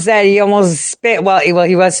so upset. He almost spit. Well, he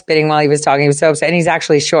was spitting while he was talking. He was so upset. And he's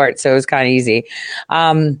actually short, so it was kind of easy.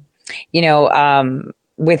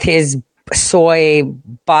 With his soy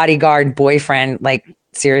bodyguard boyfriend, like,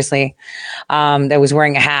 seriously, that was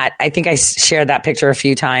wearing a hat. I think I shared that picture a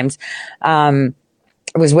few times.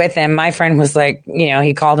 Was with him. My friend was like, you know,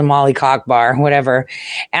 he called him Ali Akbar, whatever.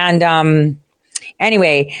 And,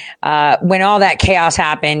 anyway, when all that chaos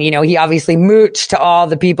happened, you know, he obviously mooched to all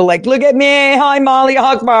the people like, look at me. I'm Ali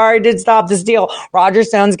Akbar. I did stop the steal. Roger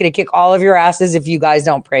Stone's going to kick all of your asses if you guys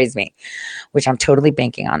don't praise me, which I'm totally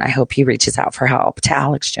banking on. I hope he reaches out for help to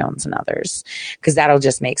Alex Jones and others, because that'll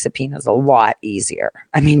just make subpoenas a lot easier.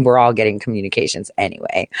 I mean, we're all getting communications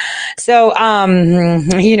anyway. So,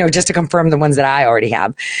 you know, just to confirm the ones that I already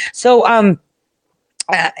have. So,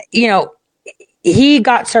 you know, he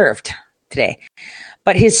got served today,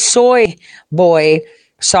 but his soy boy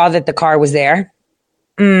saw that the car was there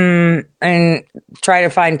and tried to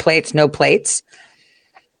find plates, no plates.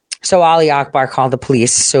 So Ali Akbar called the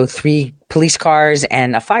police. So 3 police cars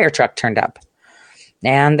and a fire truck turned up,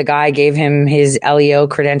 and the guy gave him his LEO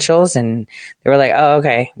credentials, and they were like, oh,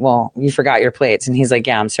 okay, well, you forgot your plates. And he's like,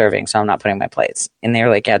 yeah, I'm serving, so I'm not putting my plates. And they were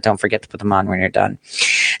like, yeah, don't forget to put them on when you're done.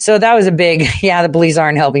 So that was a big, yeah, the police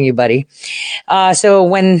aren't helping you, buddy. So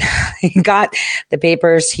when he got the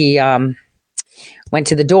papers, he went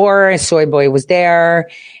to the door. His soy boy was there,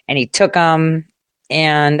 and he took them,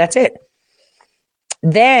 and that's it.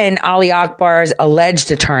 Then Ali Akbar's alleged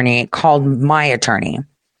attorney called my attorney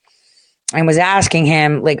and was asking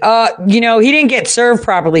him, like, you know, he didn't get served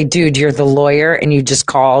properly. Dude, you're the lawyer, and you just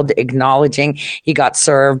called acknowledging he got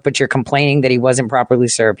served, but you're complaining that he wasn't properly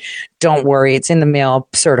served. Don't worry. It's in the mail,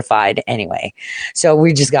 certified anyway. So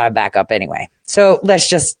we just got to back up anyway. So let's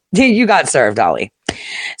just, you got served, Ali.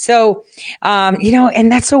 So, you know, and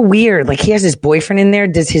that's so weird. Like, he has his boyfriend in there.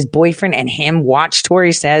 Does his boyfriend and him watch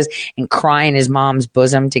Tori Says and cry in his mom's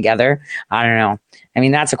bosom together? I don't know. I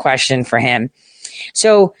mean, that's a question for him.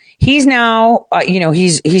 So he's now, you know,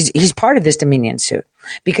 he's part of this Dominion suit.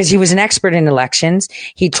 because he was an expert in elections.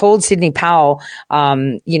 He told Sidney Powell,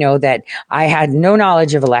 that I had no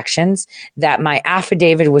knowledge of elections, that my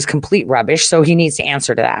affidavit was complete rubbish. So he needs to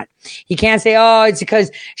answer to that. He can't say, oh, it's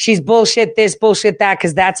because she's bullshit this, bullshit that,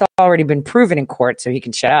 because that's already been proven in court. So he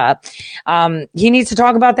can shut up. He needs to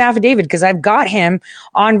talk about the affidavit because I've got him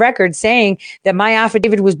on record saying that my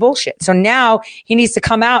affidavit was bullshit. So now he needs to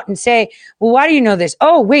come out and say, well, why do you know this?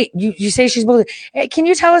 Oh, wait, you say she's bullshit. Hey, can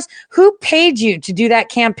you tell us who paid you to do that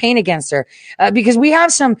campaign against her? Because we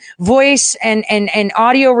have some voice and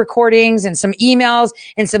audio recordings and some emails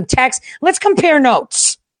and some text. Let's compare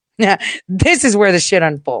notes. This is where the shit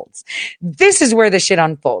unfolds. This is where the shit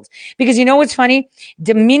unfolds. Because you know what's funny?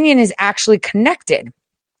 Dominion is actually connected.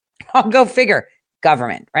 I'll go figure.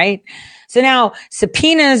 Government, right? So now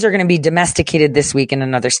subpoenas are going to be domesticated this week in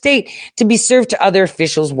another state to be served to other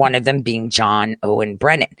officials, one of them being John Owen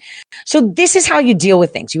Brennan. So this is how you deal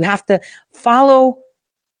with things. You have to follow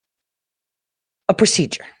a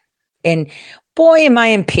procedure. And boy, am I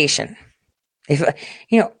impatient. If,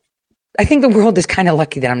 I think the world is kind of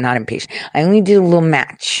lucky that I'm not impatient. I only did a little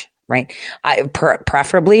match, right?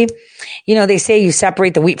 Preferably, they say you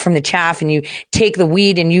separate the wheat from the chaff and you take the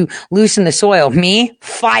weed and you loosen the soil. Me,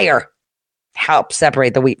 fire helps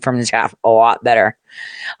separate the wheat from the chaff a lot better.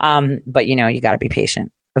 But you got to be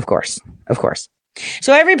patient. Of course.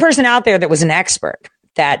 So every person out there that was an expert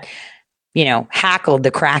that, hackled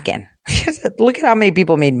the Kraken. Look at how many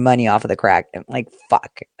people made money off of the Kraken. Like,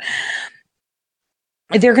 fuck.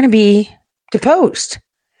 They're going to be deposed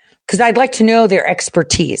because I'd like to know their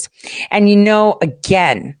expertise. And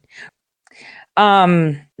again,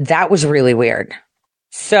 that was really weird.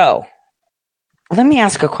 So let me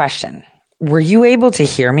ask a question. Were you able to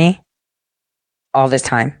hear me all this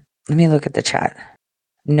time? Let me look at the chat.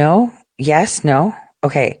 No? Yes? No?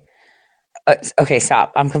 Okay. Okay,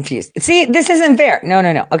 stop. I'm confused. See, this isn't fair.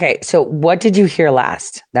 No. Okay, so what did you hear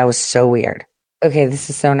last? That was so weird. Okay, this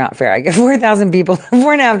is so not fair. I get 4,000 people,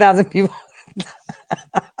 4,500 people.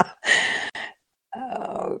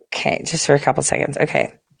 Okay, just for a couple seconds.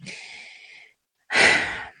 Okay.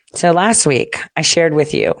 So last week, I shared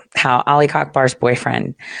with you how Ali Akbar's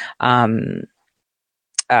boyfriend, Karl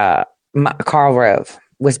Rove,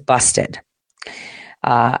 was busted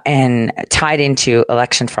and tied into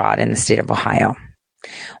election fraud in the state of Ohio.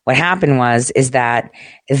 What happened is that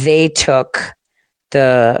they took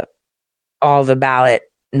all the ballot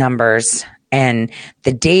numbers and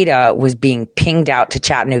the data was being pinged out to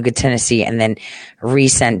Chattanooga, Tennessee, and then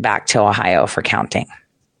resent back to Ohio for counting.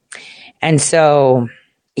 And so,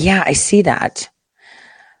 yeah, I see that.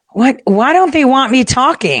 Why don't they want me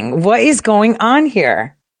talking? What is going on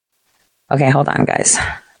here? Okay, hold on, guys.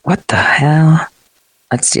 What the hell?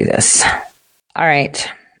 Let's do this. All right.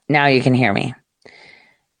 Now you can hear me.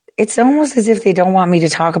 It's almost as if they don't want me to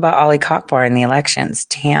talk about Ali Akbar in the elections.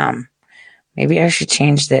 Damn. Maybe I should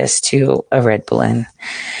change this to a red balloon.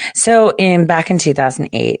 So back in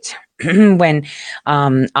 2008, when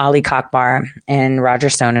Ali Akbar and Roger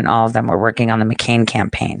Stone and all of them were working on the McCain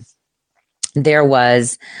campaign, there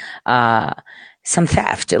was some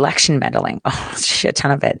theft, election meddling. Oh, shit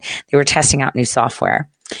ton of it. They were testing out new software.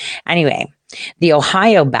 Anyway, the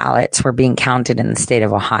Ohio ballots were being counted in the state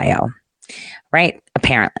of Ohio, right?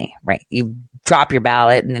 Apparently, right? You drop your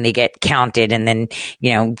ballot and then they get counted and then,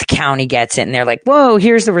 the county gets it and they're like, whoa,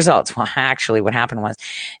 here's the results. Well, actually what happened was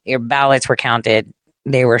your ballots were counted.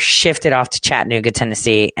 They were shifted off to Chattanooga,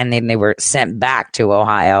 Tennessee, and then they were sent back to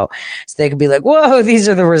Ohio. So they could be like, whoa, these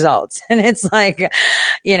are the results. And it's like,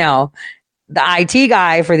 the IT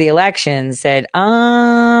guy for the election said,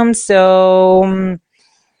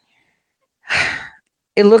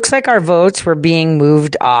 it looks like our votes were being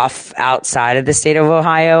moved off outside of the state of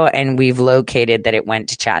Ohio, and we've located that it went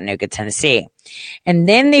to Chattanooga, Tennessee. And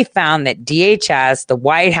then they found that DHS, the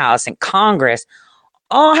White House, and Congress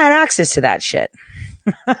all had access to that shit.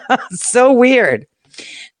 So weird.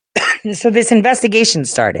 So this investigation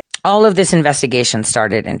started. All of this investigation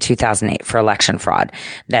started in 2008 for election fraud,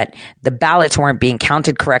 that the ballots weren't being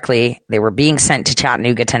counted correctly. They were being sent to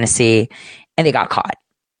Chattanooga, Tennessee, and they got caught.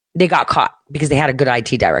 They got caught because they had a good IT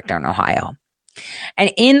director in Ohio.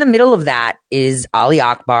 And in the middle of that is Ali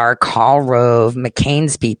Akbar, Karl Rove,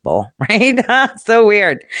 McCain's people, right? So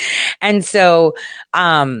weird. And so,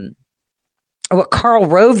 what Karl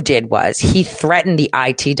Rove did was he threatened the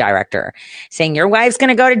IT director, saying, your wife's going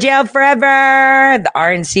to go to jail forever. The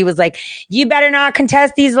RNC was like, you better not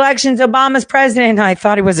contest these elections. Obama's president. I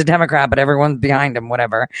thought he was a Democrat, but everyone's behind him,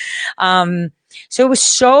 whatever. So it was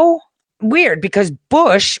so weird because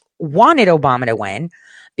Bush wanted Obama to win.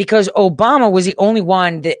 because Obama was the only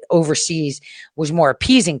one that overseas was more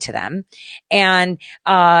appeasing to them. And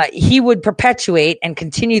he would perpetuate and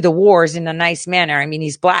continue the wars in a nice manner. I mean,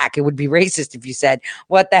 he's black. It would be racist if you said,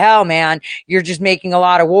 what the hell, man? You're just making a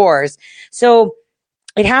lot of wars. So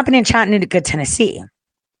it happened in Chattanooga, Tennessee.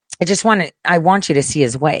 I want you to see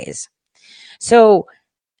his ways. So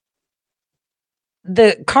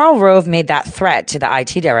Karl Rove made that threat to the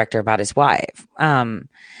IT director about his wife. And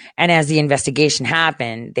as the investigation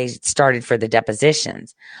happened, they started for the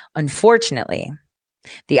depositions. Unfortunately,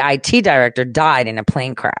 the IT director died in a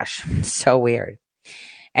plane crash. So weird.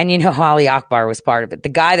 And you know, Ali Akbar was part of it. The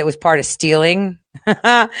guy that was part of stealing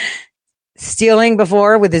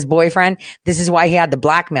before with his boyfriend. This is why he had the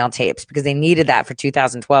blackmail tapes, because they needed that for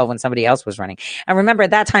 2012 when somebody else was running. And remember, at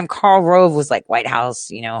that time, Karl Rove was like White House,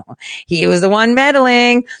 you know, he was the one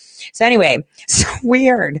meddling. So anyway, so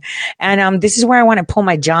weird. And this is where I want to pull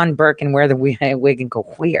my John Burke and wear the wig and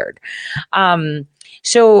go weird.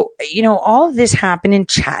 So, you know, all of this happened in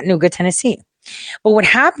Chattanooga, Tennessee. But what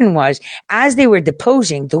happened was, as they were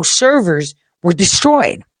deposing, those servers were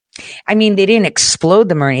destroyed. I mean, they didn't explode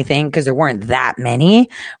them or anything because there weren't that many,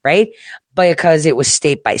 right? But because it was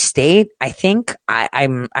state by state, I think.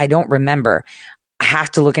 I don't remember. I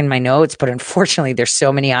have to look in my notes, but unfortunately, there's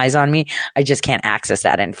so many eyes on me. I just can't access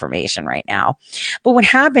that information right now. But what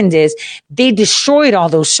happened is they destroyed all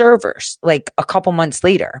those servers like a couple months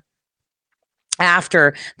later,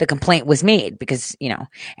 after the complaint was made, because, you know,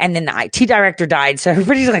 and then the IT director died. So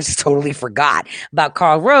everybody like just totally forgot about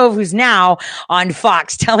Karl Rove, who's now on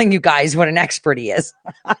Fox telling you guys what an expert he is.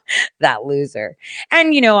 That loser.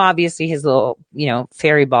 And, you know, obviously his little, you know,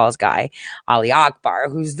 fairy balls guy, Ali Akbar,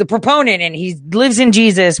 who's the proponent, and he lives in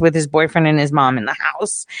Jesus with his boyfriend and his mom in the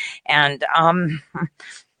house, and,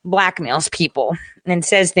 blackmails people and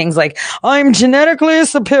says things like, I'm genetically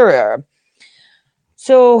superior.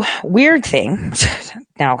 So weird thing.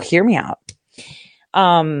 Now hear me out.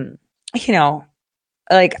 You know,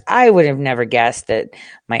 like I would have never guessed that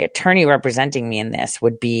my attorney representing me in this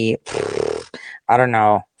would be, I don't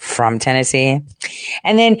know, from Tennessee.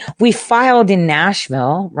 And then we filed in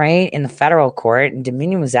Nashville, right, in the federal court, and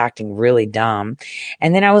Dominion was acting really dumb.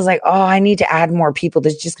 And then I was like, oh, I need to add more people.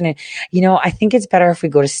 That's just going to, you know, I think it's better if we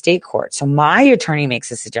go to state court. So my attorney makes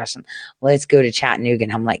a suggestion. Let's go to Chattanooga.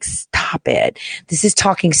 And I'm like, stop it. This is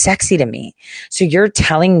talking sexy to me. So you're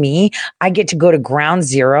telling me I get to go to ground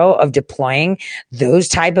zero of deploying those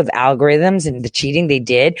type of algorithms and the cheating they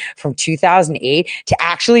did from 2008 to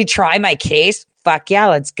actually try my case? Fuck yeah,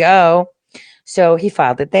 let's go. So he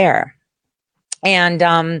filed it there.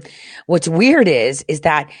 And what's weird is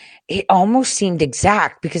that it almost seemed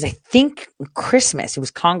exact, because I think Christmas, it was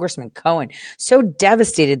Congressman Cohen, so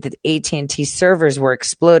devastated that AT&T servers were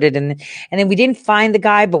exploded. And then we didn't find the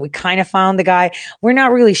guy, but we kind of found the guy. We're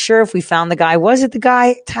not really sure if we found the guy. Was it the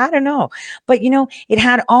guy? I don't know. But, you know, it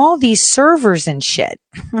had all these servers and shit.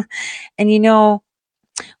 And, you know,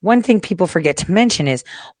 one thing people forget to mention is,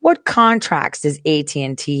 what contracts does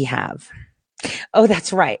AT&T have? Oh,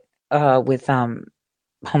 that's right. With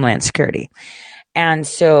Homeland Security. And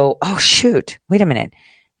so, oh shoot, wait a minute.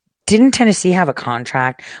 Didn't Tennessee have a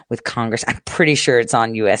contract with Congress? I'm pretty sure it's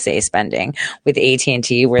on USA spending with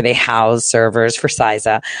AT&T, where they house servers for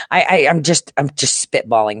CISA. I'm just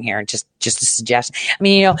spitballing here, just a suggestion. I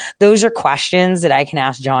mean, you know, those are questions that I can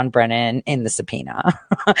ask John Brennan in the subpoena,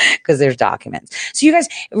 because there's documents. So you guys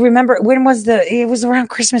remember, it was around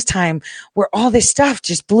Christmas time where all this stuff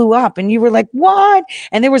just blew up, and you were like, what?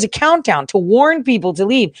 And there was a countdown to warn people to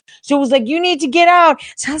leave. So it was like, you need to get out.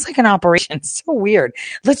 Sounds like an operation. So weird.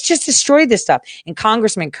 Let's just destroy this stuff. And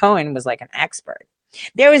Congressman Cohen was like an expert.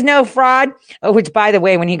 There was no fraud. Oh, which, by the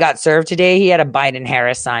way, when he got served today, he had a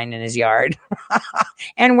Biden-Harris sign in his yard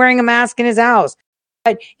and wearing a mask in his house.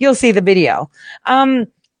 But you'll see the video.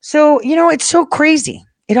 So, you know, it's so crazy.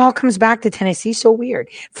 It all comes back to Tennessee. So weird.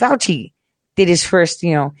 Fauci did his first,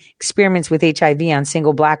 you know, experiments with HIV on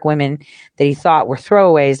single black women that he thought were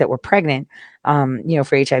throwaways that were pregnant, you know,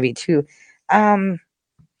 for HIV too.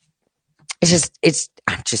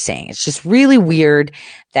 I'm just saying, it's just really weird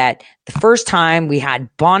that the first time we had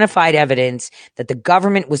bona fide evidence that the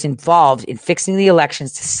government was involved in fixing the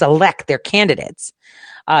elections to select their candidates.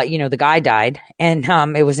 You know, the guy died, and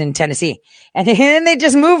it was in Tennessee, and then they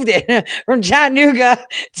just moved it from Chattanooga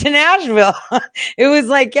to Nashville. It was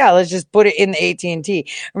like, yeah, let's just put it in the AT&T.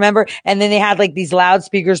 Remember? And then they had like these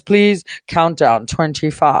loudspeakers, please countdown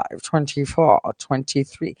 25, 24,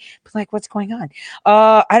 23. But like, what's going on?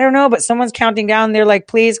 I don't know, but someone's counting down. They're like,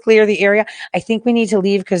 please clear the area. I think we need to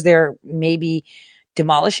leave because they're maybe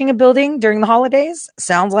demolishing a building during the holidays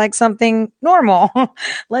sounds like something normal.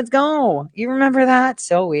 Let's go. You remember that?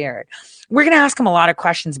 So weird. We're going to ask him a lot of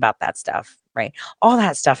questions about that stuff, right? All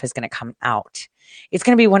that stuff is going to come out. It's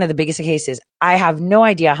going to be one of the biggest cases. I have no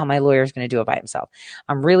idea how my lawyer is going to do it by himself.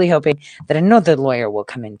 I'm really hoping that another lawyer will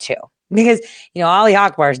come in too. Because, Ali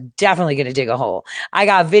Akbar is definitely going to dig a hole. I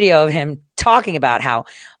got a video of him talking about how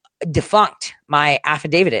defunct my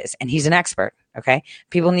affidavit is, and he's an expert. Okay.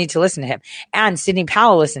 People need to listen to him. And Sidney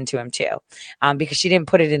Powell listened to him too, because she didn't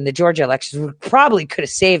put it in the Georgia elections. We probably could have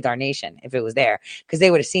saved our nation if it was there, because they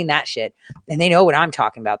would have seen that shit. And they know what I'm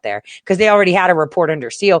talking about there, because they already had a report under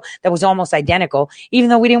seal that was almost identical, even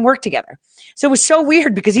though we didn't work together. So it was so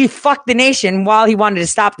weird, because he fucked the nation while he wanted to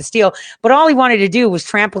stop the steal. But all he wanted to do was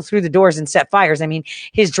trample through the doors and set fires. I mean,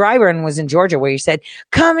 his dry run was in Georgia, where he said,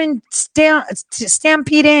 come and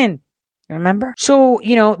stampede in. Remember? So,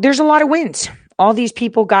 there's a lot of wins. All these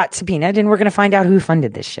people got subpoenaed, and we're going to find out who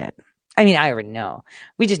funded this shit. I mean, I already know.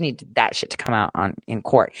 We just need that shit to come out in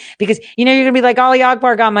court, because, you're going to be like, Ali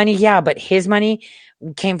Akbar got money. Yeah, but his money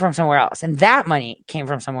came from somewhere else, and that money came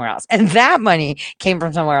from somewhere else, and that money came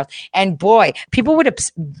from somewhere else. And boy, people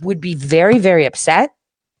would be very, very upset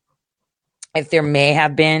if there may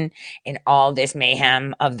have been, in all this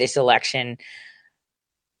mayhem of this election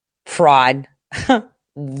fraud.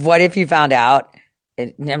 What if you found out?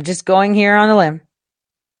 I'm just going here on a limb.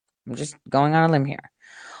 I'm just going on a limb here.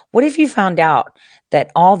 What if you found out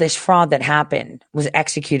that all this fraud that happened was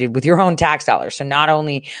executed with your own tax dollars? So not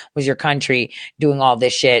only was your country doing all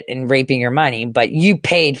this shit and raping your money, but you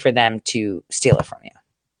paid for them to steal it from you.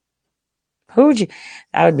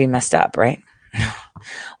 That would be messed up, right?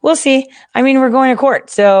 We'll see. I mean, we're going to court.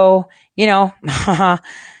 So,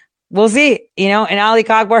 we'll see, and Ali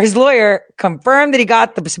Akbar's lawyer confirmed that he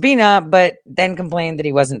got the subpoena, but then complained that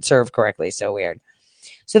he wasn't served correctly. So weird.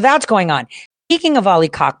 So that's going on. Speaking of Ali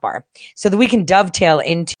Akbar, so that we can dovetail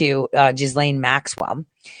into Ghislaine Maxwell,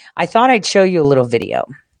 I thought I'd show you a little video,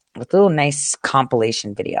 a little nice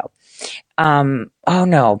compilation video.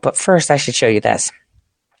 But first I should show you this.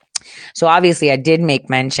 So obviously I did make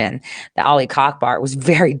mention that Ali Akbar was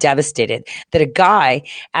very devastated that a guy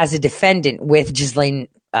as a defendant with Ghislaine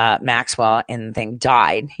Maxwell and thing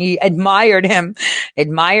died. He admired the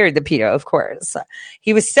pedo, of course.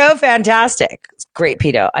 He was so fantastic. Great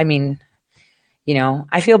pedo. I mean,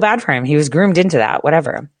 I feel bad for him. He was groomed into that,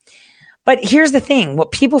 whatever. But here's the thing.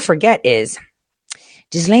 What people forget is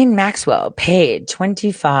Ghislaine Maxwell paid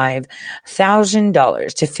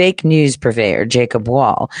 $25,000 to fake news purveyor Jacob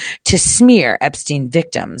Wall to smear Epstein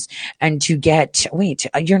victims and to get,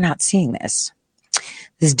 you're not seeing this.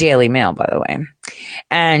 This is Daily Mail, by the way.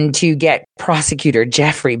 And to get prosecutor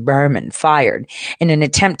Jeffrey Berman fired in an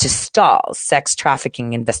attempt to stall sex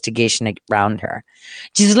trafficking investigation around her.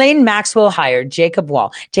 Ghislaine Maxwell hired Jacob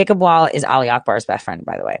Wall. Jacob Wall is Ali Akbar's best friend,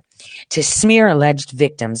 by the way, to smear alleged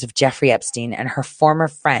victims of Jeffrey Epstein and her former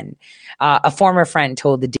friend. A former friend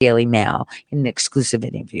told the Daily Mail in an exclusive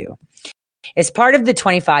interview. As part of the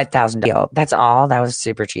 $25,000 deal, that's all. That was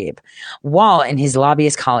super cheap. Wall and his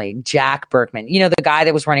lobbyist colleague, Jack Berkman, the guy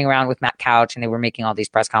that was running around with Matt Couch and they were making all these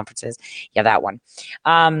press conferences. Yeah, that one.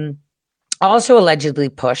 Also allegedly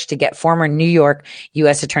pushed to get former New York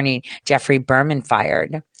U.S. Attorney Jeffrey Berman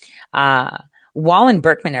fired. Wall and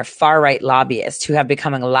Berkman are far-right lobbyists who have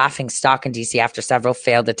become a laughing stock in D.C. after several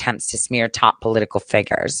failed attempts to smear top political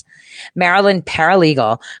figures. Maryland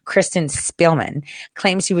paralegal Kristen Spielman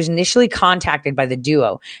claims he was initially contacted by the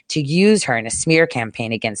duo to use her in a smear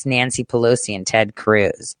campaign against Nancy Pelosi and Ted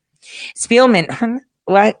Cruz. Spielman,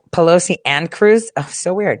 what? Pelosi and Cruz? Oh,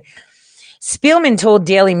 so weird. Spielman told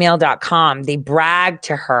DailyMail.com they bragged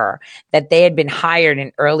to her that they had been hired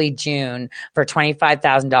in early June for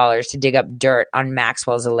 $25,000 to dig up dirt on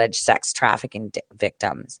Maxwell's alleged sex trafficking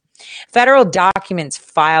victims. Federal documents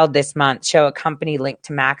filed this month show a company linked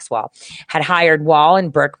to Maxwell had hired Wall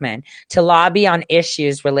and Berkman to lobby on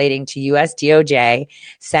issues relating to U.S. DOJ,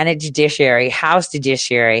 Senate Judiciary, House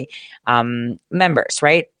Judiciary members,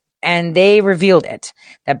 right? And they revealed that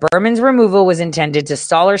Berman's removal was intended to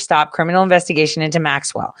stall or stop criminal investigation into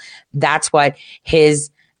Maxwell. That's what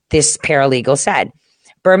this paralegal said.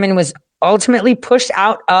 Berman was ultimately pushed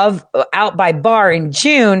out by Barr in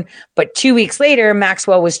June, but 2 weeks later,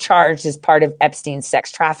 Maxwell was charged as part of Epstein's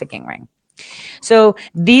sex trafficking ring. So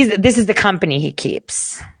this is the company he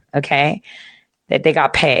keeps, okay, that they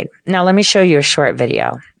got paid. Now let me show you a short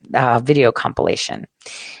video compilation.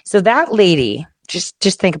 So that lady.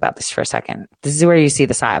 Just think about this for a second. This is where you see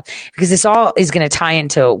the side, because this all is going to tie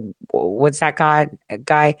into what's that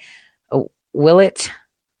guy, Willett,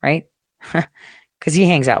 right? Because he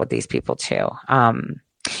hangs out with these people too.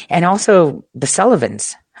 And also the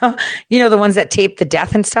Sullivans, you know, the ones that tape the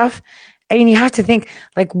death and stuff. I mean, you have to think,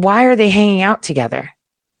 like, why are they hanging out together?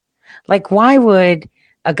 Like, why would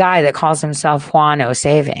a guy that calls himself Juan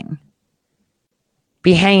O'Saving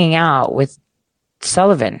be hanging out with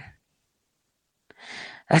Sullivan?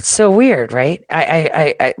 That's so weird, right?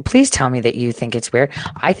 I please tell me that you think it's weird.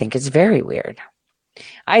 I think it's very weird.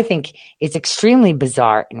 I think it's extremely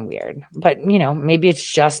bizarre and weird, but you know, maybe it's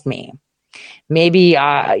just me. Maybe,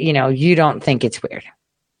 you know, you don't think it's weird.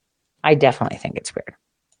 I definitely think it's weird.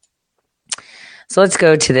 So let's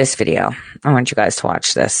go to this video. I want you guys to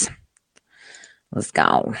watch this. Let's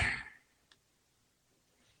go.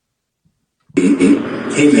 He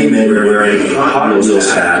came in wearing a Hot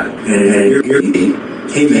Wheels hat, and he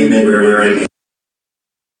came in wearing.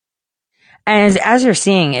 And as you're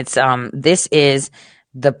seeing, it's this is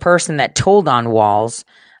the person that told on Wall's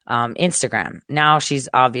Instagram. Now she's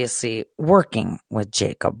obviously working with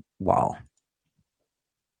Jacob Wall.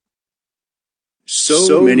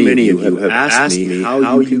 So many of you have asked me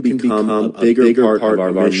how you can become a bigger part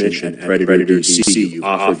of our mission at Predator DC. You've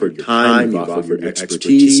offered time, you've offered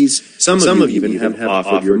expertise. Some of you even have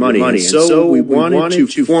offered your money. And so we wanted to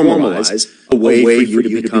formalize a way for you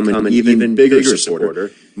to become an even bigger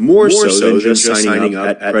supporter, more so than just signing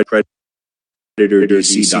up at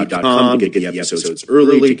PredatorDC.com to get the episodes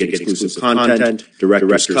early, to get exclusive content,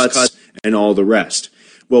 director's cuts, and all the rest.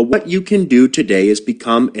 Well, what you can do today is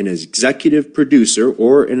become an executive producer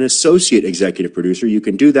or an associate executive producer. You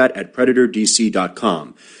can do that at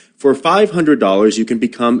PredatorDC.com. For $500, you can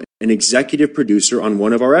become an executive producer on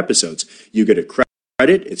one of our episodes. You get a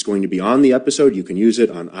credit. It's going to be on the episode. You can use it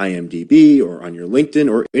on IMDb or on your LinkedIn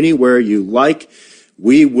or anywhere you like.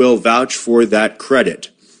 We will vouch for that credit.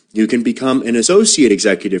 You can become an associate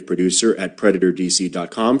executive producer at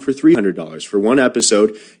PredatorDC.com for $300. For one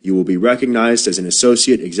episode, you will be recognized as an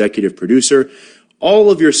associate executive producer.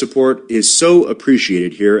 All of your support is so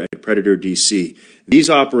appreciated here at Predator DC. These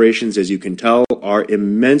operations, as you can tell, are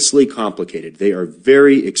immensely complicated. They are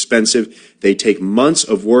very expensive. They take months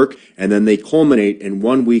of work, and then they culminate in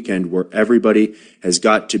one weekend where everybody has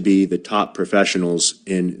got to be the top professionals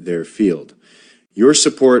in their field. Your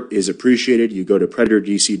support is appreciated. You go to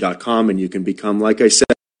PredatorDC.com and you can become, like I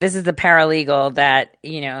said. This is the paralegal that,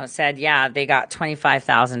 you know, said, yeah, they got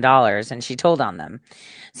 $25,000 and she told on them.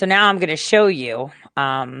 So now I'm going to show you,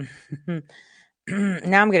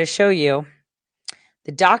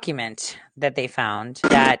 the document that they found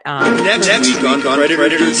that next week on Predator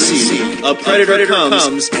DC, a predator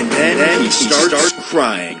comes and then he starts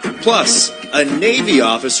crying. Plus, a Navy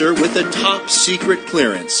officer with a top secret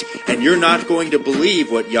clearance. And you're not going to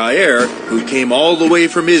believe what Yair, who came all the way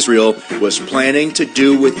from Israel, was planning to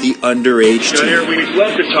do with the underage teen. Yair, we'd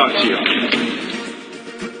love to talk to you.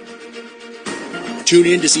 Tune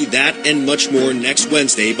in to see that and much more next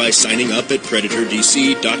Wednesday by signing up at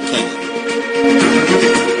PredatorDC.com.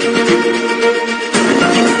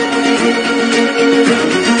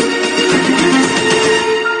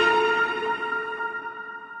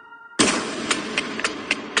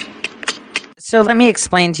 So let me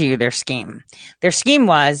explain to you their scheme. Their scheme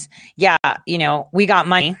was, yeah, you know, we got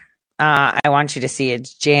money. I want you to see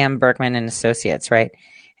it's J.M. Berkman and Associates, right?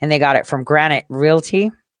 And they got it from Granite Realty,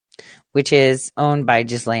 which is owned by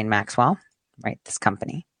Ghislaine Maxwell, right? This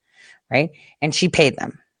company, right? And she paid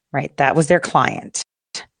them, right? That was their client.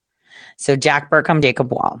 So Jack Burkham,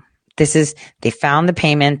 Jacob Wall. They found the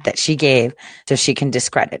payment that she gave so she can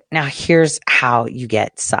discredit. Now, here's how you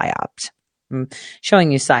get PSYOPed. I'm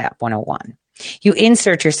showing you PSYOP 101. You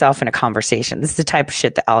insert yourself in a conversation. This is the type of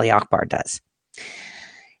shit that Ali Akbar does.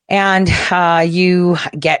 And you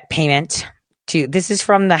get payment to, this is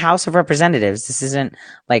from the House of Representatives. This isn't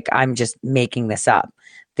like I'm just making this up.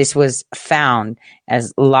 This was found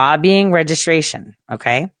as lobbying registration.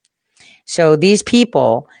 Okay. So these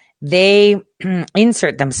people, they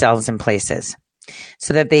insert themselves in places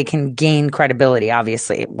so that they can gain credibility,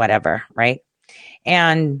 obviously, whatever. Right.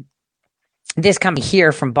 And this company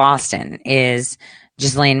here from Boston is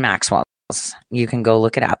Ghislaine Maxwell's. You can go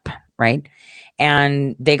look it up, right?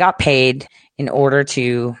 And they got paid in order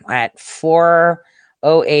to, at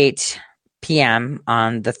 4:08 p.m.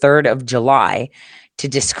 on the 3rd of July, to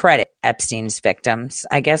discredit Epstein's victims.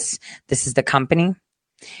 I guess this is the company.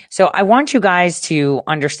 So I want you guys to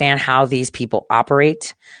understand how these people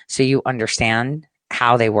operate so you understand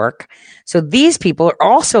how they work. So these people are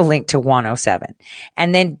also linked to 107.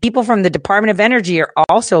 And then people from the Department of Energy are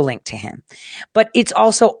also linked to him. But it's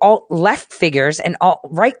also alt left figures and alt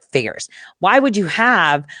right figures. Why would you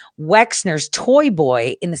have Wexner's toy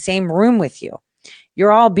boy in the same room with you?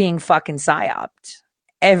 You're all being fucking psyoped.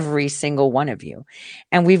 every single one of you.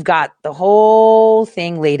 And we've got the whole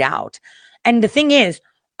thing laid out. And the thing is,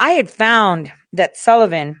 I had found that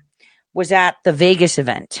Sullivan was at the Vegas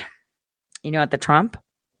event, at the Trump,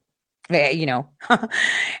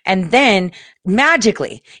 and then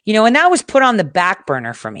magically, and that was put on the back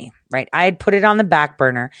burner for me, right? I had put it on the back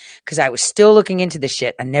burner because I was still looking into the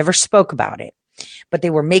shit. I never spoke about it, but they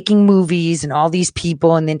were making movies and all these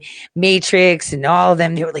people, and then Matrix and all of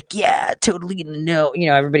them, they were like, yeah, totally. No,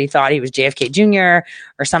 everybody thought he was JFK Jr.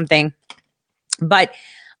 or something. But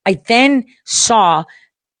I then saw,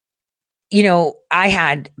 I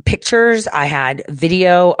had pictures, I had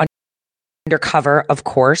video undercover, of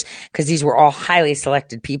course, because these were all highly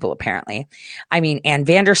selected people, apparently. I mean, Ann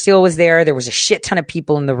Vandersteel was there. There was a shit ton of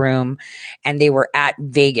people in the room, and they were at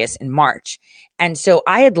Vegas in March. And so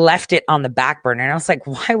I had left it on the back burner, and I was like,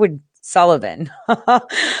 why would Sullivan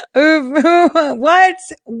what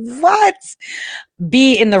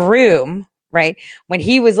be in the room, right? When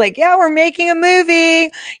he was like, yeah, we're making a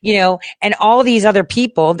movie, and all these other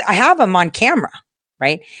people, I have them on camera,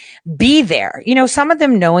 right? Be there, some of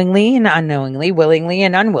them knowingly and unknowingly, willingly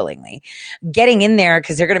and unwillingly, getting in there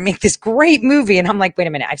because they're going to make this great movie. And I'm like, wait a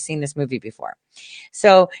minute, I've seen this movie before.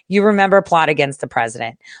 So you remember Plot Against the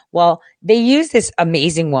President. Well, they use this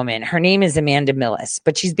amazing woman. Her name is Amanda Millis,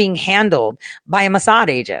 but she's being handled by a Mossad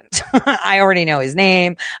agent. I already know his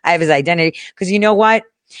name. I have his identity. Because you know what?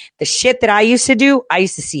 The shit that I used to do, I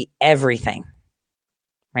used to see everything,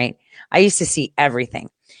 right? I used to see everything.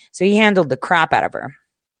 So he handled the crap out of her.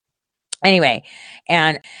 Anyway,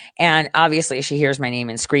 and obviously she hears my name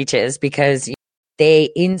and screeches because they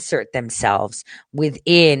insert themselves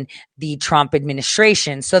within the Trump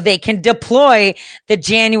administration so they can deploy the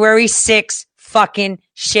January 6th fucking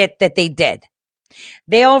shit that they did.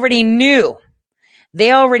 They already knew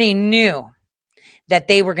that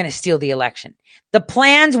they were going to steal the election. The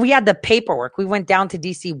plans, we had the paperwork. We went down to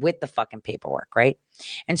DC with the fucking paperwork, right?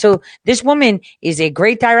 And so this woman is a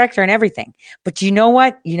great director and everything. But you know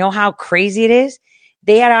what? You know how crazy it is?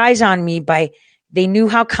 They had eyes on me they knew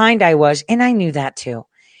how kind I was, and I knew that too.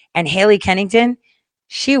 And Haley Kennington,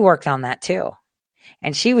 she worked on that too.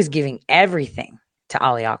 And she was giving everything to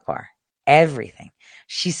Ali Akbar. Everything.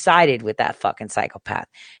 She sided with that fucking psychopath.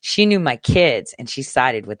 She knew my kids, and she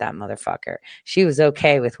sided with that motherfucker. She was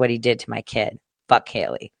okay with what he did to my kid. Fuck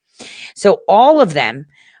Haley. So all of them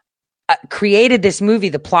created this movie,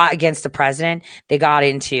 The Plot Against the President. They got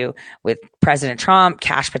into with President Trump,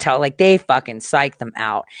 Kash Patel, like they fucking psyched them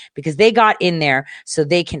out because they got in there so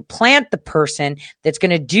they can plant the person that's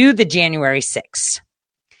going to do the January 6th.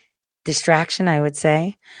 Distraction, I would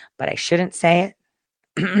say, but I shouldn't say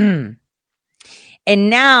it. And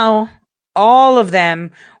now all of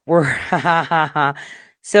them were,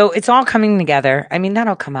 so it's all coming together. I mean,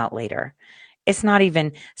 that'll come out later. It's not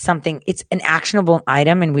even something, it's an actionable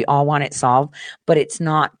item and we all want it solved, but it's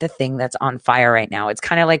not the thing that's on fire right now. It's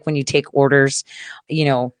kind of like when you take orders,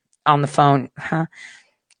 on the phone.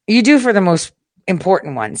 You do for the most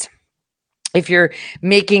important ones. If you're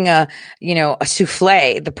making a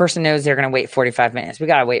souffle, the person knows they're going to wait 45 minutes. We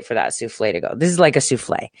got to wait for that souffle to go. This is like a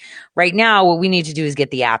souffle. Right now, what we need to do is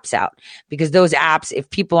get the apps out because those apps, if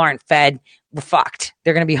people aren't fed, we're fucked.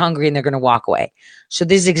 They're going to be hungry and they're going to walk away. So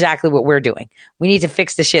this is exactly what we're doing. We need to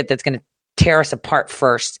fix the shit that's going to tear us apart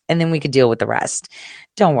first, and then we could deal with the rest.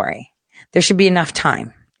 Don't worry. There should be enough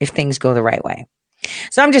time if things go the right way.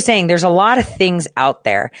 So I'm just saying there's a lot of things out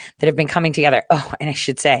there that have been coming together. Oh, and I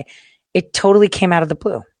should say, it totally came out of the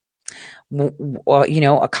blue.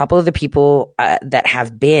 A couple of the people that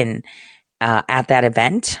have been at that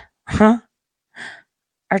event are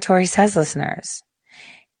Tori Says listeners.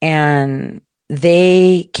 And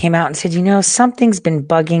they came out and said, something's been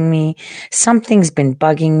bugging me. Something's been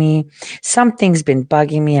bugging me. Something's been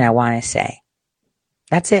bugging me. And I want to say,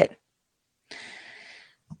 that's it.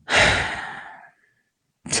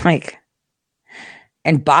 It's like,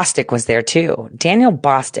 and Bostic was there too. Daniel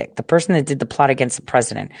Bostic, the person that did The Plot Against the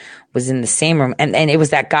President, was in the same room. And it was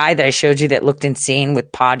that guy that I showed you that looked insane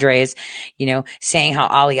with Padres, saying how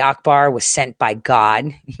Ali Akbar was sent by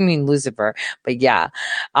God. You mean Lucifer, but yeah,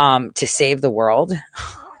 to save the world,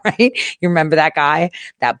 right? You remember that guy,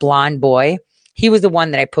 that blonde boy? He was the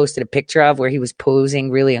one that I posted a picture of where he was posing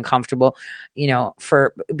really uncomfortable,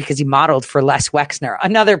 because he modeled for Les Wexner,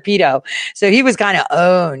 another pedo. So he was kind of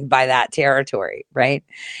owned by that territory, right?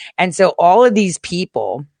 And so all of these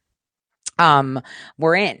people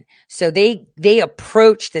were in. So they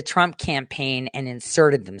approached the Trump campaign and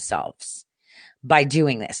inserted themselves by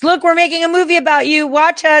doing this. Look, we're making a movie about you.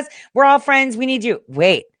 Watch us. We're all friends. We need you.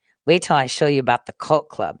 Wait, Wait till I show you about the cult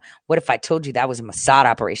club. What if I told you that was a Mossad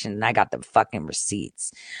operation and I got the fucking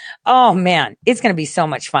receipts? Oh man, it's going to be so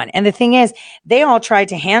much fun. And the thing is, they all tried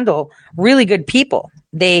to handle really good people.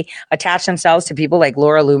 They attached themselves to people like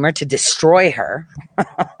Laura Loomer to destroy her,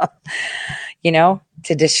 to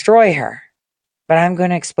destroy her. But I'm going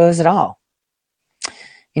to expose it all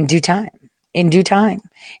in due time. In due time.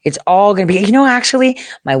 It's all going to be, actually,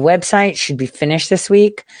 my website should be finished this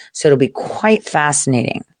week. So it'll be quite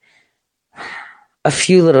fascinating. A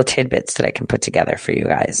few little tidbits that I can put together for you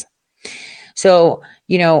guys. So,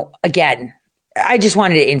 again, I just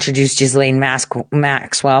wanted to introduce Ghislaine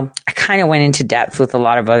Maxwell. I kind of went into depth with a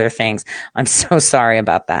lot of other things. I'm so sorry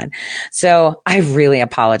about that. So I really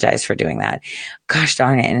apologize for doing that. Gosh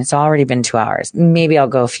darn it. And it's already been 2 hours. Maybe I'll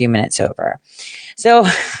go a few minutes over. So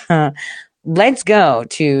let's go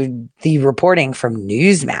to the reporting from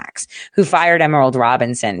Newsmax, who fired Emerald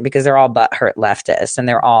Robinson because they're all butthurt leftists and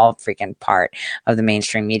they're all freaking part of the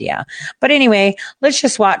mainstream media. But anyway, let's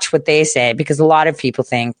just watch what they say, because a lot of people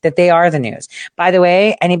think that they are the news. By the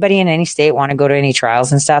way, anybody in any state want to go to any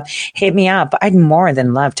trials and stuff, hit me up. I'd more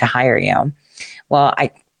than love to hire you. Well, I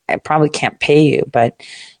probably can't pay you, but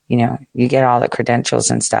you get all the credentials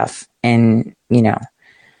and stuff. And,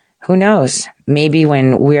 who knows? Maybe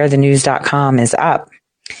when wearethenews.com is up,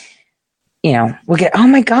 we'll get, oh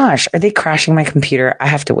my gosh, are they crashing my computer? I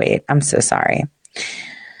have to wait. I'm so sorry.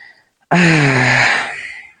 I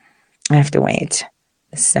have to wait.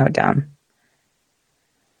 It's so dumb.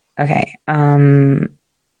 Okay. Oh,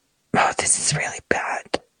 this is really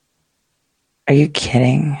bad. Are you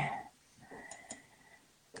kidding?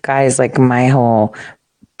 Guys,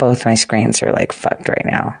 both my screens are fucked right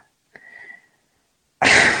now.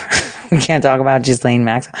 We can't talk about Ghislaine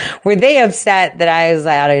Maxwell. Were they upset that I was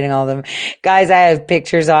outing all of them? Guys, I have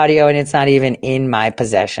pictures, audio, and it's not even in my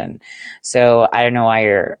possession. So I don't know why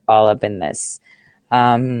you're all up in this.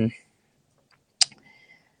 Let's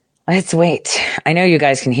wait. I know you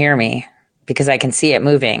guys can hear me because I can see it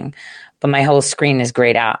moving, but my whole screen is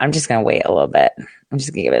grayed out. I'm just going to wait a little bit. I'm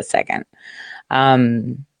just going to give it a second.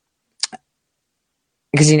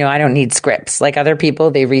 Because, I don't need scripts. Like other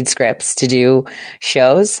people, they read scripts to do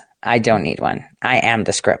shows. I don't need one. I am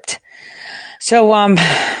the script. So,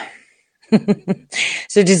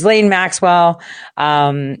 so Ghislaine Maxwell,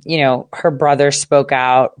 her brother spoke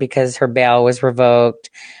out because her bail was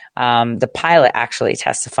revoked. The pilot actually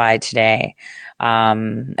testified today.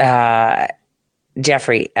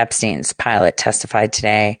 Jeffrey Epstein's pilot testified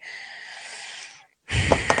today.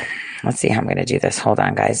 Let's see how I'm going to do this. Hold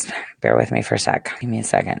on, guys. Bear with me for a sec. Give me a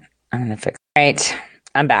second. I'm going to fix it. All right.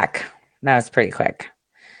 I'm back. That was pretty quick.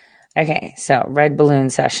 Okay. So red balloon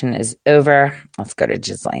session is over. Let's go to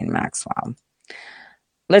Ghislaine Maxwell.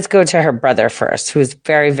 Let's go to her brother first, who is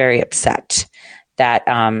very, very upset that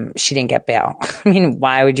she didn't get bail. I mean,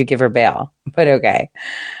 why would you give her bail? But okay.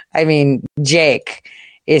 I mean, Jake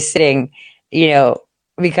is sitting,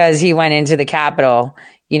 because he went into the Capitol,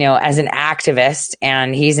 as an activist,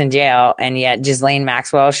 and he's in jail, and yet Ghislaine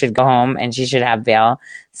Maxwell should go home and she should have bail.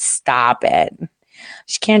 Stop it.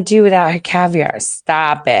 She can't do without her caviar.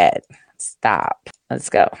 Stop it. Stop. Let's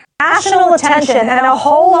go. National attention and a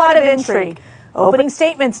whole lot of intrigue. Opening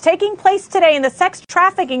statements taking place today in the sex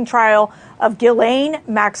trafficking trial of Ghislaine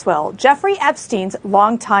Maxwell, Jeffrey Epstein's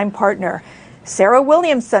longtime partner. Sarah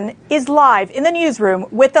Williamson is live in the newsroom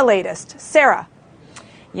with the latest. Sarah.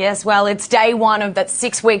 Yes, well, it's day one of that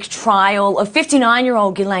 6-week trial of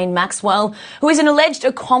 59-year-old Ghislaine Maxwell, who is an alleged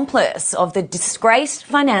accomplice of the disgraced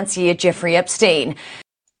financier Jeffrey Epstein.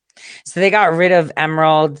 So they got rid of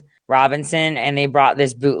Emerald Robinson and they brought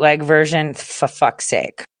this bootleg version, for fuck's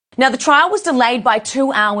sake. Now, the trial was delayed by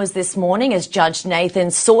 2 hours this morning as Judge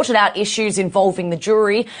Nathan sorted out issues involving the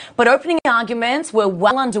jury, but opening arguments were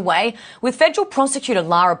well underway, with federal prosecutor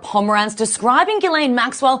Lara Pomerantz describing Ghislaine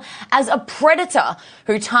Maxwell as a predator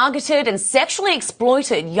who targeted and sexually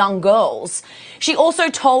exploited young girls. She also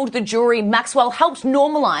told the jury Maxwell helped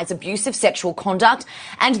normalize abusive sexual conduct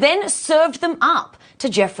and then served them up to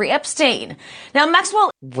Jeffrey Epstein. Now,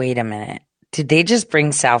 Maxwell... Wait a minute. Did they just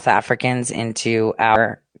bring South Africans into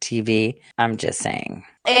our TV? I'm just saying.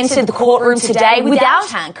 Entered the courtroom today without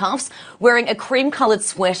handcuffs, wearing a cream-coloured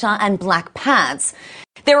sweater and black pants.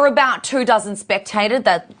 There were about 24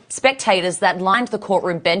 spectators that lined the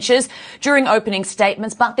courtroom benches during opening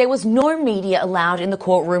statements, but there was no media allowed in the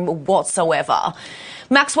courtroom whatsoever.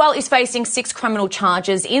 Maxwell is facing 6 criminal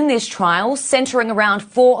charges in this trial, centering around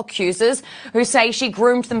 4 accusers who say she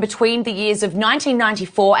groomed them between the years of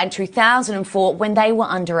 1994 and 2004 when they were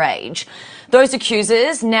underage. Those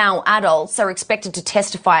accusers, now adults, are expected to testify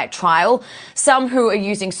testify at trial, some who are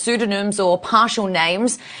using pseudonyms or partial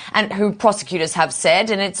names, and who prosecutors have said.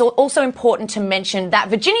 And it's also important to mention that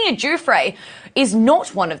Virginia Giuffre is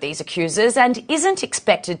not one of these accusers and isn't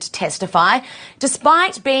expected to testify,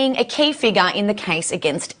 despite being a key figure in the case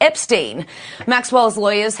against Epstein. Maxwell's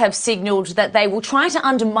lawyers have signalled that they will try to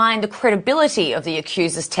undermine the credibility of the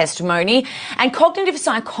accuser's testimony, and cognitive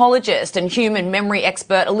psychologist and human memory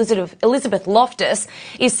expert Elizabeth Loftus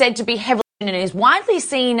is said to be heavily and is widely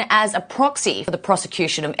seen as a proxy for the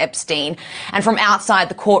prosecution of Epstein. And from outside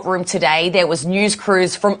the courtroom today, there was news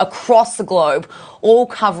crews from across the globe all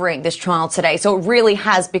covering this trial today. So it really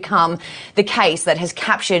has become the case that has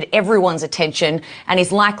captured everyone's attention and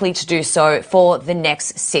is likely to do so for the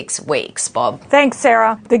next 6 weeks. Bob. Thanks,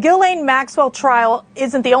 Sarah. The Ghislaine Maxwell trial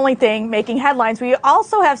isn't the only thing making headlines. We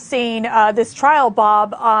also have seen this trial,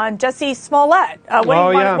 Bob, on Jussie Smollett.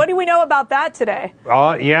 What do we know about that today?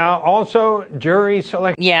 Also jury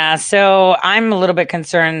selection. Yeah, so I'm a little bit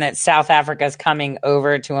concerned that South Africa is coming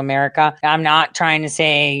over to America. I'm not trying to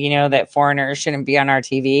say, that foreigners shouldn't be on our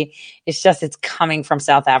TV. It's just it's coming from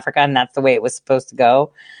South Africa, and that's the way it was supposed to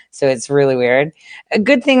go. So it's really weird. A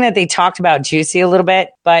good thing that they talked about Jussie a little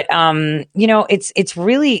bit, but it's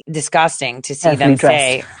really disgusting to see them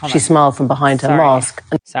say. She smiled from behind her mask.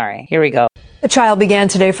 Sorry, here we go. The trial began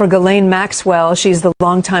today for Ghislaine Maxwell. She's the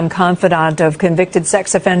longtime confidant of convicted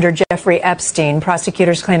sex offender Jeffrey Epstein.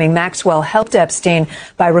 Prosecutors claiming Maxwell helped Epstein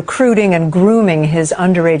by recruiting and grooming his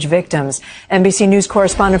underage victims. NBC News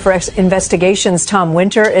correspondent for Investigations Tom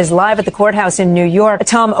Winter is live at the courthouse in New York.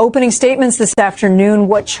 Tom, opening statements this afternoon.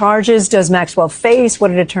 What charges does Maxwell face? What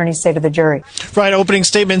did attorneys say to the jury? Right, opening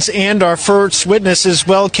statements and our first witness as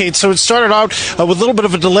well, Kate. So it started out with a little bit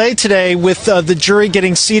of a delay today with the jury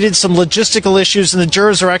getting seated, some logistical issues, and the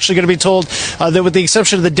jurors are actually going to be told that with the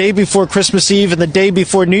exception of the day before Christmas Eve and the day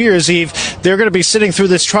before New Year's Eve, they're going to be sitting through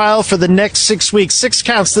this trial for the next 6 weeks. 6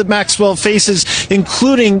 counts that Maxwell faces,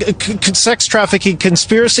 including sex trafficking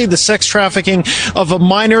conspiracy, the sex trafficking of a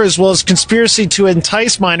minor, as well as conspiracy to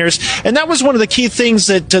entice minors. And that was one of the key things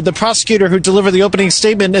that the prosecutor who delivered the opening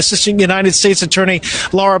statement, Assistant United States Attorney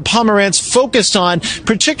Laura Pomerantz, focused on,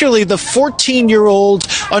 particularly the 14-year-old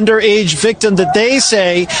underage victim that they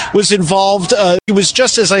say was involved. He was,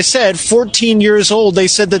 just as I said, 14 years old. They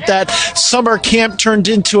said that summer camp turned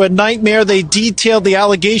into a nightmare. They detailed the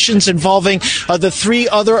allegations involving the 3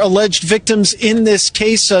 other alleged victims in this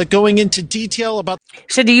case, going into detail about.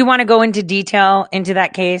 So do you want to go into detail into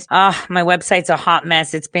that case? My website's a hot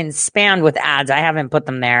mess. It's been spammed with ads. I haven't put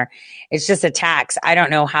them there. It's just attacks. I don't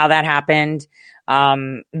know how that happened.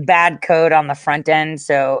 Bad code on the front end.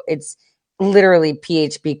 So it's literally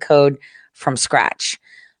PHP code from scratch.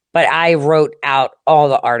 But I wrote out all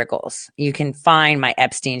the articles. You can find my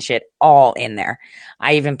Epstein shit all in there.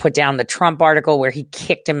 I even put down the Trump article where he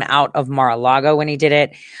kicked him out of Mar-a-Lago when he did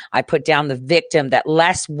it. I put down the victim that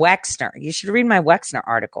Les Wexner, you should read my Wexner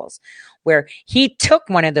articles, where he took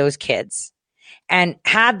one of those kids and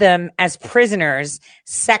had them as prisoners,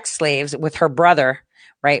 sex slaves with her brother,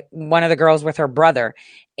 right? One of the girls with her brother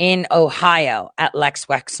in Ohio at Lex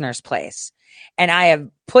Wexner's place. And I have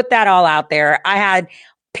put that all out there. I had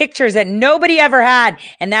pictures that nobody ever had.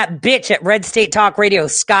 And that bitch at Red State Talk Radio,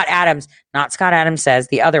 Scott Adams, not Scott Adams Says,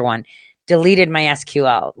 the other one, deleted my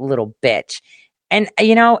SQL, little bitch. And,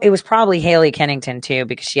 it was probably Haley Kennington too,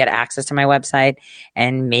 because she had access to my website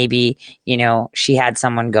and maybe, she had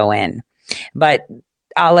someone go in. But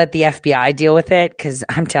I'll let the FBI deal with it because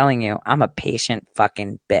I'm telling you, I'm a patient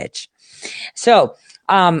fucking bitch. So,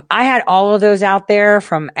 I had all of those out there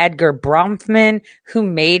from Edgar Bronfman, who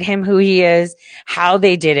made him who he is, how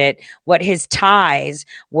they did it, what his ties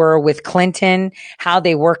were with Clinton, how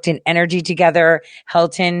they worked in energy together,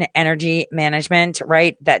 Helton Energy Management,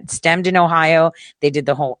 right? That stemmed in Ohio. They did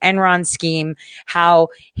the whole Enron scheme, how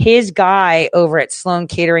his guy over at Sloan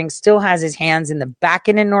Catering still has his hands in the back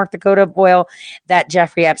end in North Dakota oil that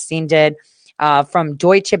Jeffrey Epstein did. From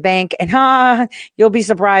Deutsche Bank, and you'll be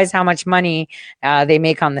surprised how much money they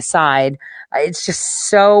make on the side. It's just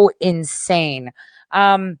so insane.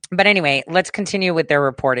 But anyway, let's continue with their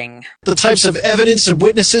reporting. The types of evidence and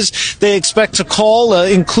witnesses they expect to call,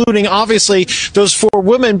 including obviously those 4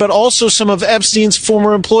 women, but also some of Epstein's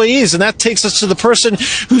former employees. And that takes us to the person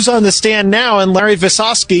who's on the stand now, and Larry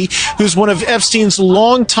Vysotsky, who's one of Epstein's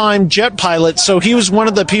longtime jet pilots. So he was one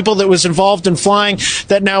of the people that was involved in flying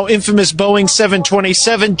that now infamous Boeing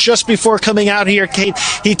 727. Just before coming out here, Kate,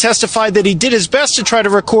 he testified that he did his best to try to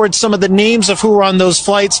record some of the names of who were on those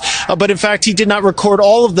flights, but in fact, he did not record record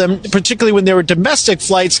all of them, particularly when they were domestic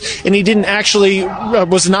flights, and he didn't actually,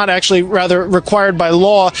 was not actually rather required by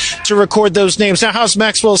law to record those names. Now, how's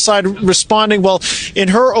Maxwell's side responding? Well, in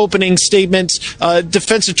her opening statement,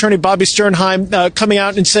 defense attorney Bobby Sternheim coming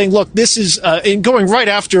out and saying, look, this is going right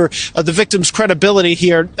after the victim's credibility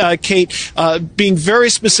here, Kate, being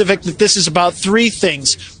very specific that this is about three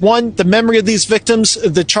things. One, the memory of these victims.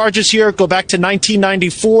 The charges here go back to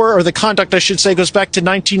 1994, or the conduct, I should say, goes back to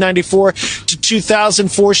 1994 to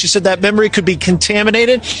 2004. She said that memory could be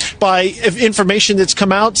contaminated by information that's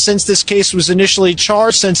come out since this case was initially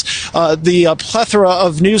charged, since the plethora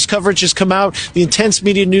of news coverage has come out, the intense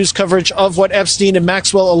media news coverage of what Epstein and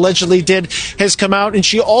Maxwell allegedly did has come out. And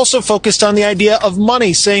she also focused on the idea of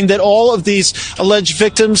money, saying that all of these alleged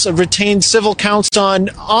victims retained civil counts on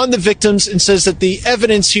the victims, and says that the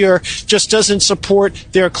evidence here just doesn't support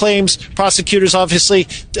their claims. Prosecutors obviously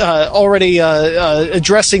already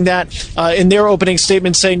addressing that in their opening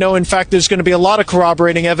statement, saying no, in fact, there's going to be a lot of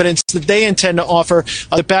corroborating evidence that they intend to offer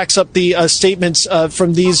that backs up the statements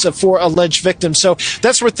from these four alleged victims. So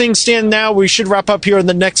that's where things stand now. We should wrap up here in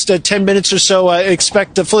the next 10 minutes or so.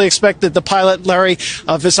 Fully expect that the pilot, Larry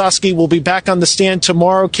Vysotsky, will be back on the stand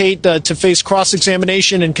tomorrow, Kate, to face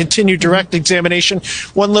cross-examination and continue direct examination.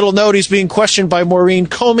 One little note, he's being questioned by Maureen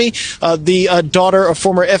Comey, the daughter of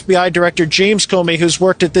former FBI Director James Comey, who's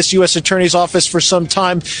worked at this U.S. Attorney's Office for some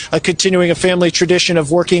time, continuing a family tradition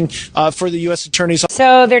of working for the U.S. Attorney's Office.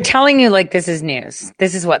 So they're telling you like this is news.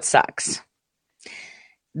 This is what sucks.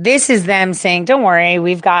 This is them saying, don't worry,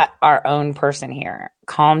 we've got our own person here.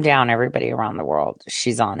 Calm down, everybody around the world.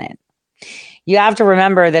 She's on it. You have to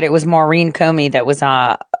remember that it was Maureen Comey that was,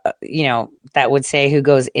 that would say who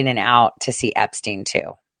goes in and out to see Epstein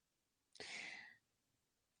too.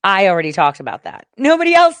 I already talked about that.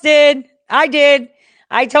 Nobody else did. I did.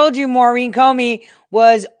 I told you Maureen Comey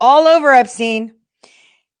was all over Epstein.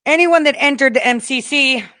 Anyone that entered the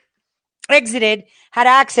MCC, exited, had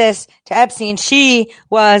access to Epstein. She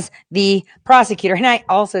was the prosecutor. And I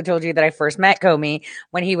also told you that I first met Comey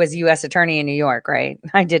when he was U.S. attorney in New York, right?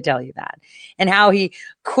 I did tell you that. And how he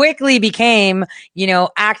quickly became,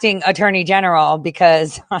 acting attorney general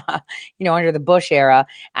because, under the Bush era,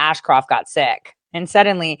 Ashcroft got sick. And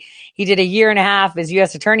suddenly he did a year and a half as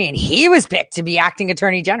U.S. attorney and he was picked to be acting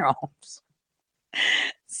attorney general.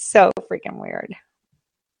 So freaking weird.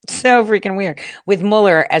 So freaking weird. With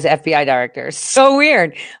Mueller as FBI director. So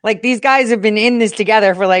weird. Like these guys have been in this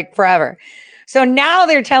together for like forever. So now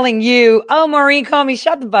they're telling you, oh, Maureen Comey,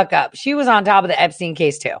 shut the fuck up. She was on top of the Epstein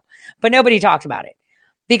case too. But nobody talked about it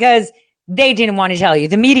because they didn't want to tell you.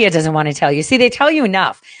 The media doesn't want to tell you. See, they tell you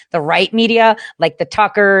enough. The right media, like the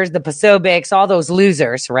Tuckers, the Posobics, all those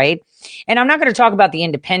losers, right? And I'm not going to talk about the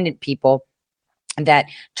independent people that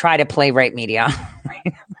try to play right media.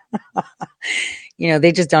 Right?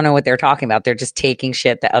 They just don't know what they're talking about. They're just taking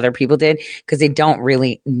shit that other people did because they don't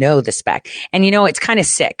really know the spec. And it's kind of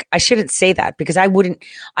sick. I shouldn't say that because I wouldn't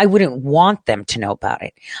want them to know about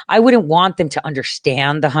it. I wouldn't want them to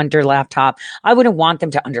understand the Hunter laptop. I wouldn't want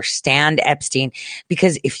them to understand Epstein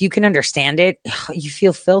because if you can understand it, you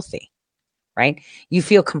feel filthy, right? You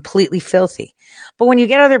feel completely filthy. But when you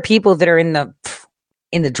get other people that are in the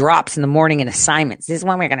drops in the morning and assignments, this is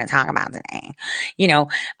what we're going to talk about today.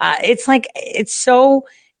 It's like, it's so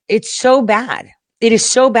bad. It is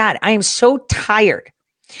so bad. I am so tired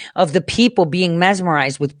of the people being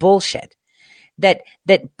mesmerized with bullshit that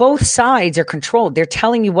both sides are controlled. They're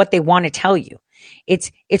telling you what they want to tell you.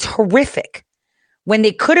 It's horrific. When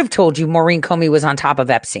they could have told you Maureen Comey was on top of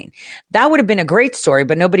Epstein, that would have been a great story,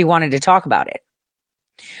 but nobody wanted to talk about it.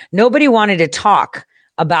 Nobody wanted to talk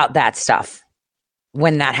about that stuff.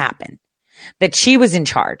 When that happened, that she was in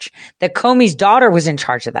charge, that Comey's daughter was in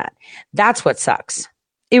charge of that. That's what sucks.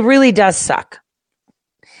 It really does suck.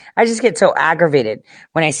 I just get so aggravated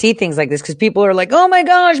when I see things like this because people are like, oh my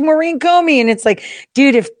gosh, Maureen Comey. And it's like,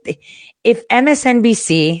 dude, if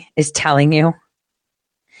MSNBC is telling you,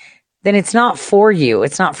 then it's not for you.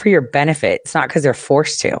 It's not for your benefit. It's not because they're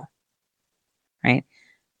forced to, right?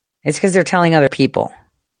 It's because they're telling other people.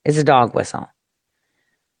 It's a dog whistle.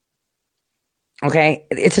 Okay,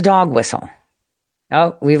 it's a dog whistle.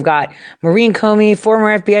 Oh, we've got Maureen Comey,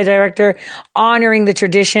 former FBI director, honoring the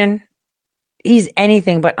tradition. He's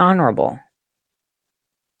anything but honorable.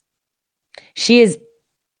 She is.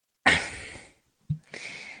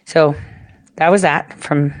 So that was that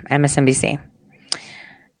from MSNBC.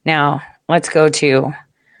 Now let's go to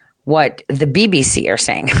what the BBC are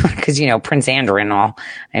saying because, Prince Andrew and all.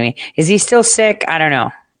 I mean, is he still sick? I don't know.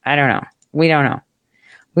 We don't know.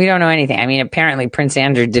 We don't know anything. I mean, apparently Prince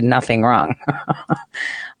Andrew did nothing wrong.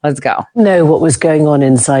 Let's go. Know what was going on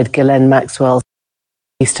inside Ghislaine Maxwell's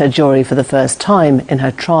her jury for the first time in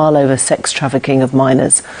her trial over sex trafficking of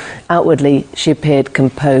minors. Outwardly, she appeared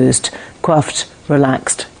composed, coiffed,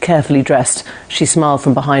 relaxed, carefully dressed. She smiled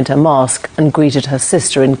from behind her mask and greeted her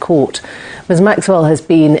sister in court. Ms. Maxwell has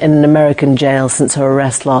been in an American jail since her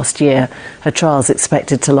arrest last year. Her trial is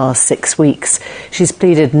expected to last 6 weeks. She's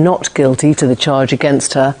pleaded not guilty to the charge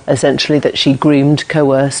against her, essentially that she groomed,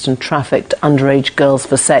 coerced and trafficked underage girls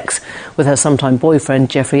for sex with her sometime boyfriend,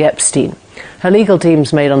 Jeffrey Epstein. Her legal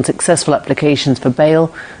team's made unsuccessful applications for bail.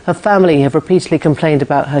 Her family have repeatedly complained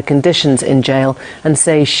about her conditions in jail and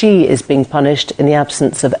say she is being punished in the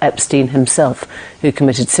absence of Epstein himself, who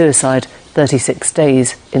committed suicide 36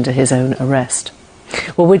 days into his own arrest.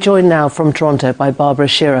 Well, we're joined now from Toronto by Barbara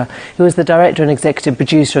Scherer, who is the director and executive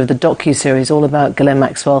producer of the docuseries all about Ghislaine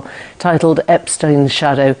Maxwell, titled Epstein's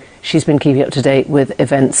Shadow. She's been keeping up to date with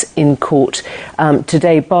events in court.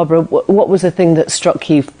 Today, Barbara, what was the thing that struck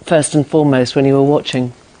you first and foremost when you were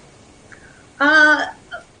watching?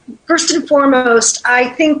 First and foremost, I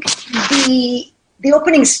think the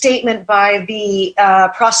opening statement by the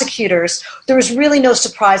prosecutors, there was really no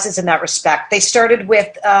surprises in that respect. They started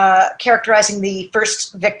with characterizing the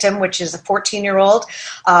first victim, which is a 14-year-old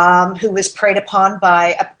who was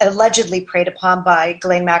allegedly preyed upon by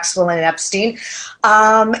Ghislaine Maxwell and Epstein.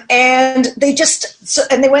 And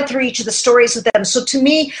they went through each of the stories with them. So to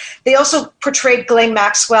me, they also portrayed Ghislaine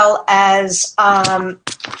Maxwell as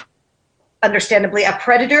understandably a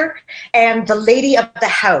predator and the lady of the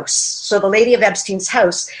house, so the lady of Epstein's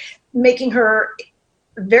house, making her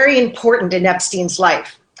very important in Epstein's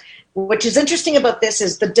life. What is interesting about this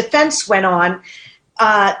is the defense went on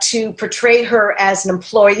to portray her as an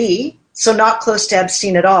employee, so not close to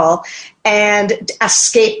Epstein at all, and a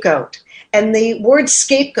scapegoat. And the word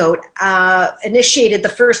scapegoat initiated the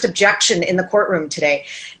first objection in the courtroom today.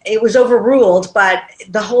 It was overruled, but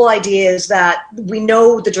the whole idea is that we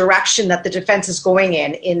know the direction that the defense is going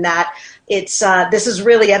in that it's this is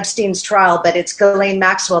really Epstein's trial, but it's Ghislaine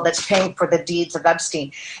Maxwell that's paying for the deeds of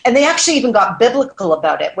Epstein. And they actually even got biblical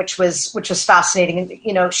about it, which was fascinating. And,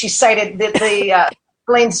 you know, she cited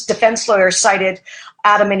Ghislaine's defense lawyer cited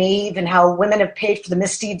Adam and Eve and how women have paid for the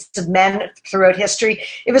misdeeds of men throughout history.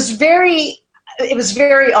 It was very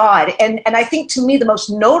odd. And I think to me the most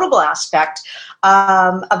notable aspect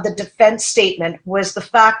of the defense statement was the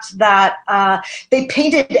fact that they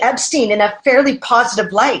painted Epstein in a fairly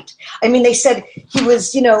positive light. I mean, they said he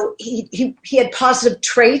was, you know, he had positive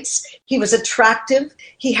traits. He was attractive.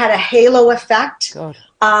 He had a halo effect.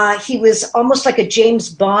 He was almost like a James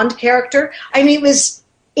Bond character. I mean,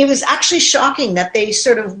 it was actually shocking that they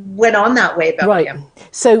sort of went on that way about him.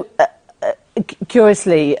 So,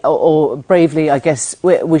 curiously, or bravely, I guess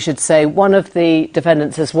we should say, one of the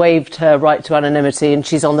defendants has waived her right to anonymity, and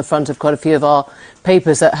she's on the front of quite a few of our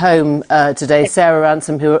papers at home today. Sarah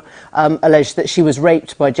Ransom, who alleged that she was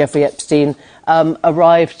raped by Jeffrey Epstein,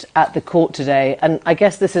 arrived at the court today. And I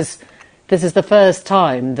guess this is the first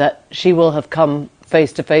time that she will have come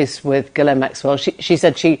face to face with Ghislaine Maxwell. She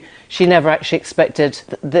said she never actually expected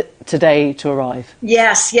today to arrive.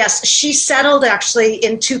 Yes. She settled actually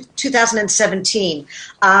in 2017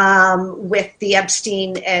 with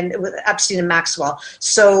Epstein and Maxwell.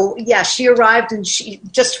 So yeah, she arrived and she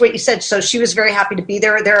just what you said. So she was very happy to be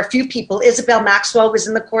there. There are a few people. Isabel Maxwell was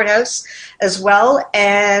in the courthouse as well,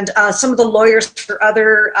 and some of the lawyers for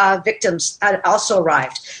other victims also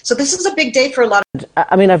arrived. So this is a big day for a lot of.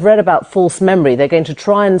 I mean, I've read about false memory. They're going to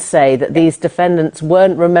try and say that these defendants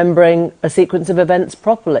weren't remembering a sequence of events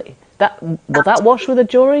properly. Will that wash with a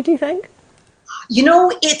jury, do you think? You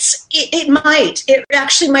know, it might. It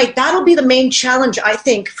actually might. That'll be the main challenge, I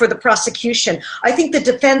think, for the prosecution. I think the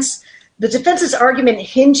defense's argument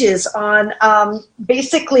hinges on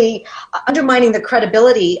basically undermining the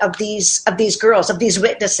credibility of these girls, of these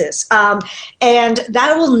witnesses, and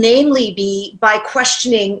that will namely be by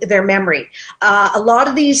questioning their memory. A lot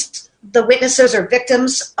of the witnesses or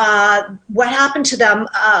victims, what happened to them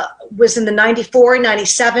was in the 94,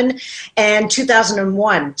 97, and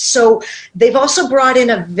 2001. So they've also brought in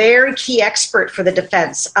a very key expert for the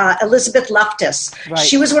defense, Elizabeth Loftus. Right.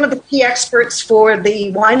 She was one of the key experts for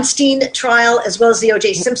the Weinstein trial as well as the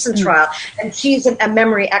O.J. Simpson trial, and she's a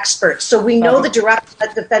memory expert. So we know the direction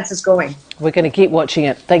that the defense is going. We're going to keep watching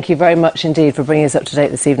it. Thank you very much indeed for bringing us up to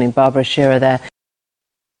date this evening. Barbara Scherer there.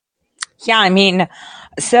 Yeah, I mean,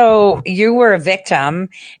 so you were a victim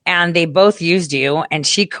and they both used you and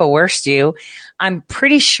she coerced you. I'm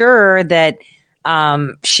pretty sure that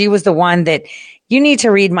she was the one that you need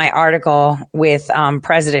to read my article with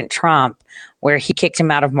President Trump where he kicked him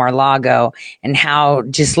out of Mar-a-Lago, and how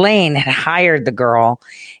Ghislaine had hired the girl.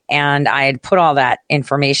 And I had put all that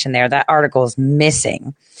information there. That article is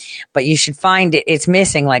missing, but you should find it. It's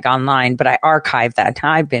missing like online, but I archived that.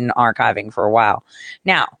 I've been archiving for a while.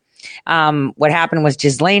 Now, what happened was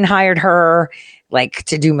Ghislaine hired her like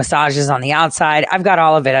to do massages on the outside. I've got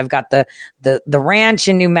all of it. I've got the ranch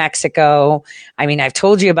in New Mexico. I mean, I've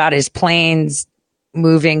told you about his planes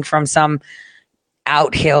moving from some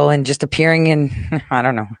out hill and just appearing in, I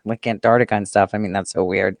don't know, like Antarctica and stuff. I mean, that's so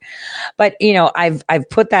weird. But, you know, I've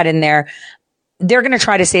put that in there. They're going to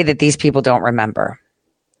try to say that these people don't remember.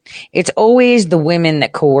 It's always the women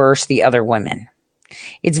that coerce the other women.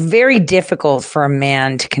 It's very difficult for a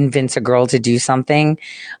man to convince a girl to do something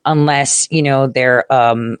unless, you know, they're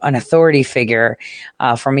an authority figure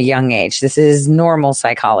from a young age. This is normal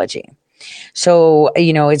psychology. So,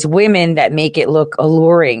 you know, it's women that make it look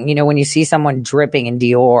alluring. You know, when you see someone dripping in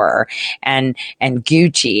Dior and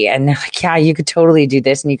Gucci, and they're like, yeah, you could totally do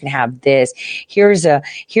this and you can have this. Here's a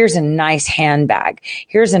nice handbag.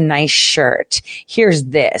 Here's a nice shirt. Here's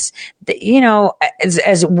this. You know,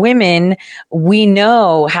 as women, we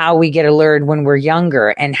know how we get allured when we're younger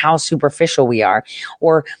and how superficial we are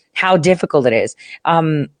or how difficult it is.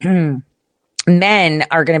 Men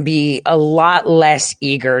are going to be a lot less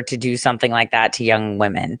eager to do something like that to young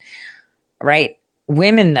women, right?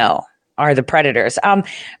 Women, though, are the predators. Are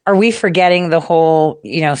we forgetting the whole,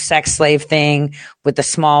 you know, sex slave thing with the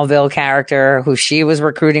Smallville character who she was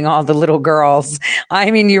recruiting all the little girls?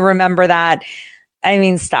 I mean, you remember that? I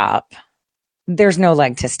mean, stop. There's no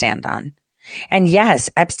leg to stand on. And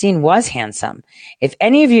yes, Epstein was handsome. If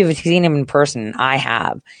any of you have seen him in person, I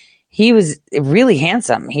have. He was really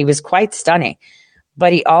handsome. He was quite stunning,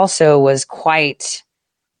 but he also was quite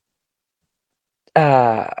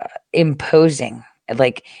imposing,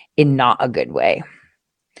 like in not a good way.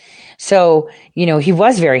 So, you know, he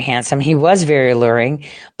was very handsome. He was very alluring,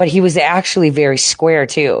 but he was actually very square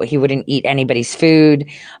too. He wouldn't eat anybody's food.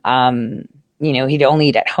 You know, he'd only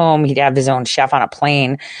eat at home. He'd have his own chef on a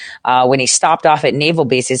plane. When he stopped off at naval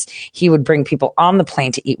bases, he would bring people on the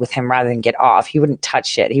plane to eat with him rather than get off. He wouldn't touch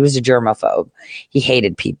shit. He was a germaphobe. He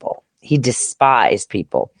hated people. He despised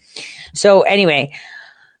people. So anyway,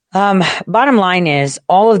 bottom line is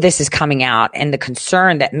all of this is coming out, and the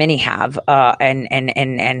concern that many have,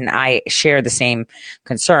 and I share the same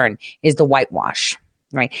concern, is the whitewash.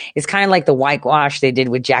 Right. It's kind of like the whitewash they did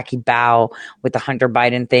with Jackie Bow with the Hunter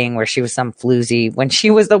Biden thing, where she was some floozy when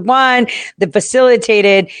she was the one that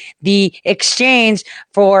facilitated the exchange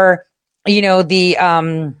for, you know, the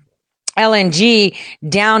LNG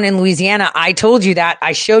down in Louisiana. I told you that.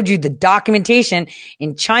 I showed you the documentation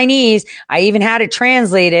in Chinese. I even had it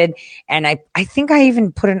translated. And I think I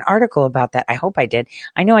even put an article about that. I hope I did.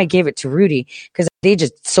 I know I gave it to Rudy because they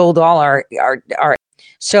just sold all our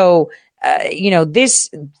so you know,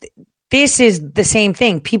 this is the same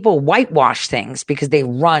thing. People whitewash things because they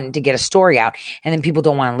run to get a story out, and then people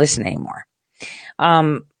don't want to listen anymore.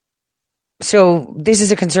 So this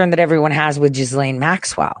is a concern that everyone has with Ghislaine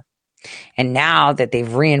Maxwell. And now that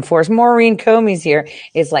they've reinforced, Maureen Comey's here,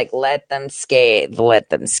 it's like, let them scathe.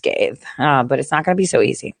 But it's not going to be so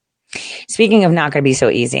easy. Speaking of not going to be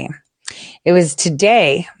so easy, it was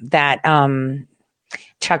today that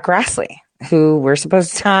Chuck Grassley, who we're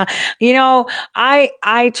supposed to, you know,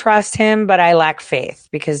 I trust him, but I lack faith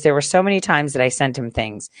because there were so many times that I sent him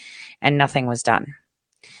things and nothing was done.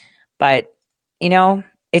 But, you know,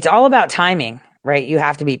 it's all about timing, right? You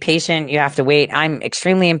have to be patient. You have to wait. I'm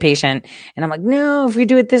extremely impatient. And I'm like, no, if we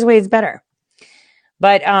do it this way, it's better.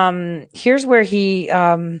 But here's where he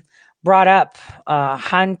brought up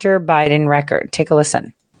Hunter Biden record. Take a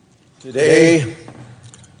listen. Today,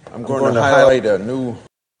 I'm going to highlight a new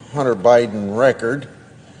Hunter Biden record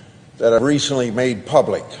that I've recently made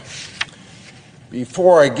public.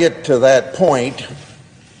 Before I get to that point,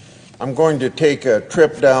 I'm going to take a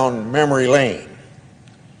trip down memory lane.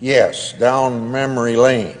 Yes, down memory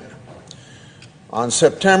lane. On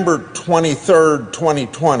September 23rd,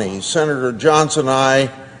 2020, Senator Johnson and I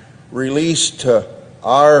released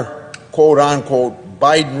our quote-unquote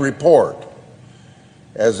Biden report,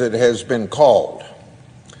 as it has been called.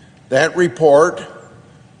 That report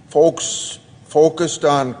focused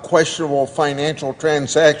on questionable financial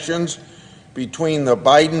transactions between the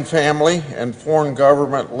Biden family and foreign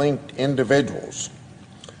government-linked individuals.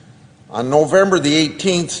 On November the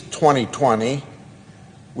 18th, 2020,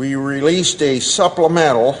 we released a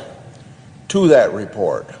supplemental to that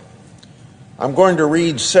report. I'm going to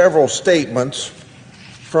read several statements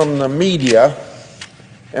from the media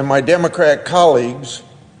and my Democrat colleagues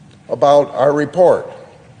about our report.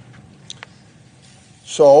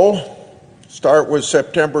 So, Start with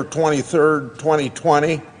September 23rd,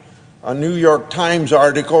 2020, a New York Times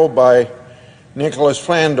article by Nicholas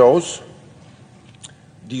Flandos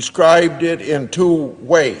described it in two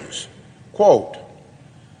ways. Quote,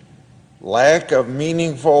 lack of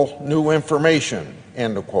meaningful new information,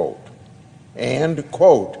 end of quote. And,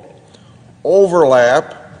 quote,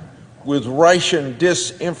 overlap with Russian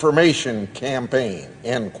disinformation campaign,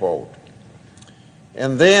 end quote.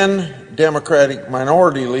 And then Democratic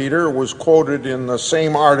Minority Leader was quoted in the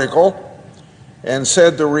same article and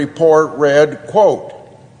said the report read, quote,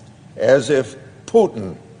 as if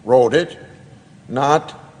Putin wrote it,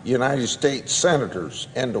 not United States senators,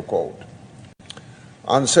 end of quote.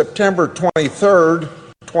 On September 23rd,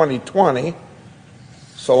 2020,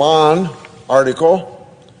 Salon article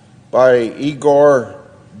by Igor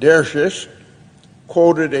Dershish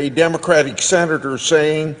quoted a Democratic senator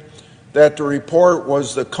saying that the report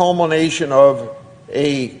was the culmination of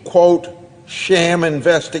a, quote, sham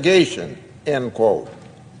investigation, end quote.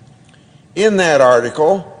 In that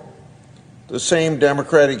article, the same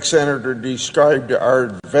Democratic senator described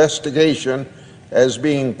our investigation as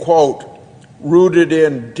being, quote, rooted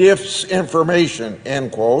in disinformation,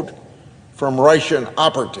 end quote, from Russian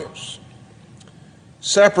operatives.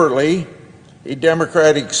 Separately, a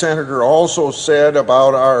Democratic senator also said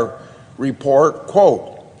about our report,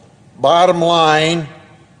 quote, bottom line,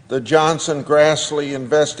 the Johnson-Grassley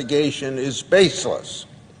investigation is baseless.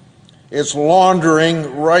 It's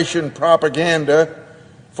laundering Russian propaganda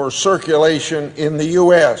for circulation in the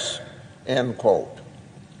U.S., end quote.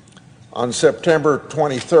 On September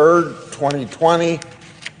 23rd, 2020,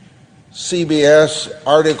 CBS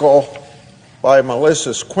article by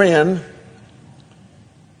Melissa Quinn,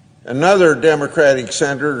 another Democratic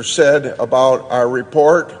senator said about our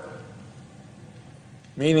report,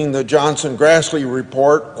 meaning the Johnson-Grassley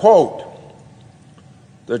report, quote,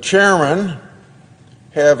 the chairman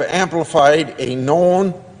have amplified a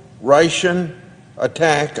known Russian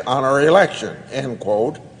attack on our election, end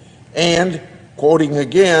quote, and, quoting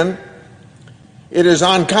again, it is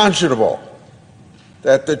unconscionable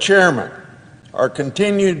that the chairman are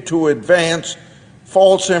continued to advance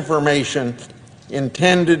false information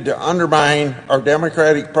intended to undermine our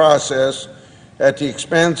democratic process at the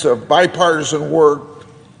expense of bipartisan work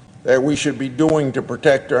that we should be doing to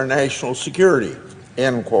protect our national security,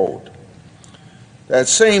 end quote. That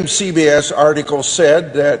same CBS article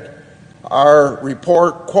said that our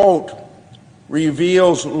report, quote,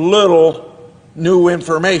 reveals little new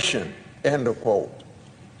information, end of quote.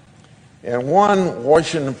 And one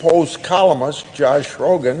Washington Post columnist, Josh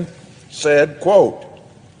Rogin, said, quote,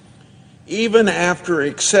 even after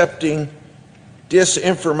accepting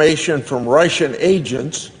disinformation from Russian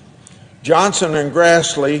agents, Johnson and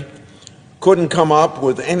Grassley couldn't come up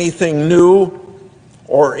with anything new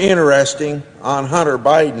or interesting on Hunter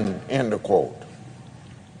Biden, end of quote.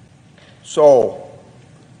 So,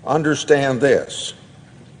 understand this.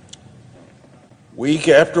 Week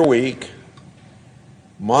after week,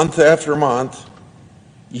 month after month,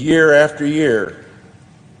 year after year,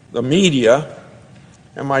 the media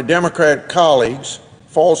and my Democrat colleagues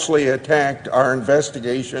falsely attacked our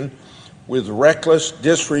investigation with reckless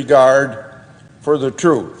disregard for the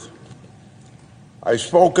truth. I've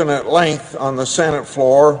spoken at length on the Senate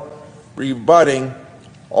floor rebutting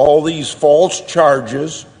all these false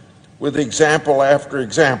charges with example after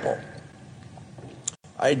example.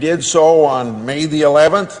 I did so on May the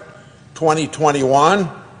 11th, 2021,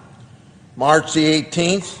 March the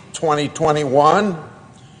 18th, 2021,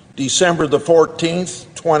 December the 14th,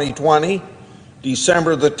 2020,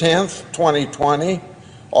 December the 10th, 2020,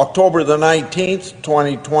 October the 19th,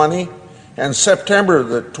 2020, and September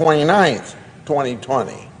the 29th,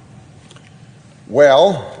 2020.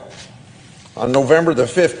 Well, on November the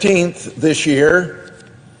 15th this year,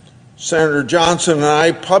 Senator Johnson and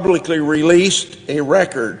I publicly released a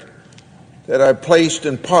record that I placed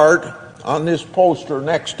in part on this poster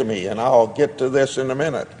next to me, and I'll get to this in a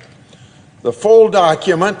minute. The full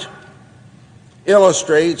document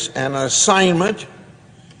illustrates an assignment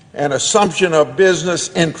and assumption of business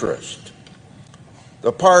interest.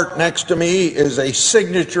 The part next to me is a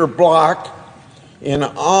signature block in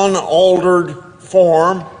unaltered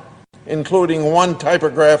form, including one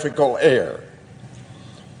typographical error.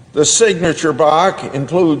 The signature block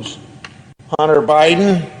includes Hunter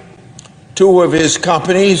Biden, two of his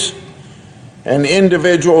companies, and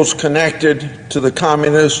individuals connected to the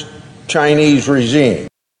communist Chinese regime.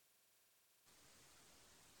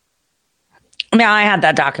 Now, I had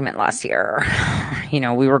that document last year. You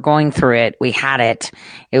know, we were going through it. We had it.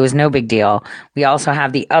 It was no big deal. We also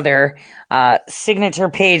have the other signature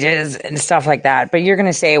pages and stuff like that. But you're going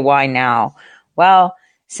to say, why now? Well,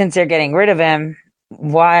 since they're getting rid of him,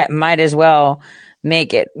 why might as well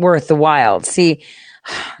make it worth the while. See,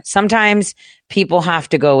 sometimes people have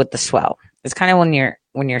to go with the swell. It's kind of when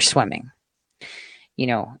you're swimming. You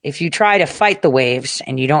know, if you try to fight the waves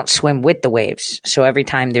and you don't swim with the waves, so every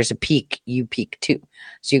time there's a peak, you peak too.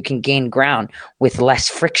 So you can gain ground with less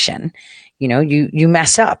friction. You know, you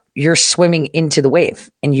mess up. You're swimming into the wave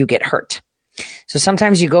and you get hurt. So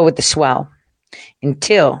sometimes you go with the swell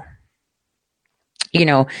until, you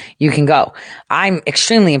know, you can go. I'm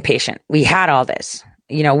extremely impatient. We had all this.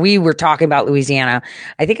 You know, we were talking about Louisiana.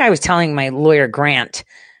 I think I was telling my lawyer, Grant,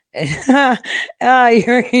 your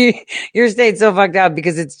state's so fucked up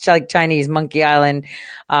because it's like Chinese Monkey Island.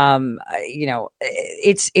 You know,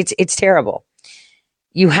 it's terrible.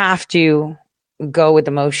 You have to go with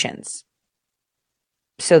emotions.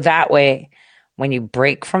 So that way, when you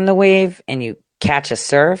break from the wave and you catch a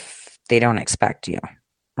surf, they don't expect you,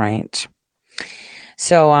 right?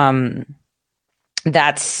 So,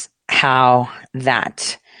 that's how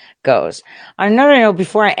that goes. On another note,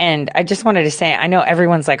 before I end, I just wanted to say, I know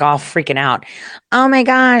everyone's like all freaking out. Oh my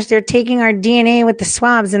gosh, they're taking our DNA with the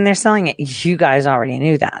swabs and they're selling it. You guys already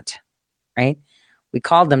knew that, right? We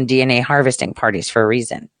called them DNA harvesting parties for a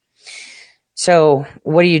reason. So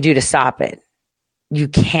what do you do to stop it? You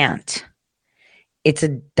can't. It's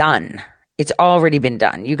done. It's already been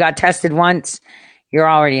done. You got tested once. You're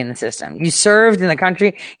already in the system. You served in the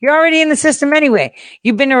country. You're already in the system anyway.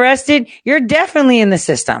 You've been arrested. You're definitely in the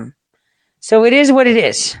system. So it is what it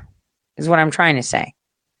is what I'm trying to say.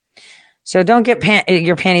 So don't get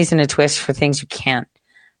your panties in a twist for things you can't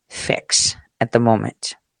fix at the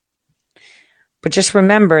moment. But just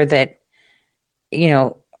remember that, you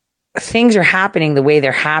know, things are happening the way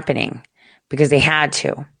they're happening because they had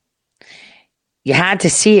to. You had to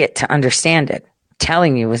see it to understand it.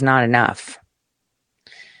 Telling you was not enough.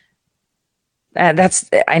 I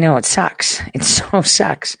know it sucks. It so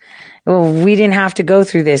sucks. Well, we didn't have to go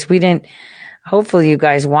through this. Hopefully you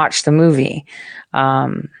guys watched the movie,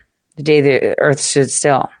 The Day the Earth Stood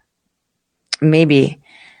Still. Maybe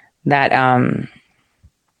that,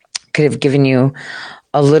 could have given you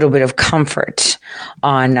a little bit of comfort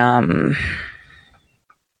on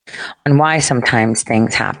why sometimes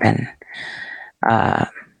things happen, the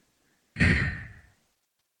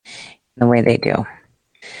way they do.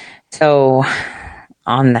 So,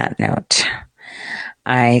 on that note,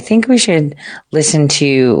 I think we should listen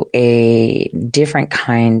to a different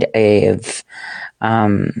kind of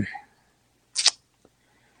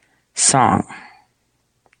song.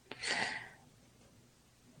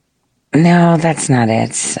 No, that's not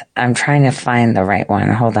it. I'm trying to find the right one.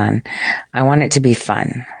 Hold on. I want it to be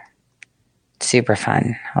fun. Super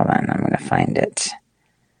fun. Hold on. I'm going to find it.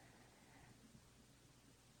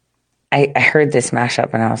 I heard this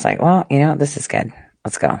mashup and I was like, well, you know, this is good.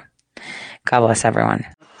 Let's go. God bless everyone.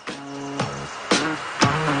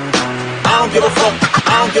 I don't give a fuck.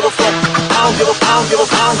 I don't give a fuck. I don't give a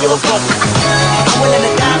fuck. I'm willing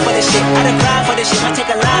to die for this shit. I done cried for this shit. I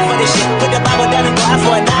take a lie for this shit. Put the Bible down and cry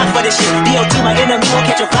for a dime for this shit. DOT, my enemy, won't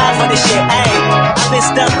catch a fly for this shit. Ayy, I've been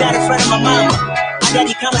stuck down in front of my mama.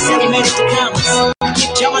 Daddy commissary made it to commas.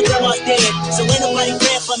 Keep John, my grandma's dead. So ain't nobody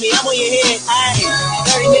praying for me. I'm on your head. Ayy,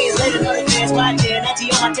 30 minutes later, no advance watching. Auntie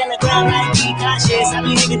on my telegram, like be cautious. I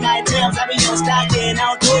be hanging night times. I be on Stockton. I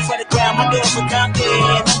don't do it for the ground. I do it for Compton.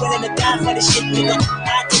 I'm willing to die for this shit, nigga.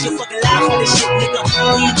 I take your fucking life for this shit, nigga.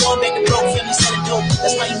 When you going back to broke, family selling dope.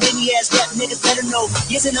 That's why you many ass rap niggas better know.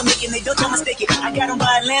 Yes, and I'm making they don't tell mistake it. I got them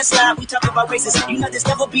by a landslide. We talking about races. You know this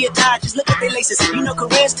never be a tie. Just look at their laces. You know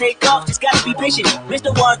careers take off. Just gotta be patient.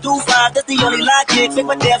 Mr. 1 through 5, that's the only logic. Fake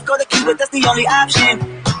my death, go to Cuba, that's the only option.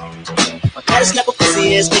 I gotta slap a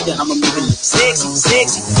pussy ass nigga, I'ma make it look sexy,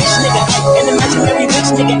 sexy. Bitch nigga, ay, an imaginary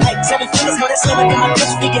rich nigga, ay. 7 fingers, no, that's slimmer than my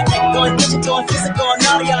bitch figure, ay. Going digital and physical and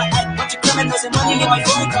all y'all, ay. Bunch of criminals and money in my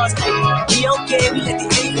phone calls, ay. We okay, we let the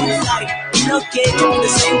hate on the fly. We okay, doing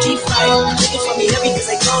the same G5. Looking for me heavy cause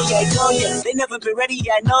I know ya. They never been ready,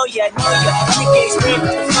 yeah, I know ya. Money gay spread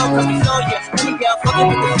cause we flow ya. Money gal fucking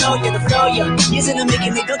with the flow ya. Yes, and I'm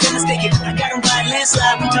making they don't get mistaken. I got them by a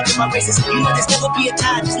landslide, we talking about races. You know this never be a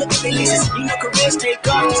tie, just look at their laces. You know careers take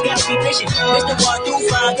off, just gotta be patient. Mr. 1 through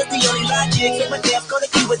 5, that's the only logic. Fake my death, go to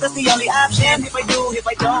Cuba, that's the only option. If I do, if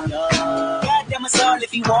I don't, goddamn it's all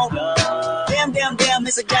if you won't. Damn,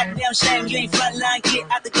 it's a goddamn shame. You ain't frontline,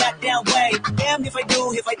 get out the goddamn way. Damn if I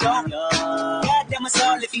do, if I don't, goddamn it's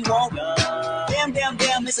all if you won't. Damn,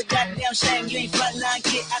 it's a goddamn shame. You ain't frontline,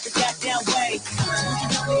 get out the goddamn way.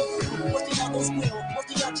 Most of y'all don't squeal. Most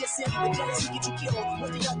of y'all just silly. The jealousy get you killed.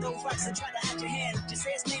 Most of y'all throw rocks and try to hide your hand. Just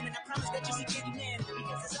say his name and I promise that you'll see Candyman.